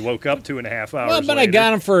 when you woke up 2.5 hours but later, I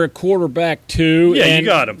got him for a quarterback too. Yeah, and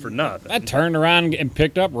you got him for nothing. I turned around and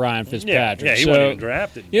picked up Ryan Fitzpatrick. Yeah, he wasn't even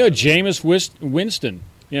drafted. Jameis Winston,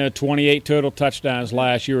 28 total touchdowns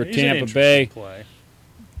last year at Tampa Bay. Play.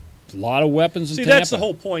 A lot of weapons in See, Tampa. that's the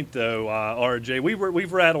whole point, though, RJ.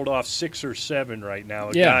 We've rattled off 6 or 7 right now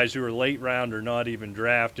of guys who are late round or not even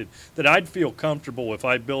drafted that I'd feel comfortable if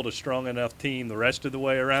I built a strong enough team the rest of the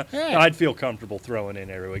way around. Right. I'd feel comfortable throwing in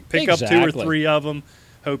every week. Pick up 2 or 3 of them.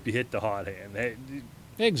 Hope you hit the hot hand.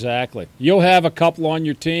 Exactly. You'll have a couple on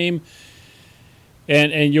your team,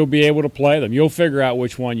 and you'll be able to play them. You'll figure out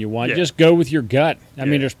which one you want. Yeah. Just go with your gut. I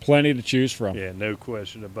mean, there's plenty to choose from. Yeah, no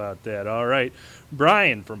question about that. All right.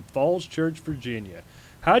 Brian from Falls Church, Virginia.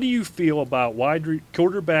 How do you feel about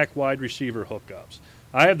quarterback wide receiver hookups?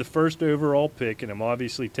 I have the first overall pick, and I'm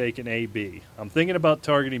obviously taking AB. I'm thinking about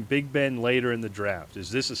targeting Big Ben later in the draft.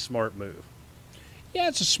 Is this a smart move? Yeah,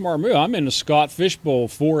 it's a smart move. I'm in the Scott Fishbowl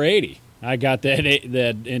 480. I got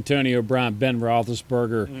that Antonio Brown, Ben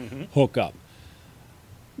Roethlisberger hookup.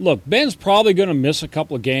 Look, Ben's probably going to miss a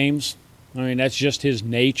couple of games. I mean, that's just his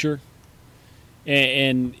nature.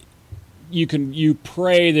 And you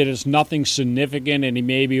pray that it's nothing significant and he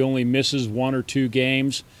maybe only misses 1 or 2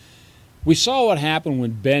 games. We saw what happened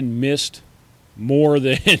when Ben missed more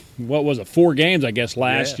than, 4 games, I guess,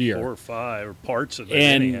 last year. 4 or 5, or parts of it,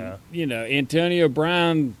 and, anyhow. Antonio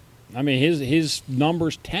Brown, I mean, his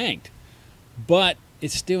numbers tanked. But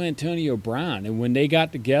it's still Antonio Brown. And when they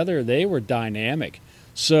got together, they were dynamic.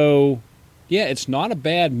 So, yeah, it's not a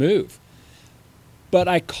bad move. But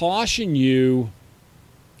I caution you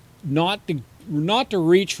not to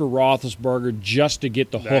reach for Roethlisberger just to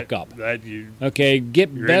get the hookup.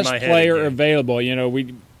 Get best player available.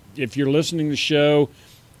 If you're listening to the show,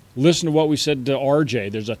 listen to what we said to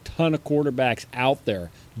RJ. There's a ton of quarterbacks out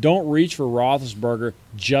there. Don't reach for Roethlisberger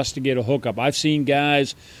just to get a hookup. I've seen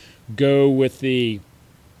guys go with the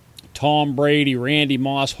Tom Brady, Randy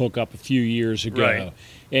Moss hookup a few years ago,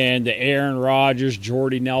 and the Aaron Rodgers,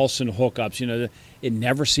 Jordy Nelson hookups. It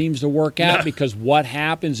never seems to work out because what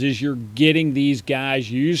happens is you're getting these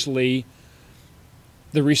guys usually.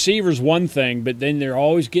 The receiver's one thing, but then they're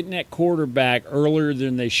always getting that quarterback earlier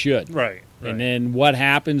than they should. Right. And then what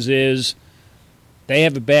happens is they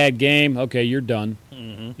have a bad game. Okay, you're done.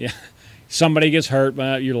 Mm-hmm. Yeah. Somebody gets hurt,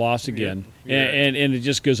 you're lost again. Yeah. And it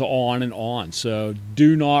just goes on and on. So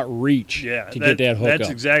do not reach to get that hookup. That's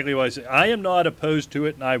exactly what I say. I am not opposed to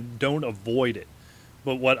it, and I don't avoid it.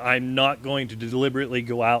 But what I'm not going to deliberately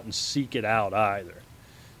go out and seek it out either.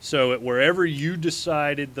 So wherever you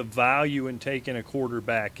decided the value in taking a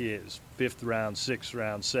quarterback is, 5th round, 6th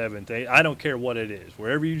round, 7th, 8th, I don't care what it is.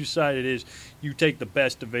 Wherever you decide it is, you take the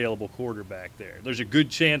best available quarterback there. There's a good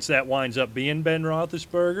chance that winds up being Ben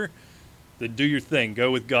Roethlisberger. Then do your thing. Go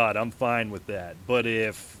with God. I'm fine with that. But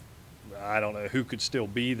if, I don't know who could still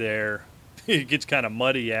be there, it gets kind of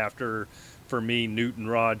muddy after, for me, Newton,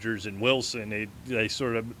 Rodgers, and Wilson. They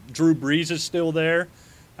sort of, Drew Brees is still there.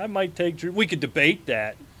 I might take Drew. We could debate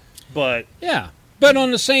that. But yeah, but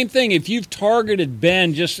on the same thing, if you've targeted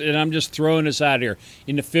Ben, and I'm just throwing this out here,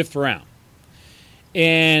 in the 5th round,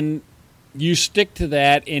 and you stick to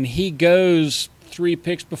that, and he goes 3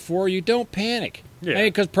 picks before you, don't panic. Yeah.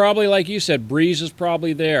 Because probably, like you said, Breeze is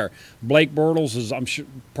probably there. Blake Bortles is, I'm sure,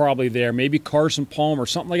 probably there. Maybe Carson Palmer,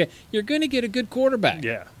 something like that. You're going to get a good quarterback.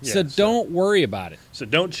 Yeah. So don't worry about it. So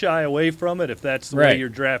don't shy away from it if that's the way your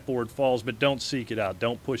draft board falls, but don't seek it out.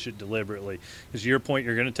 Don't push it deliberately. Because to your point,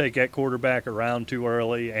 you're going to take that quarterback around too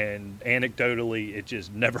early, and anecdotally, it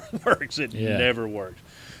just never works. It never works.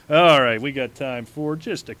 All right, we got time for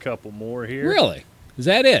just a couple more here. Really? Is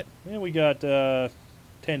that it? Yeah, we got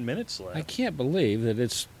 10 minutes left. I can't believe that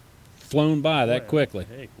it's flown by that quickly.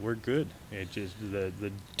 Hey, we're good. It just the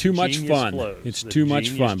too much fun. Flows. It's too much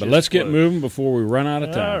fun. But let's get moving before we run out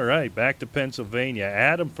of time. All right, back to Pennsylvania.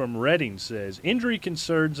 Adam from Reading says, injury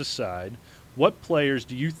concerns aside, what players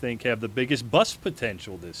do you think have the biggest bust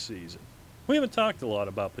potential this season? We haven't talked a lot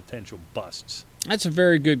about potential busts. That's a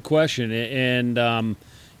very good question. And,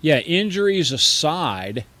 injuries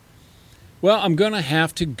aside, well, I'm going to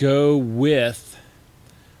have to go with,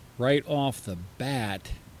 right off the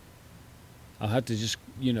bat, I'll have to just,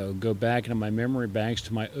 go back into my memory banks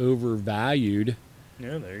to my overvalued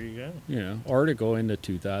Yeah, there you go. You know, article in the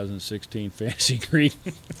 2016 Fantasy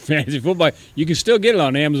Football. You can still get it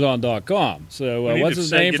on Amazon.com. So what's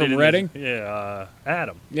his name from Reading?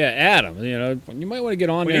 Adam. Yeah, Adam. You know, you might want to get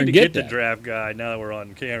on we there need and to get the that. draft guy now that we're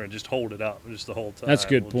on camera. Just hold it up just the whole time. That's a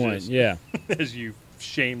good point. Yeah. As you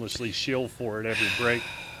shamelessly shill for it every break.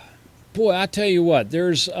 Boy, I tell you what,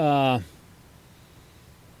 there's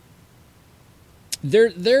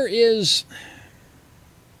there is.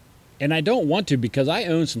 And I don't want to because I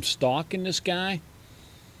own some stock in this guy.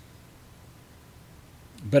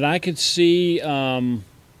 But I could see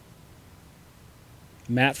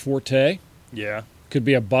Matt Forte. Yeah. Could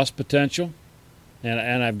be a bust potential.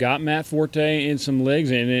 And I've got Matt Forte in some leagues.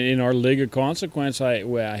 And in our League of Consequence, I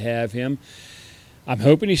have him. I'm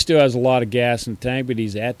hoping he still has a lot of gas in the tank, but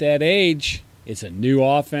he's at that age. It's a new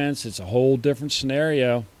offense. It's a whole different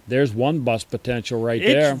scenario. There's one bust potential right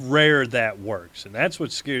there. It's rare that works, and that's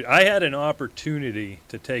what's scary. I had an opportunity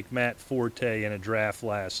to take Matt Forte in a draft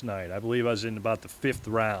last night. I believe I was in about the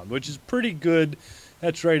 5th round, which is pretty good.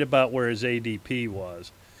 That's right about where his ADP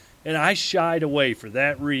was. And I shied away for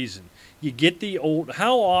that reason. You get the old –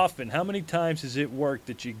 how many times has it worked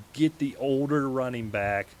that you get the older running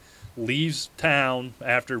back, leaves town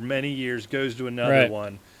after many years, goes to another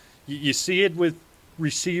one? You see it with –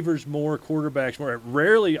 receivers more, quarterbacks more.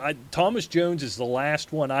 Rarely, Thomas Jones is the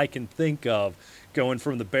last one I can think of going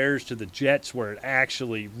from the Bears to the Jets where it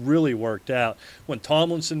actually really worked out. When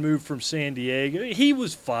Tomlinson moved from San Diego, he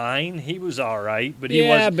was fine. He was all right, but he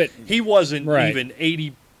wasn't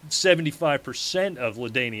even 75% of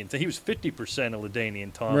LaDainian. He was 50% of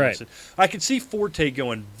LaDainian Tomlinson. Right. I could see Forte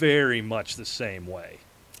going very much the same way.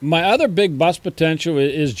 My other big bust potential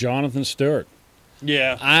is Jonathan Stewart.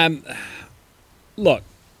 Yeah. Look,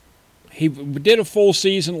 he did a full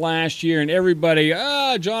season last year, and everybody,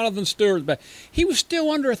 Jonathan Stewart. But he was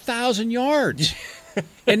still under 1,000 yards.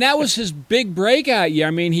 And that was his big breakout year.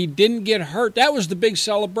 I mean, he didn't get hurt. That was the big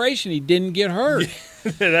celebration. He didn't get hurt.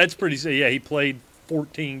 That's pretty sad. Yeah, he played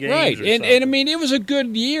 14 games. Right. And I mean, it was a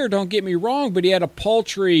good year, don't get me wrong, but he had a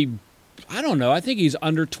paltry, I don't know, I think he's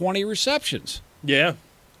under 20 receptions. Yeah.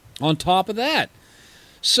 On top of that.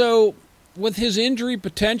 So with his injury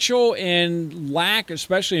potential and lack,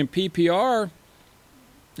 especially in PPR,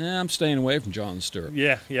 I'm staying away from Jonathan Stewart.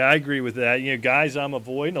 Yeah, I agree with that. You know, guys I'm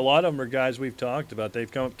avoiding, a lot of them are guys we've talked about. They've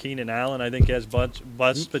come up. Keenan Allen, I think, has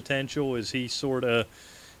bust potential as he sort of,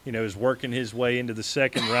 is working his way into the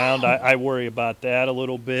second round. I worry about that a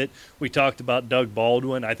little bit. We talked about Doug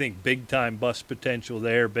Baldwin. I think big-time bust potential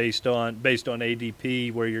there based on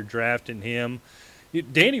ADP, where you're drafting him.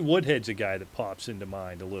 Danny Woodhead's a guy that pops into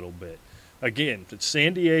mind a little bit. Again,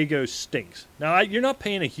 San Diego stinks. Now, you're not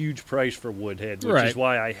paying a huge price for Woodhead, which is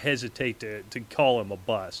why I hesitate to call him a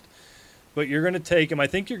bust. But you're going to take him. I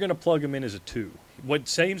think you're going to plug him in as a 2. What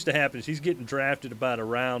seems to happen is he's getting drafted about a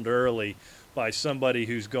round early by somebody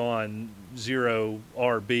who's gone 0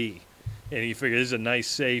 RB. And you figure this is a nice,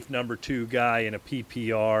 safe number 2 guy in a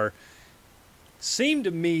PPR. Seemed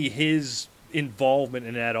to me his involvement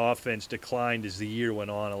in that offense declined as the year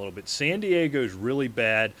went on a little bit. San Diego's really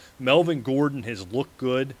bad. Melvin Gordon has looked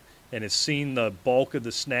good and has seen the bulk of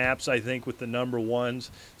the snaps, I think, with the number 1s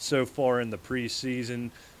so far in the preseason.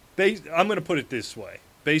 I'm going to put it this way.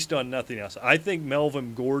 Based on nothing else, I think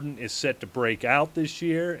Melvin Gordon is set to break out this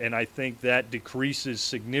year, and I think that decreases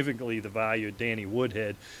significantly the value of Danny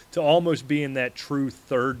Woodhead to almost being that true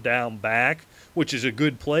third down back, which is a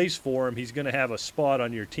good place for him. He's going to have a spot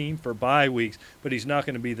on your team for bye weeks, but he's not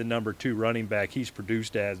going to be the number 2 running back he's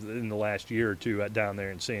produced as in the last year or two down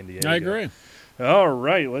there in San Diego. I agree. All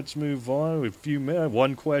right, let's move on. With a few minutes,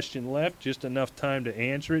 one question left, just enough time to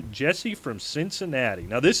answer it. Jesse from Cincinnati.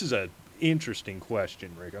 Now, this is an interesting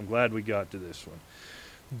question, Rick. I'm glad we got to this one.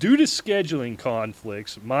 Due to scheduling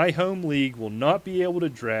conflicts, my home league will not be able to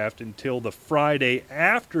draft until the Friday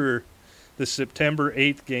after the September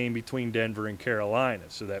 8th game between Denver and Carolina.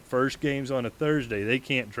 So that first game's on a Thursday. They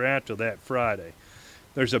can't draft till that Friday.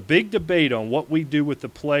 There's a big debate on what we do with the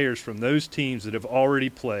players from those teams that have already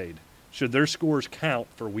played. Should their scores count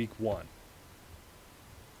for week 1?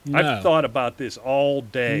 No. I've thought about this all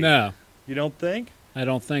day. No. You don't think? I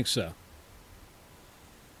don't think so.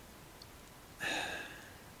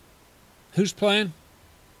 Who's playing?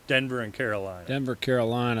 Denver and Carolina. Denver,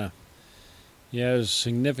 Carolina. Yeah, there's a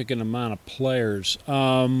significant amount of players.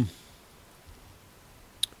 I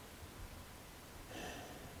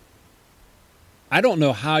don't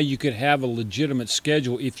know how you could have a legitimate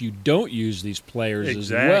schedule if you don't use these players as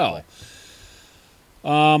well.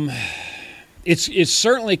 It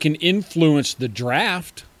certainly can influence the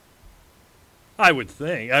draft. I would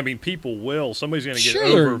think. I mean, people will. Somebody's going to get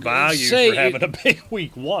Sure, overvalued say for having a big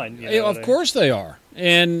week 1. You know of course they are.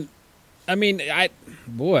 And, I mean, that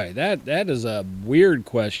is a weird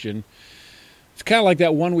question. It's kind of like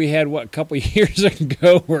that one we had, a couple of years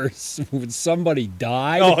ago where somebody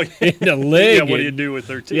died in the league. Yeah, what do you do with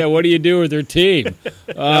their team? Yeah, what do you do with their team?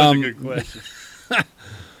 That was a good question.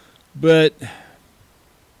 But,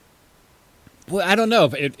 well, I don't know.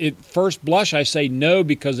 At first blush, I say no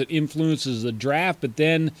because it influences the draft. But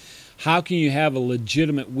then how can you have a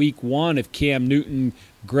legitimate week 1 if Cam Newton,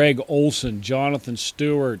 Greg Olsen, Jonathan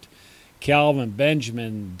Stewart, Calvin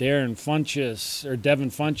Benjamin, Devin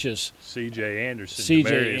Funchess, C.J. Anderson,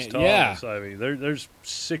 Demaryius Thomas. Yeah. I mean, there's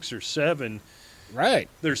 6 or 7. Right.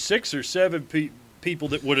 There's 6 or 7 people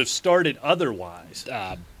that would have started otherwise.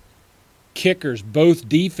 Kickers, both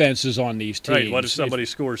defenses on these teams. Right. What if somebody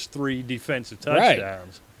scores 3 defensive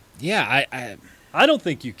touchdowns? Right. Yeah. I don't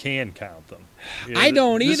think you can count them. I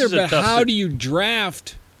don't either, but how do you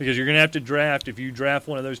draft? Because you're going to have to draft. If you draft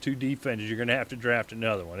one of those 2 defenses, you're going to have to draft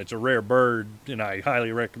another one. It's a rare bird, and I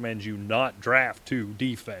highly recommend you not draft 2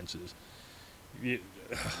 defenses.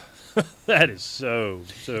 That is so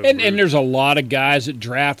and there's a lot of guys that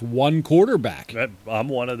draft 1 quarterback. I'm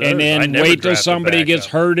one of those. And then wait till somebody gets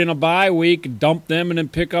hurt in a bye week, dump them, and then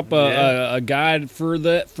pick up a guy for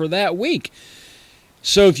that week.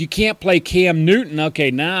 So if you can't play Cam Newton, okay,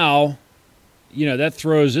 now that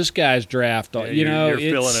throws this guy's draft off. You're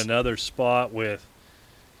filling another spot with.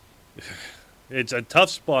 It's a tough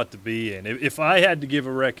spot to be in. If I had to give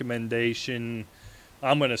a recommendation,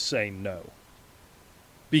 I'm going to say no.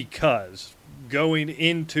 Because going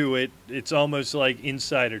into it, it's almost like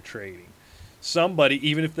insider trading. Somebody,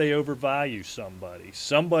 even if they overvalue somebody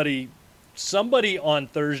on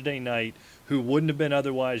Thursday night who wouldn't have been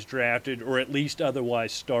otherwise drafted or at least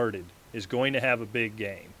otherwise started is going to have a big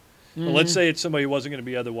game. Mm-hmm. Well, let's say it's somebody who wasn't going to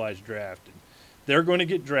be otherwise drafted. They're going to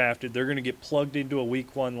get drafted. They're going to get plugged into a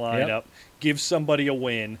week 1 lineup, give somebody a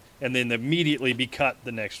win, and then immediately be cut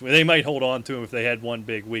the next week. They might hold on to him if they had one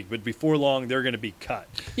big week, but before long, they're going to be cut.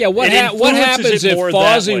 Yeah, what happens if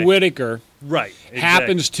Fozzie Whitaker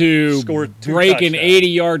happens to break an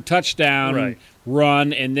 80-yard touchdown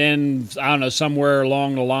run, and then, I don't know, somewhere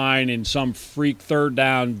along the line in some freak third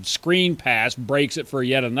down screen pass breaks it for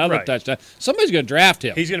yet another touchdown? Somebody's going to draft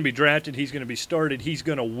him. He's going to be drafted. He's going to be started. He's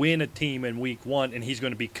going to win a team in week 1, and he's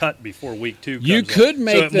going to be cut before week 2 comes you could on.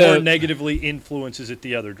 make so it more negatively influences it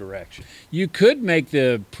the other direction. You could make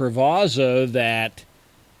the proviso that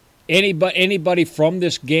anybody from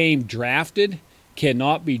this game drafted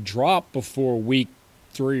cannot be dropped before week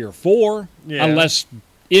 3 or 4 unless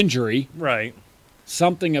injury. Right.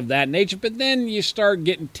 Something of that nature. But then you start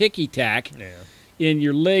getting ticky-tack in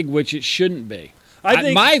your league, which it shouldn't be. I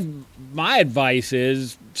think my advice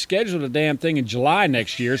is schedule the damn thing in July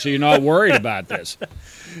next year so you're not worried about this.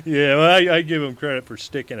 Yeah, well, I give them credit for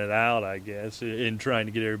sticking it out, I guess, in trying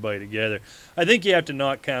to get everybody together. I think you have to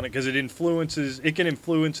not count it because it can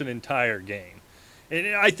influence an entire game.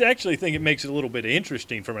 And I actually think it makes it a little bit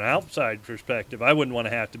interesting from an outside perspective. I wouldn't want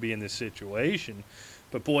to have to be in this situation.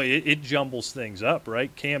 But, boy, it jumbles things up,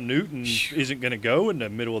 right? Cam Newton isn't going to go in the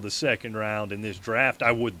middle of the second round in this draft,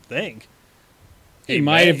 I would think. He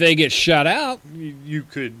might if they get shut out. You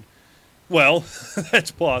could – well,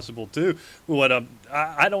 that's possible too.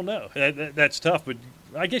 I don't know. That's tough, but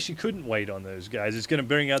I guess you couldn't wait on those guys. It's going to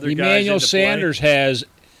bring other guys into play. Emmanuel Sanders has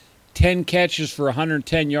 10 catches for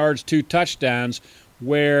 110 yards, 2 touchdowns,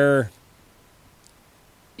 where,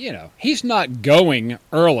 he's not going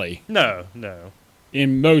early. No.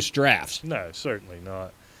 In most drafts. No, certainly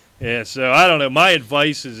not. Yeah, so I don't know. My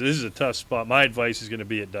advice is this is a tough spot. My advice is going to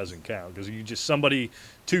be it doesn't count because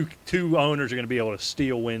two owners are going to be able to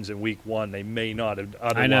steal wins in week 1 they may not have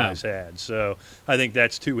otherwise had. So I think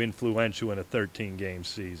that's too influential in a 13-game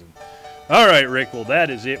season. All right, Rick. Well, that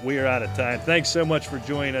is it. We are out of time. Thanks so much for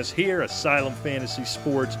joining us here,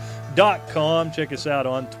 AsylumFantasySports.com. Check us out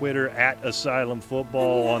on Twitter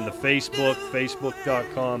 @AsylumFootball, on the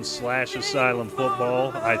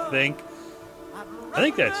Facebook.com/AsylumFootball. I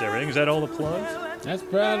think that's everything. Is that all the plugs? That's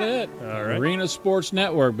about it. All right. Arena Sports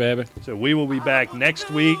Network, baby. So we will be back next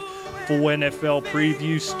week. Full NFL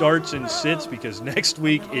preview starts and sits because next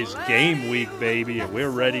week is game week, baby, and we're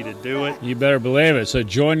ready to do it. You better believe it. So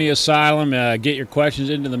join the Asylum. Get your questions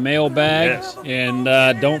into the mailbag. Yes. And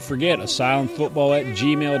don't forget,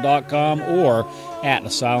 asylumfootball@gmail.com or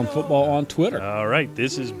 @AsylumFootball on Twitter. All right.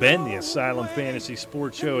 This has been the Asylum Fantasy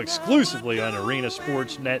Sports Show exclusively on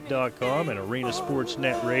arenasportsnet.com and Arena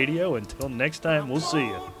Sportsnet Radio. Until next time, we'll see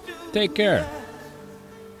you. Take care.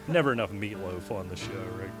 Never enough meatloaf on the show,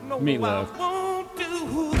 Rick. Meatloaf.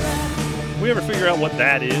 We ever figure out what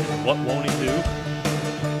that is? What won't he do?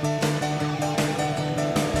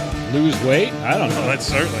 Lose weight? I don't know. Oh, that's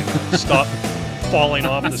certainly not. Stop falling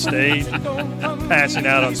off the stage, passing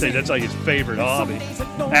out on stage. That's like his favorite hobby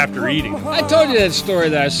after eating. I told you that story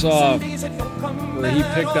that I saw where he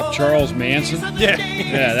picked up Charles Manson. Yeah.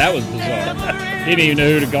 Yeah, that was bizarre. He didn't even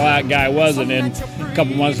know who the guy was, and then a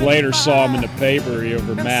couple months later saw him in the paper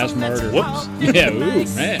over mass murder. Whoops. Yeah, ooh,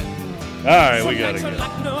 man. All right, we got to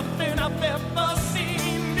go.